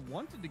that I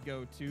wanted to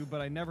go to, but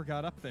I never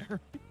got up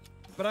there.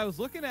 But I was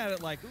looking at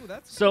it like, ooh,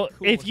 that's so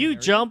cool if you area.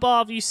 jump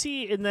off, you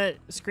see in that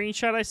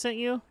screenshot I sent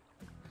you?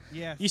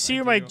 Yes. You see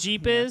where my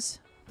Jeep is?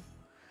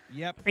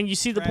 Yep. And you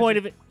see the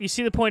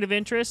point of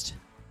interest?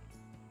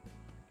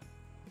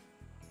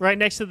 Right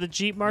next to the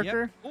Jeep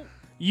marker? Yep.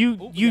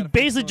 You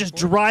basically just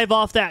drive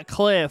off that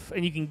cliff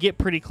and you can get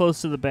pretty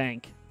close to the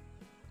bank.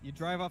 You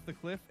drive off the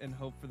cliff and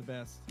hope for the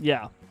best.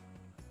 Yeah.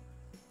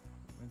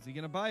 When's he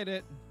gonna bite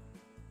it?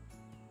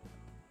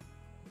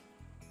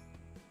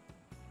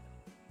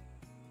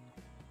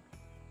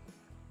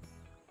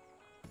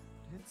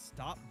 Did it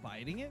stop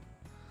biting it?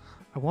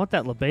 I want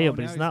that labeo, Oh,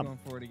 but now he's not going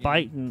for it again.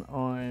 biting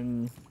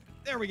on.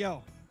 There we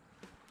go.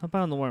 How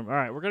about on the worm? All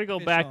right, we're gonna go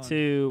Fish back on.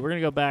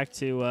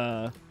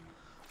 to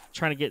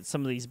trying to get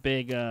some of these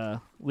big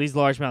these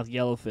largemouth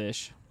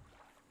yellowfish.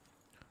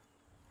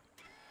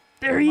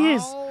 There he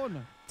is,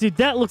 On. dude.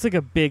 That looks like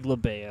a big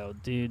labeo,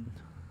 dude.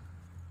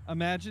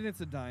 Imagine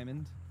it's a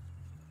diamond.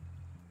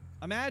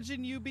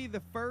 Imagine you be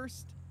the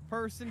first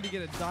person to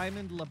get a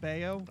diamond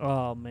labeo.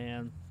 Oh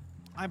man.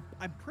 I'm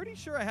pretty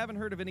sure I haven't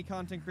heard of any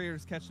content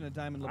creators catching a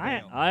diamond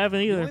labeo. I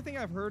haven't either. The only thing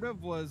I've heard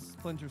of was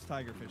Splinter's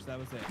tigerfish. That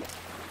was it.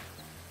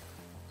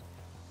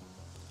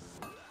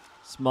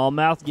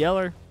 Smallmouth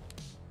yeller.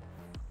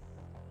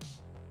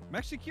 I'm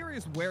actually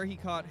curious where he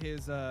caught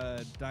his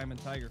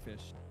diamond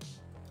tigerfish.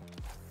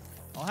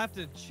 I'll have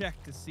to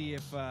check to see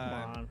if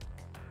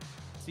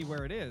see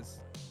where it is.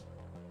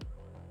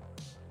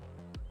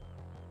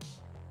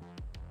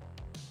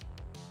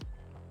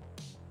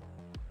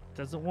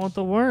 Doesn't want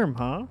the worm,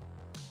 huh?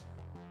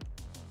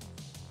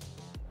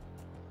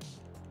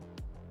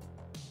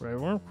 Red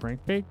worm,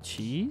 crankbait,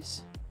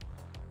 cheese.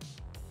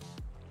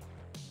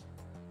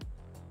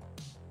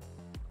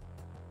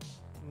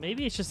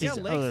 Maybe it's just these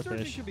lake other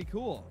sturgeon fish. could be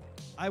cool.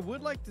 I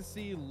would like to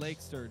see lake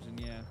sturgeon,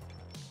 yeah.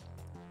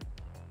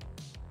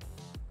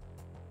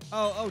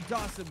 Oh,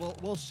 Dawson.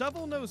 Well,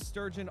 shovel-nosed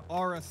sturgeon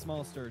are a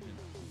small sturgeon.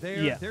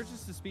 They're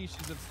just a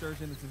species of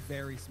sturgeon that's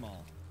very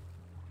small.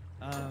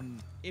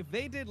 If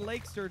they did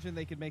lake sturgeon,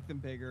 they could make them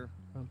bigger.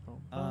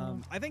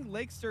 I think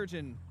lake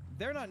sturgeon,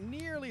 they're not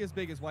nearly as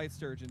big as white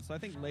sturgeon, so I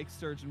think lake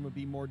sturgeon would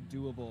be more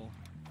doable.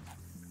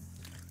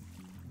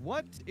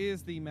 What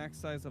is the max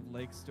size of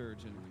lake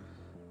sturgeon?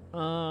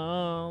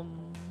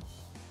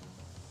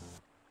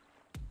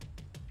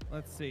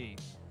 Let's see.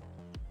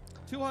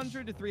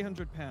 200 to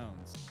 300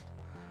 pounds.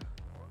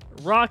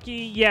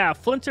 Rocky, yeah.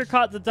 Flinter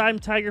caught the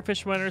diamond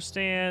tigerfish from what I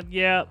understand.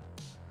 Yep.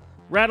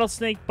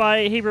 Rattlesnake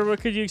bite. Hey, bro,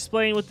 could you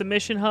explain what the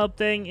mission hub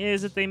thing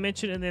is that they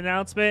mentioned in the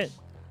announcement?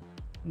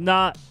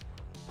 No,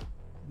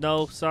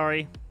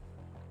 sorry.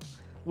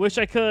 Wish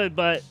I could,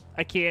 but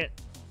I can't.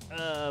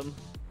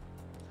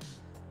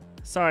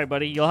 Sorry,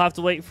 buddy. You'll have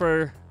to wait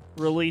for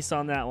release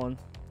on that one.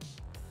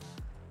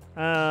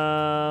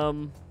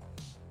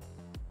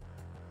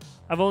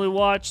 I've only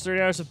watched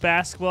 30 hours of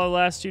basketball the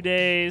last 2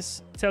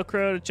 days. Tell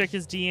Crow to check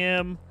his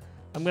DM.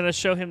 I'm going to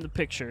show him the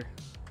picture.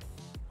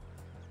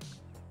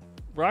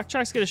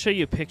 Rockchalk's going to show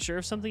you a picture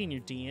of something in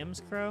your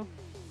DMs, Crow.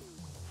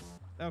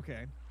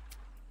 Okay.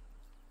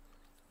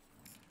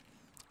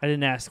 I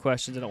didn't ask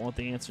questions I don't want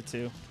the answer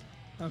to.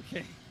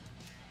 Okay.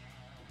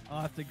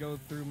 I'll have to go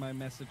through my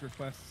message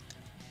requests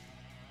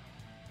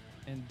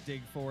and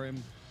dig for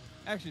him.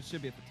 Actually, it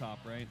should be at the top,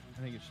 right?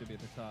 I think it should be at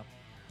the top.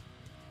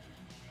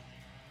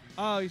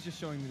 Oh, he's just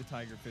showing me the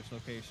tigerfish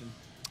location.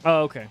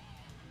 Oh, okay.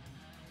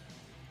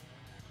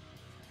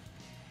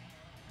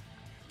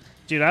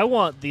 Dude, I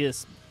want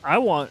this. I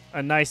want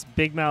a nice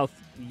big mouth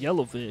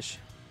yellowfish.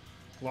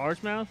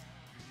 Largemouth?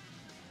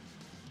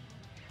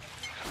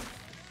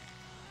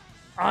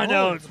 I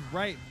know. It's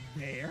right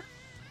there.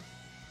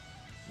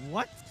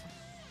 What?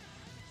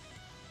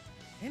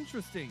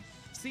 Interesting.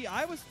 See,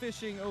 I was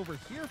fishing over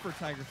here for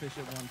tigerfish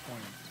at one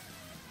point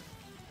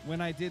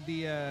when I did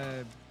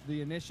the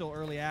initial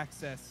early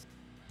access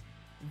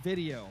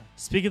video.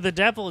 Speak of the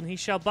devil, and he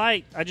shall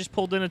bite. I just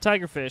pulled in a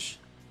tigerfish.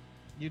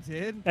 You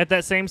did? At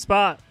that same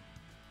spot.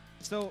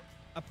 So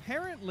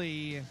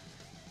apparently,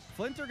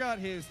 Flinter got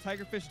his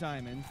tigerfish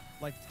diamond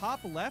like top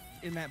left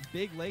in that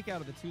big lake out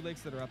of the 2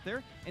 lakes that are up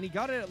there, and he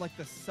got it at like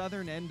the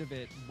southern end of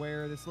it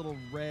where this little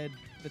the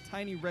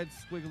tiny red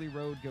squiggly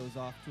road goes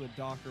off to a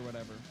dock or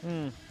whatever.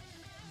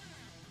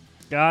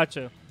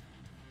 Gotcha.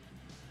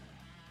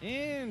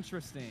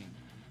 Interesting.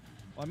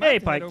 Well, I might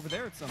have to Pike. head over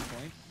there at some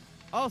point.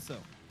 Also,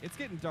 it's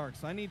getting dark,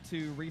 so I need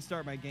to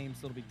restart my game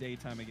so it'll be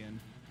daytime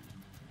again.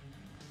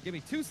 Give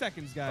me 2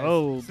 seconds, guys.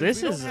 Oh, Since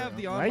this we is don't have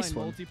the a online nice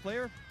one.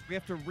 multiplayer, we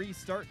have to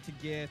restart to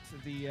get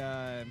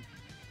the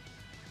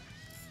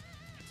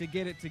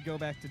it to go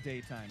back to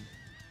daytime.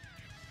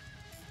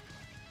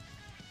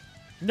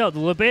 No,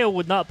 the labeo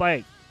would not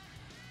bite.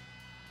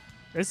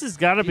 This has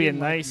got to be a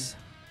nice.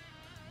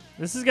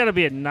 This has got to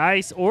be a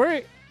nice.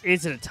 Or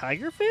is it a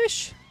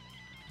tigerfish?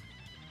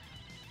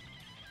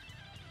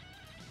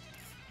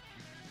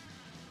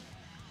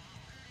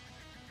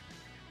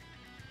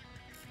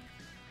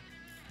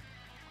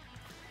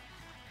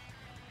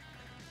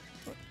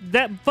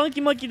 That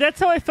funky monkey. That's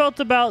how I felt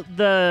about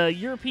the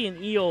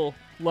European eel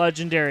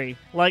legendary.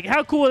 Like,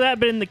 how cool would that have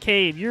been in the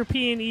cave?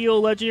 European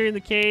eel legendary in the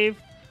cave.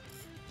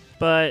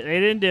 But they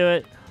didn't do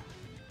it.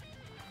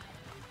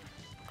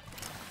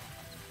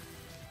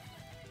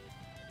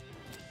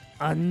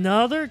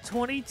 Another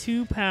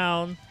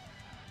 22-pound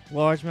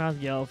largemouth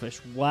yellowfish.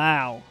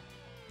 Wow.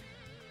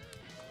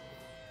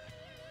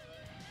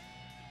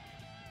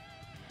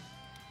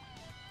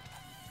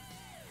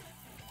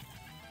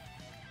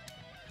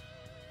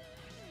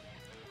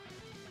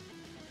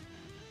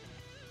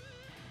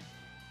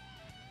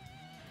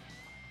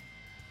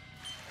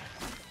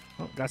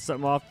 Oh, got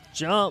something off the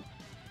jump.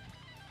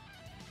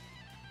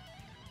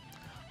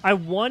 I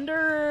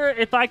wonder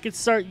if I could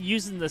start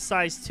using the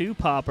size 2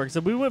 popper. So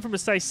we went from a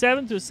size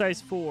 7 to a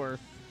size 4.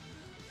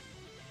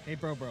 Hey,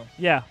 bro.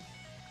 Yeah.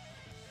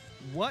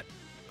 What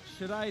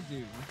should I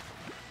do?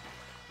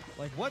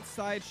 Like, what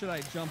side should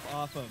I jump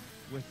off of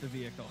with the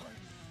vehicle?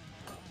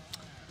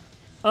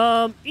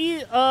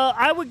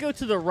 I would go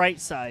to the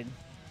right side.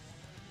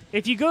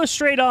 If you go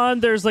straight on,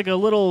 there's like a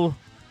little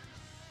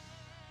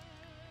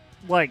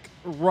like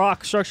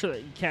rock structure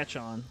that you catch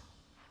on.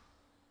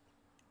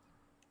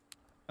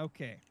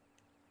 Okay.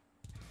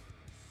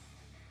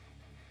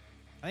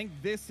 I think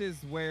this is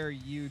where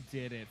you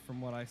did it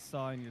from what I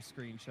saw in your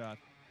screenshot.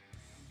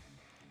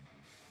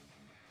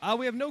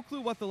 We have no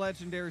clue what the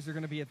legendaries are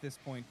going to be at this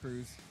point,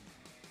 Cruz.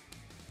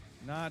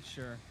 Not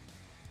sure.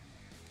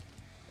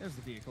 There's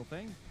the vehicle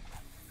thing.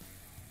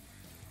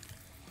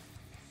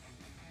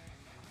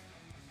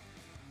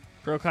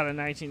 Pro caught a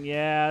 19.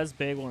 Yeah, that's a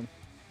big one.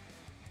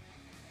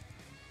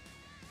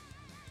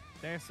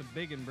 That's a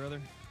big one,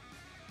 brother.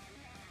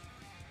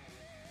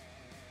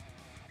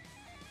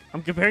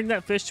 I'm comparing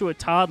that fish to a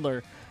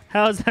toddler.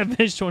 How is that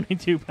fish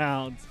 22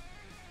 pounds?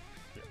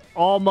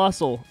 All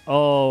muscle.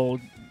 Oh,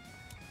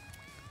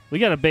 we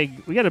got a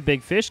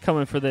big fish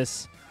coming for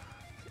this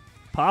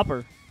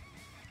popper.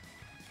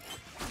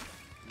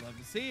 Love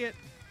to see it.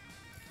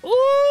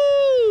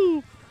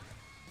 Ooh!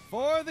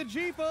 For the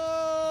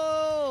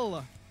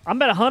Jeeple!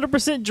 I'm at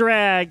 100%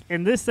 drag,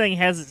 and this thing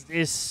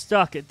is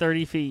stuck at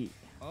 30 feet.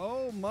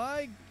 Oh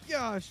my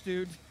gosh,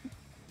 dude.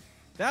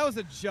 That was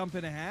a jump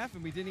and a half,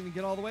 and we didn't even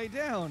get all the way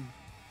down.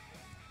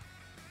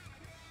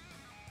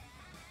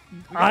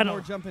 We got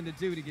more jumping to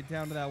do to get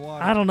down to that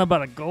water. I don't know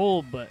about a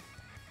gold, but...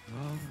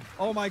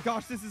 Oh my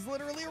gosh, this is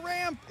literally a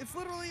ramp. It's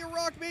literally a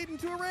rock made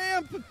into a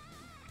ramp.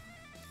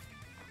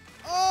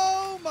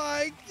 Oh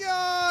my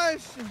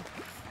gosh.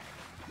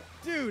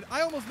 Dude,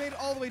 I almost made it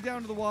all the way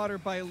down to the water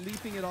by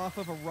leaping it off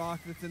of a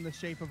rock that's in the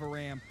shape of a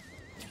ramp.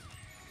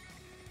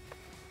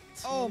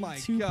 Oh my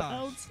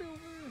gosh.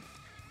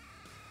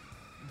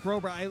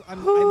 Bro, I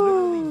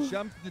literally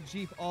jumped the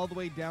Jeep all the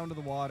way down to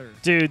the water.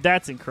 Dude,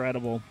 that's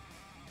incredible.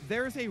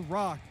 There's a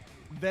rock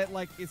that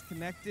like is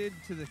connected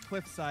to the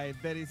cliffside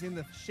that is in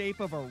the shape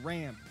of a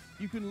ramp.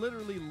 You can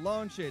literally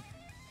launch it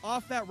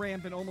off that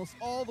ramp and almost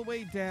all the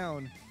way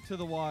down to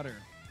the water.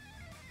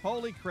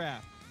 Holy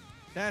crap.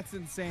 That's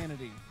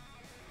insanity.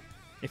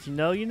 If you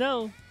know, you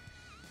know.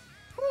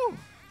 Whew.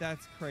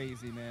 That's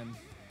crazy, man.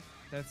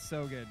 That's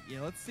so good. Yeah,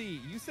 let's see.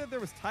 You said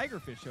there was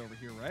tigerfish over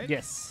here, right?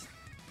 Yes.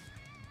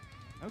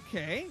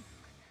 Okay.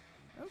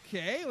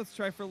 Okay, let's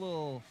try for a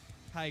little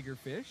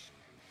tigerfish.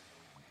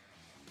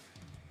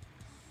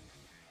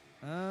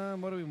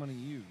 What do we want to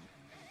use?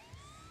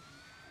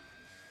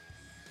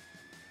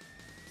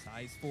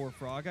 Size 4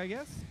 frog, I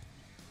guess?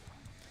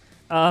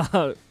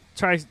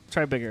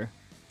 Try bigger.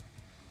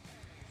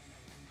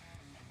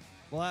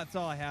 Well, that's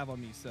all I have on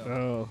me, so.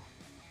 Oh.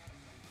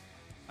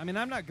 I mean,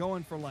 I'm not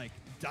going for, like,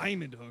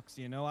 diamond hooks,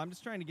 you know? I'm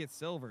just trying to get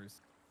silvers.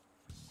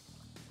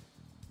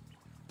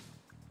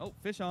 Oh,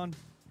 fish on.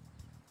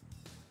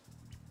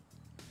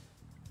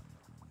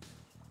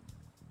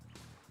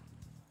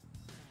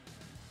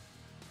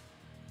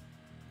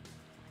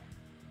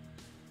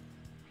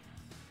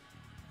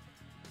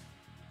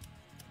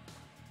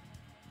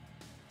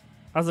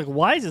 I was like,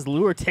 why is this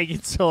lure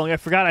taking so long? I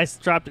forgot I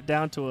dropped it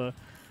down to a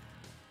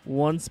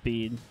 1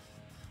 speed.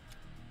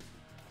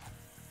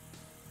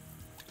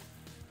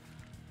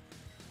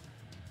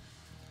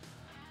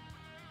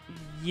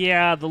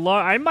 Yeah,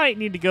 I might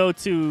need to go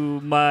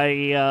to my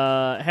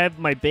have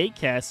my bait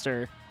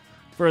caster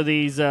for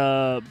these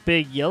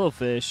big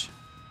yellowfish.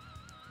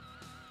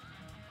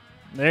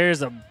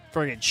 There's a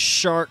friggin'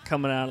 shark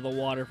coming out of the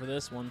water for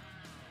this one.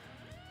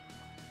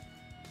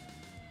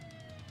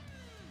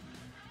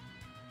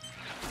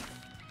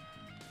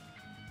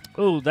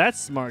 Oh, that's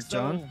smart,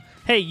 John.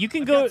 Hey, you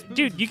can go,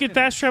 dude. You can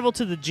fast travel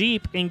to the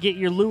Jeep and get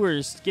your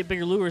lures, get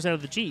bigger lures out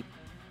of the Jeep.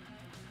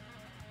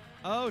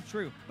 Oh,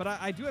 true. But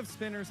I do have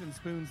spinners and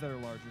spoons that are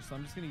larger, so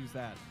I'm just going to use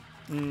that.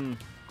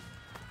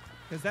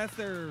 Because that's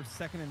their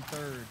second and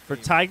third for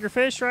favorite.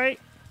 tigerfish, right?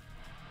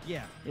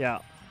 Yeah. Yeah.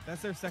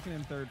 That's their second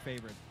and third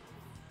favorite.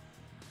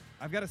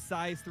 I've got a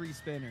size 3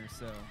 spinner,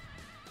 so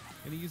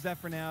I'm going to use that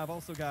for now. I've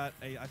also got,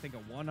 I think,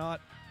 a 1/0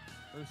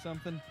 or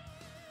something.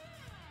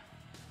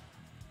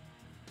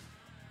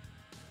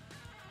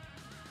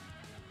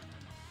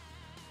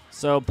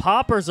 So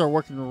poppers are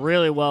working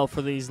really well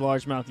for these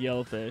largemouth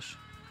yellowfish.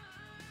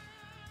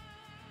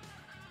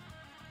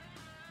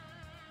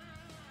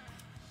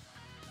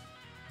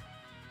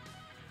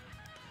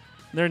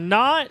 They're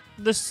not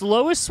the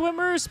slowest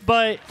swimmers,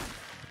 but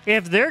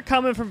if they're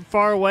coming from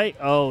far away...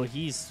 Oh,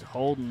 he's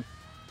holding.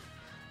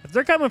 If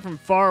they're coming from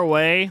far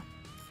away,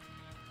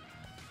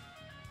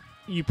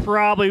 you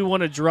probably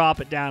want to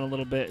drop it down a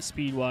little bit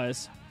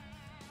speed-wise.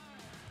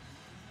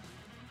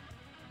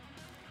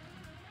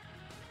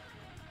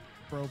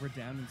 Bro, we're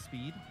down in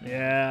speed?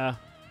 Yeah.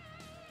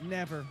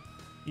 Never.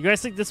 You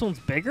guys think this one's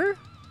bigger?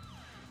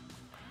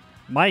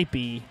 Might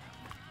be.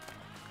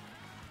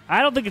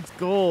 I don't think it's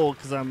gold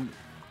because I'm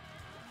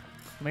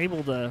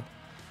able to...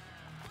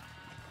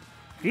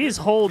 He's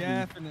holding.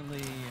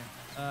 Definitely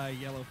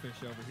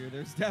yellowfish over here.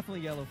 There's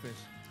definitely yellowfish.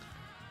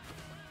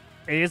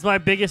 It is my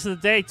biggest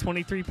of the day,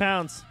 23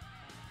 pounds.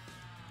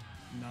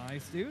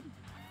 Nice, dude.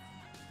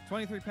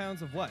 23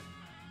 pounds of what?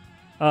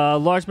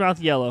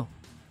 Largemouth yellow.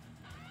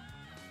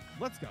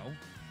 Let's go.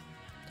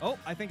 Oh,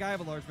 I think I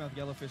have a largemouth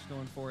yellowfish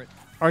going for it.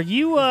 Are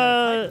you, Is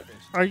that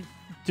a tigerfish?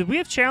 do we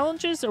have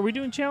challenges? Are we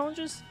doing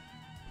challenges?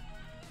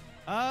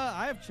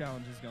 I have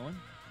challenges going.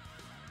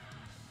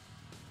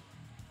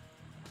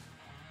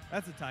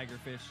 That's a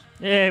tigerfish.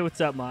 Hey,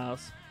 what's up,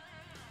 Miles?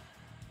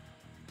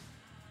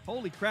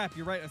 Holy crap,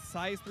 you're right. A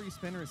size 3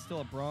 spinner is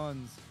still a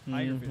bronze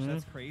tigerfish.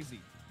 That's crazy.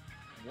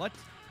 What?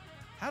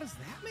 How does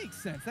that make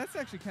sense? That's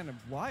actually kind of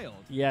wild.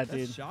 Yeah,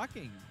 That's dude.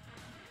 shocking.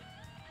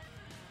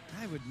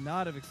 I would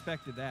not have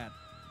expected that.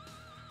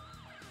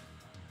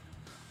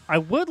 I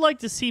would like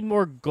to see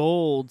more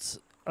golds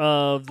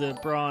of the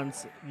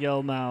bronze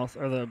yellowmouth,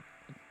 or the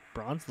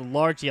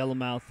large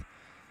yellowmouth.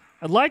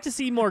 I'd like to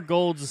see more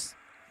golds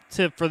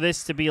for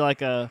this to be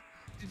like a.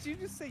 Did you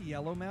just say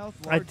yellowmouth?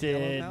 I Large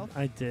did. Yellowmouth?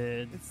 I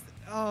did.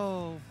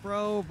 Oh,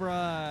 bro,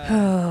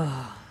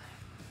 bruh.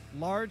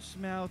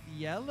 Largemouth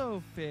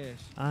yellowfish.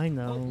 I Oh,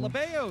 know.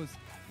 labeos.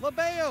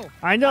 Labeo.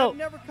 I know. I've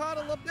never caught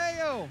a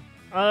labeo.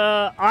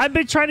 I've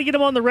been trying to get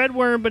him on the red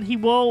worm, but he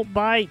won't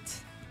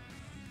bite.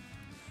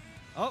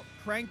 Oh,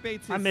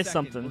 crankbait's his I missed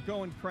second. something. We're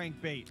going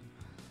crankbait.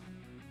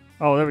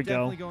 Oh, there we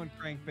Definitely go. going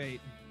crankbait.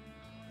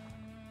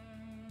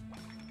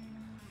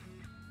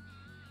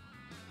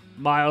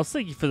 Miles,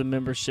 thank you for the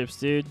memberships,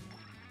 dude.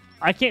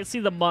 I can't see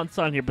the months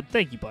on here, but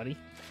thank you, buddy.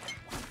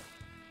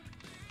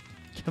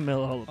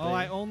 Camilla, Oh,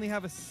 I only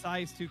have a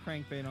size 2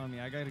 crankbait on me.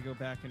 I got to go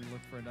back and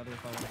look for another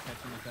if I want to catch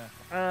him with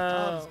that.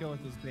 I'll just go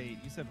with this bait.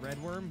 You said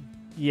redworm?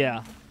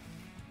 Yeah.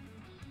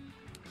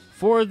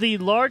 For the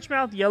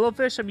largemouth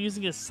yellowfish, I'm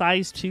using a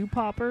size 2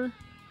 popper.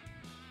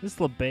 This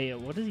labeo,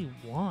 what does he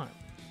want?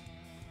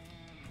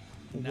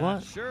 Not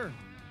What? sure.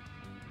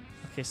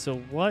 Okay, so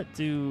what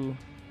do...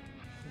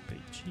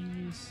 Bait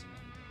cheese.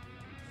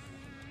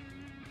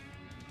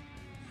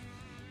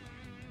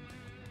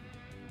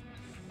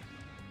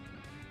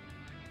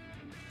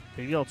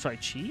 Maybe I'll try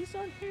cheese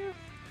on here?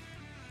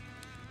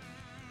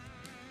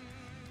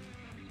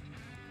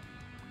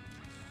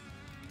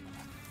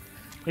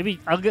 Maybe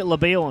I'll get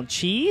labeo on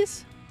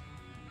cheese?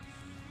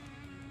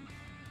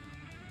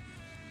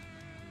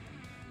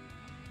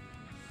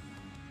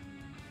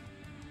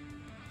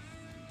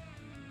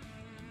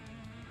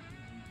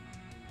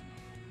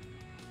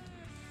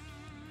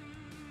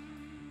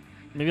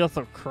 Maybe I'll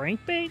throw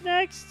crankbait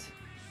next?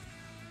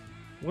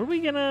 What are we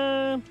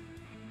gonna...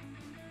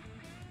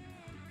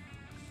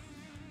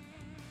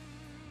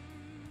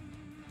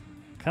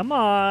 Come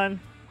on.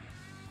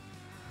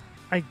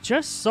 I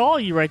just saw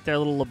you right there,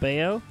 little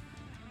labeo.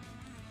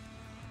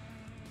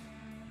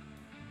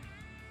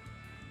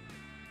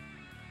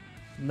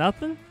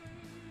 Nothing?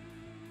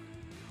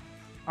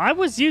 I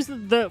was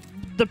using the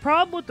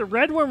problem with the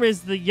redworm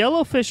is the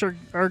yellowfish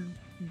are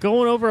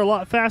going over a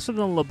lot faster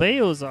than the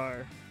labeos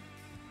are.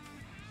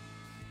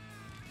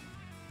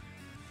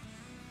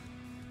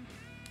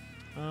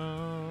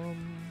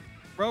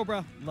 Bro,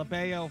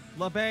 labeo.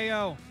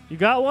 Labeo. You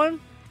got one?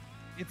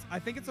 I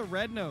think it's a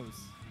red nose.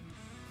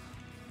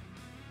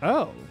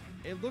 Oh.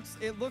 It looks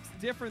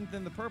different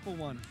than the purple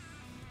one.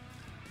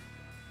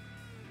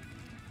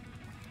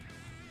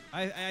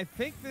 I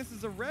think this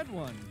is a red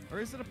one. Or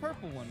is it a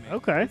purple one, maybe?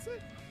 Okay. Is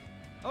it?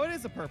 Oh, it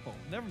is a purple.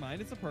 Never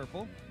mind, it's a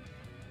purple.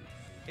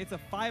 It's a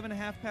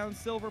 5.5-pound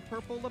silver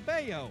purple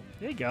labeo.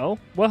 There you go.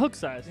 What hook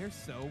size? They're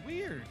so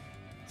weird.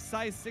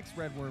 Size 6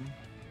 redworm.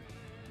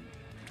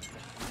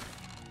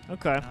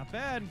 Okay. Not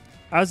bite.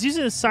 I was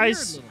using a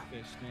size. Weird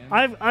little fish,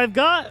 man. I've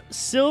got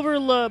silver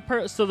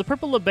so the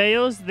purple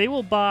labeos,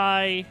 they'll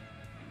bite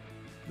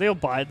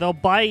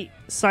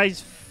size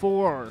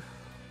 4.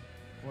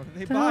 What are they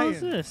What the hell buying?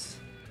 is this?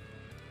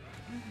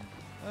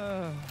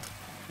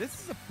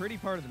 This is a pretty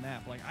part of the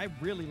map. Like, I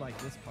really like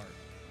this part.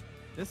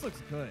 This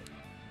looks good.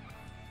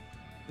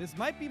 This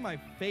might be my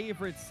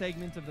favorite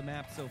segment of the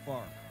map so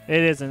far.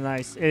 It is a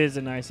nice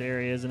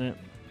area, isn't it?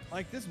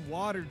 Like, this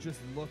water just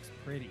looks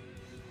pretty.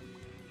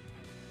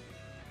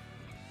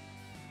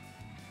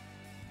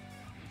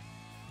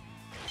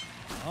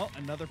 Oh,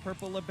 another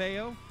purple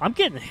labeo. I'm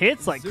getting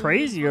hits like Zoom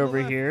crazy in from the over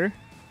left. here.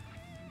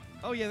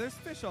 Oh, yeah, there's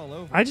fish all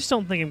over. I just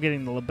don't think I'm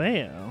getting the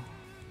labeo.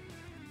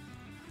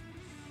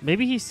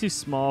 Maybe he's too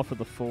small for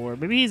the 4.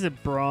 Maybe he's a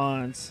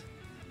bronze.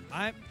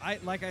 I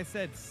like I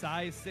said,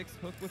 size 6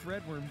 hook with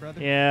redworm,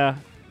 brother. Yeah.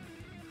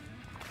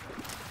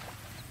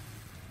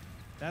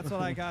 That's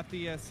what I got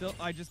the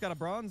I just got a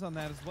bronze on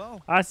that as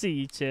well. I see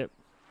you, Chip.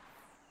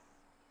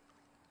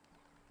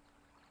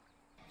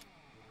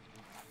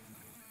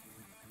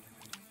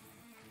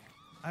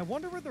 I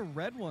wonder where the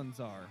red ones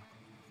are.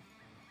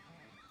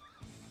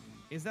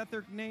 Is that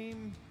their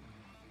name?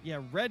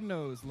 Yeah, red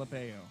nose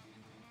labeo.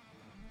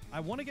 I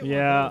want to get Yeah,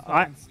 one of those, but I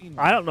haven't seen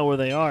one. I don't know where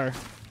they are.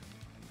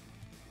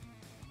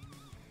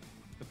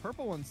 The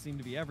purple ones seem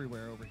to be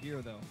everywhere over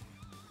here, though.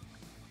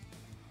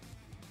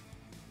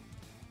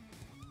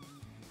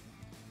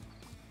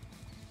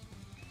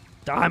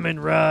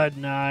 Diamond Rud,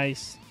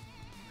 nice.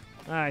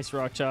 Nice,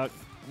 Rock Chalk.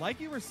 Like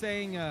you were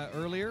saying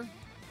earlier,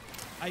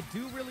 I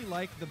do really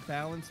like the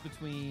balance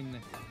between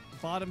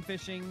bottom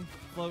fishing,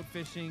 float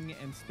fishing,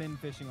 and spin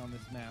fishing on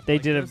this map. They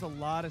like, did. There's a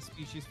lot of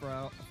species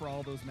for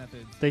all those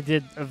methods. They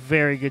did a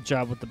very good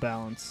job with the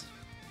balance.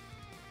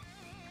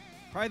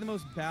 Probably the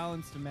most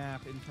balanced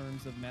map in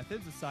terms of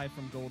methods, aside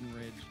from Golden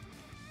Ridge.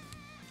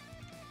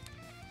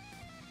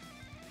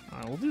 All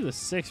right, we'll do the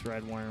 6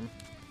 red worm.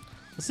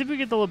 Let's see if we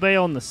get the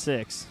labeo on the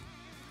 6.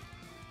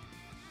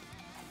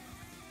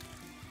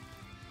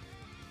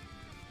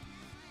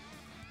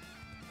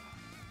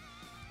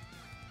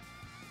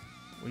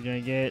 We're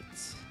gonna get.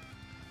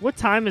 What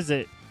time is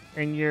it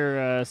in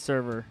your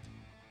server?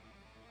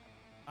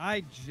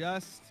 I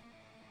just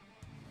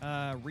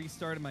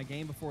restarted my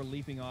game before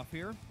leaping off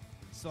here,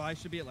 so I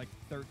should be at like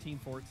 13,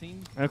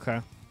 14.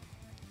 Okay.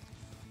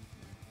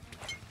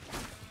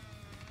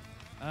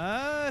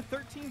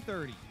 13:30.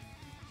 All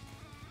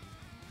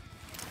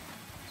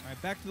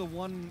right, back to the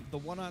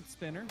one-aught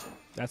spinner.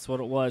 That's what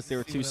it was. They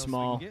were See too what else we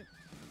small. can get.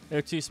 They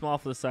were too small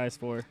for the size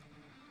 4.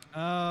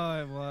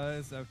 Oh, it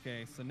was.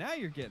 Okay, so now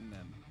you're getting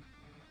them.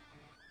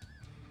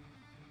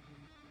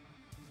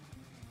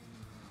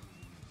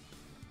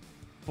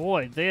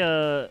 Boy, they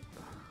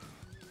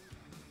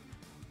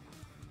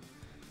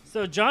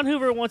So John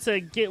Hoover wants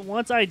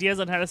ideas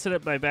on how to set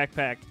up my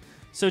backpack.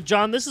 So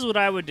John, this is what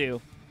I would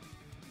do.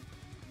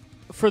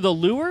 For the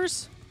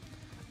lures,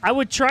 I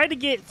would try to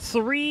get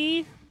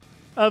 3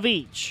 of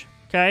each.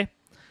 Okay.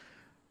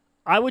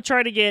 I would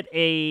try to get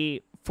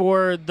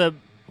for the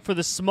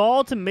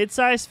small to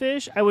mid-size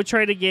fish, I would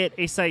try to get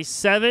a size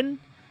 7,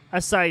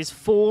 a size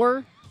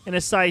 4, and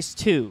a size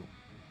 2.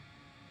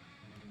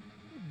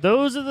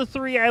 Those are the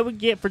 3 I would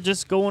get for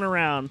just going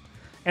around.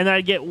 And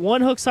I'd get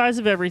 1 hook size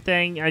of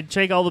everything. I'd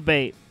take all the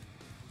bait.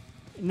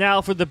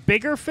 Now, for the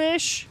bigger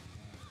fish,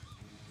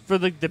 for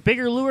the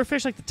bigger lure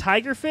fish, like the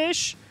tiger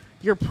fish,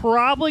 you're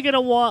probably going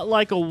to want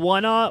like a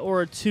 1-aught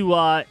or a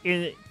 2-aught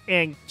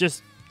and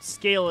just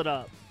scale it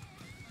up.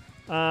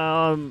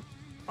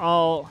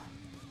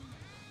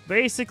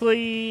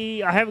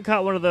 Basically, I haven't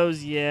caught one of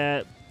those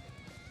yet.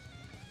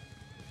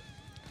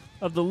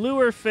 Of the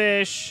lure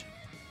fish,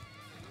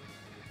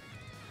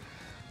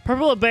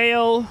 purple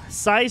labeo,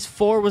 size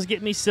 4 was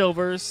getting me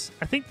silvers.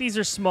 I think these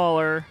are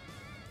smaller.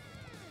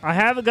 I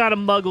haven't got a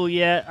muggle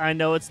yet. I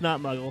know it's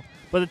not muggle.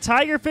 But the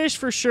tigerfish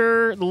for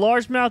sure, the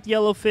largemouth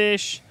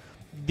yellowfish,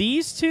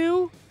 these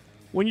 2,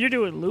 when you're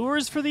doing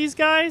lures for these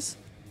guys,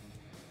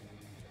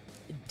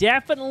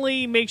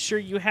 definitely make sure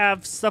you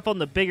have stuff on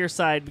the bigger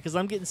side because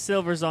I'm getting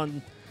silvers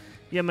on.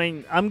 Yeah, I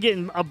mean,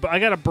 I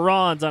got a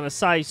bronze on a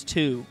size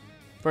 2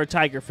 for a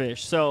tigerfish.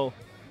 So,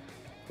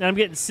 and I'm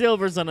getting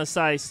silvers on a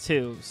size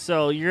 2.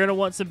 So you're gonna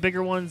want some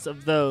bigger ones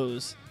of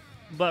those.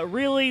 But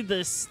really,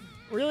 it's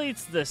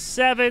the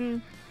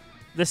 7,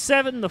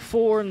 the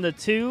 4, and the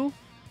 2.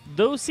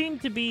 Those seem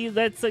to be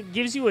that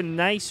gives you a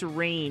nice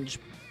range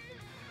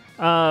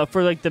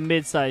for like the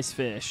mid-size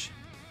fish.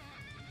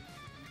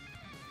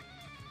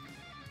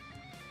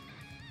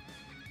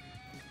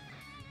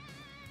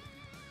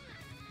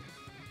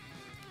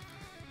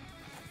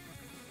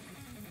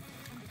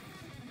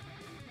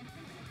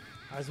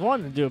 I was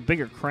wanting to do a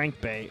bigger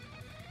crankbait.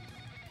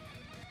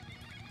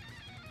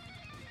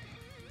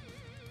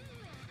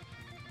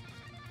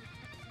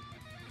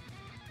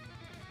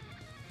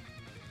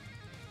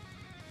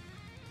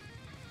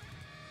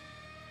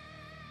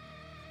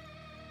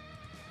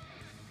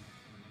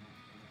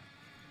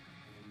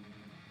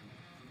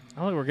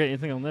 I don't think we're getting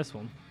anything on this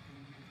one.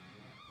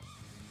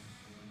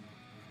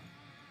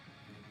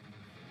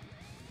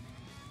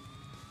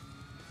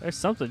 There's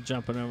something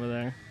jumping over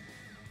there.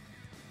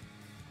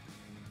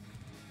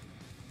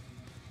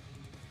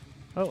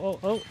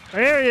 Oh.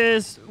 There it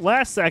is.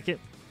 Last second.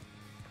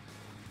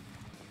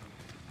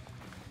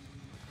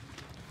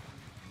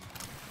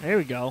 There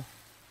we go.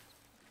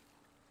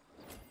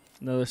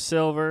 Another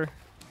silver.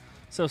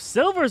 So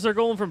silvers are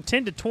going from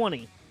 10 to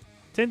 20.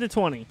 10 to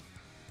 20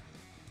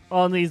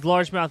 on these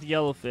largemouth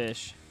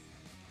yellowfish.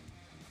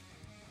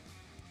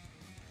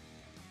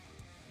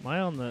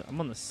 I'm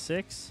on the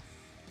 6.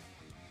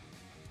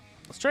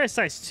 Let's try a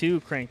size 2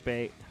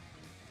 crankbait.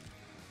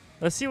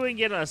 Let's see what we can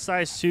get on a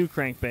size 2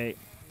 crankbait.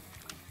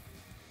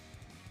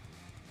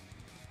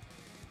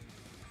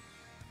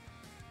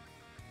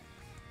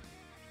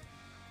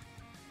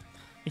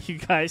 You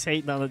guys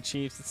hating on the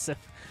Chiefs. It's so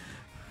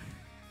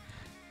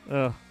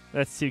oh,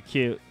 that's too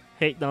cute.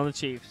 Hating on the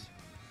Chiefs.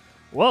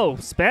 Whoa,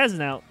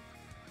 spazzing out.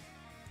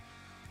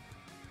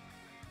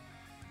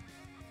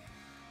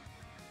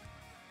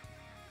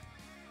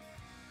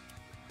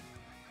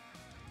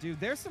 Dude,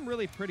 there's some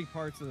really pretty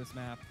parts of this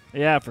map.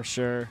 Yeah, for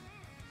sure.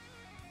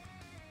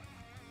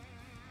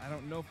 I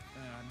don't know.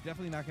 I'm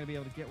definitely not going to be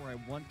able to get where I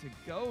want to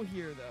go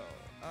here, though.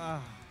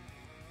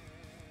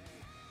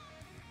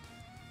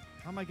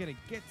 How am I going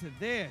to get to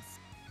this?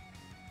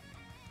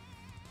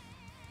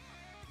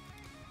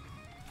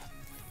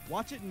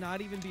 Watch it not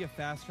even be a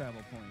fast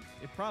travel point.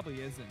 It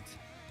probably isn't.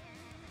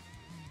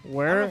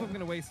 Where? I don't know if I'm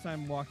going to waste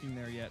time walking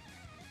there yet.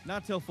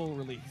 Not till full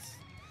release.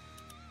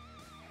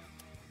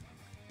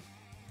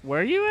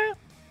 Where are you at?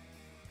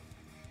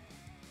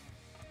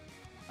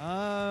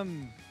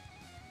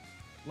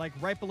 Like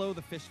right below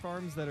the fish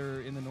farms that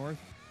are in the north.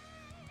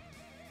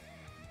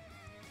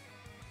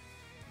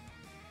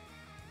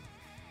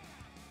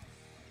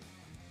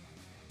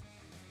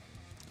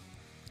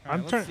 All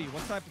right, let's see.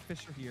 What type of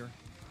fish are here?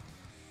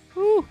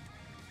 Whew.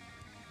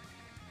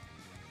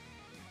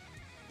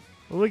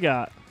 What we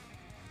got?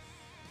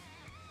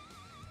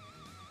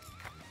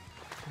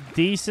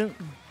 Decent.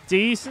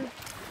 Decent.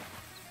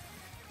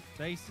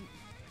 Decent.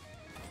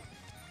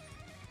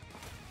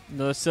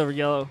 Another silver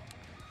yellow.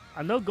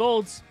 I know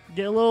golds.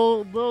 Get a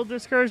little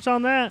discouraged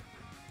on that.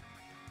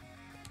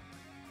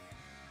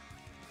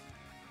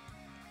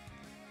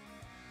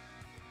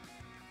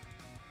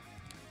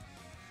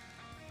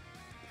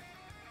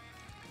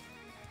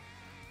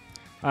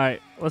 All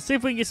right, let's see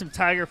if we can get some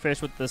tiger fish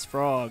with this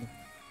frog.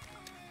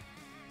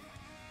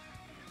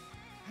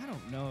 I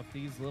don't know if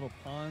these little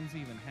ponds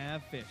even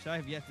have fish. I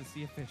have yet to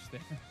see a fish there.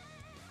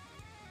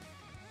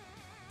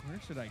 Where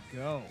should I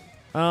go?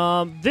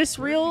 This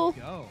reel.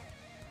 Go?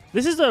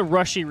 This is a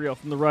Rushy reel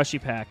from the Rushy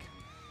pack.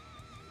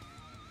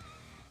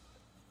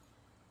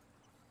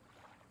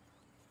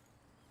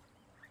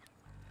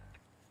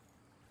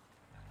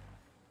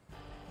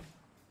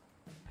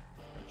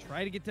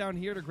 Try to get down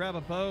here to grab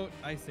a boat.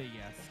 I say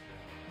yes.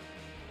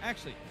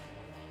 Actually,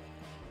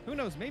 who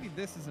knows? Maybe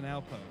this is an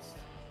outpost.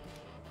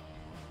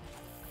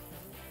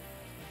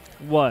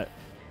 What?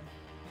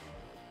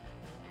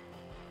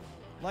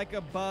 Like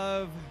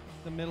above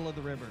the middle of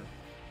the river.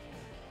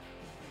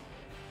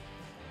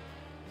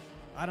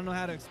 I don't know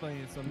how to explain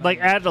it. So I'm not Like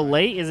really at a sure.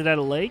 lake? Is it at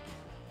a lake?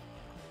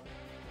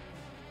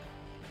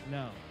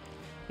 No.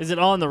 Is it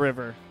on the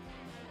river?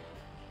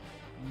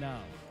 No.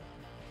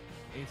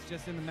 It's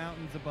just in the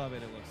mountains above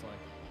it, it looks like.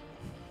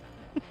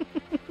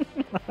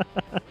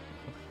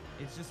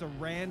 It's just a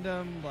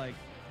random, like,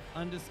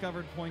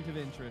 undiscovered point of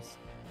interest.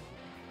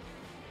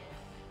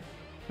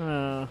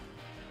 Which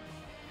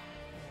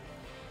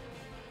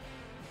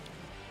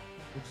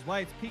is why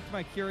it's piqued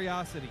my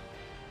curiosity.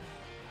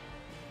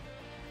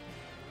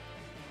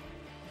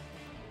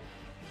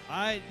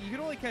 You can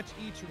only catch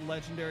each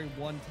legendary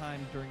one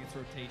time during its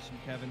rotation,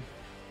 Kevin.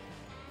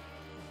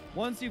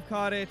 Once you've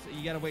caught it,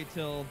 you gotta wait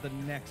till the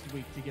next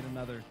week to get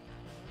another.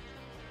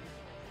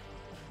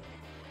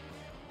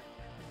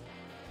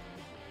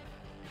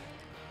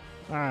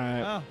 All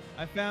right. Oh,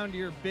 I found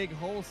your big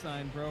hole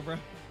sign, bro.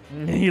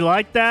 You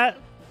like that?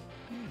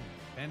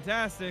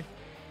 Fantastic.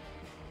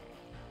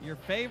 Your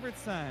favorite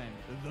sign,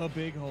 the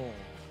big hole.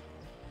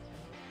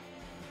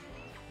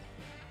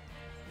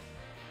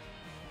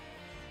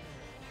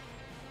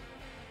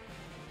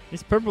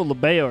 These purple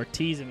labeo are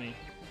teasing me.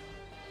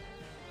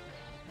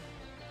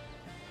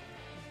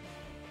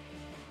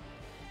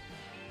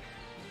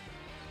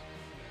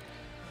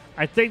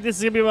 I think this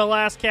is going to be my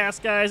last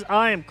cast, guys.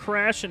 I am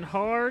crashing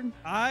hard.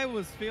 I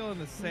was feeling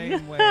the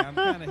same way. I'm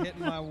kind of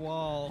hitting my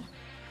wall.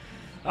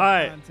 All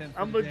right.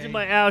 I'm going to do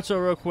my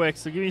outro real quick,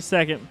 so give me a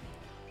second.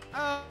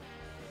 All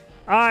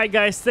right,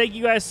 guys. Thank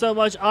you guys so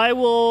much. I'm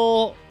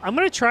going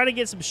to try to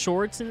get some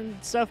shorts and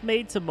stuff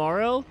made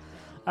tomorrow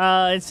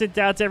and sent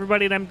out to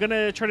everybody. And I'm going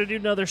to try to do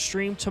another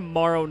stream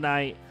tomorrow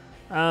night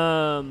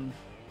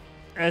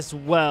as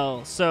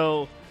well.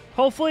 So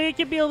hopefully it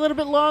can be a little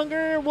bit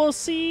longer. We'll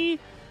see.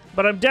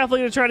 But I'm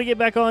definitely going to try to get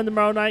back on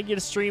tomorrow night, get a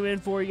stream in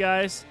for you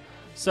guys.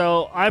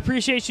 So I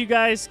appreciate you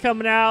guys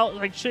coming out.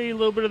 Like, show you a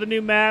little bit of the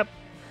new map.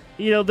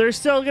 You know, there's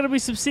still going to be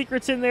some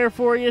secrets in there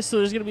for you, so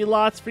there's going to be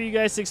lots for you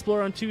guys to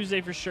explore on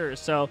Tuesday for sure.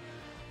 So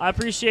I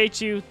appreciate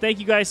you.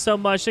 Thank you guys so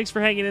much. Thanks for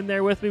hanging in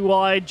there with me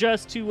while I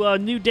adjust to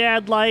new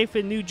dad life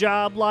and new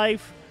job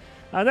life.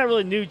 Not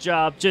really new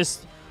job,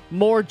 just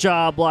more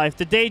job life.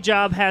 The day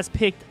job has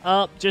picked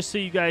up, just so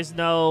you guys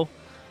know.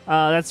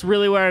 That's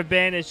really where I've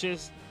been. It's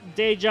just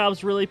day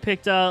jobs really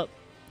picked up,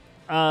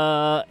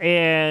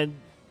 and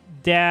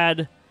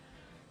dad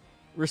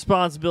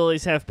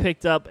responsibilities have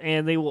picked up,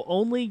 and they will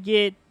only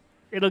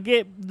they'll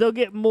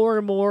get more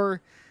and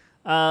more,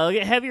 they'll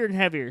get heavier and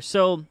heavier.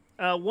 So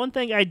one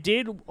thing I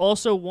did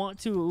also want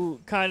to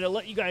kind of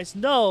let you guys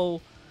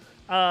know,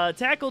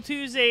 Tackle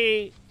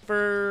Tuesday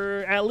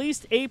for at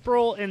least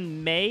April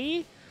and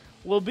May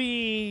will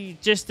be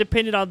just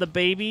dependent on the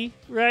baby,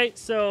 right?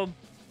 So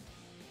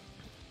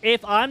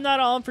if I'm not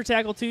on for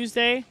Tackle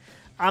Tuesday,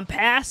 I'm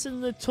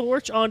passing the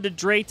torch on to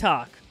Dre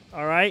Talk,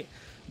 all right?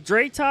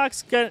 Dre Talk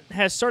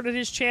has started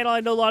his channel.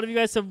 I know a lot of you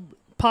guys have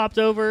popped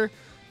over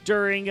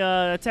during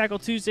Tackle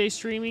Tuesday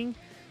streaming.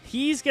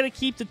 He's going to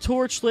keep the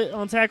torch lit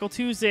on Tackle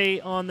Tuesday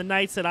on the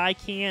nights that I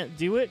can't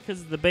do it because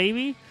of the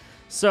baby.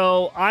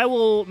 So I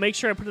will make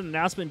sure I put an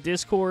announcement in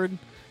Discord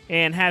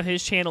and have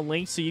his channel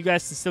linked so you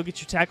guys can still get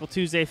your Tackle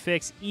Tuesday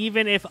fix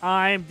even if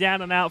I'm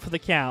down and out for the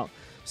count.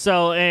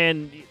 So,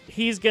 and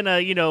he's going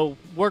to, you know,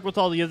 work with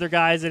all the other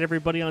guys and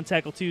everybody on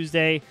Tackle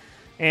Tuesday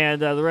and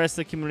the rest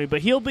of the community.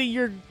 But he'll be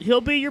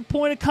your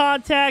point of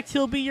contact.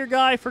 He'll be your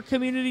guy for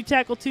Community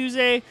Tackle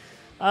Tuesday.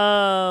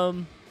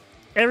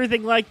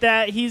 Everything like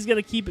that. He's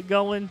going to keep it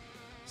going.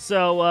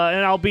 So,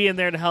 and I'll be in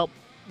there to help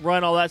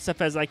run all that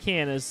stuff as I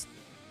can, as,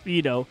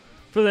 you know,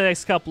 for the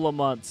next couple of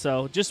months.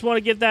 So just want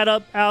to get that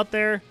out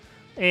there.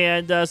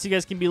 And so you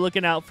guys can be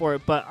looking out for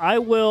it. But I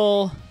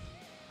will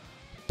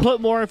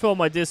put more info on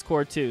my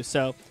Discord too.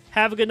 So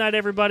have a good night,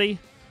 everybody.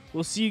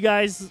 We'll see you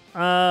guys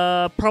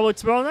probably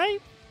tomorrow night.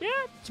 Yeah,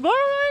 tomorrow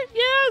night?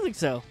 Yeah, I think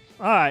so.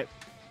 All right.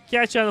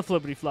 Catch you on the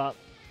flippity flop.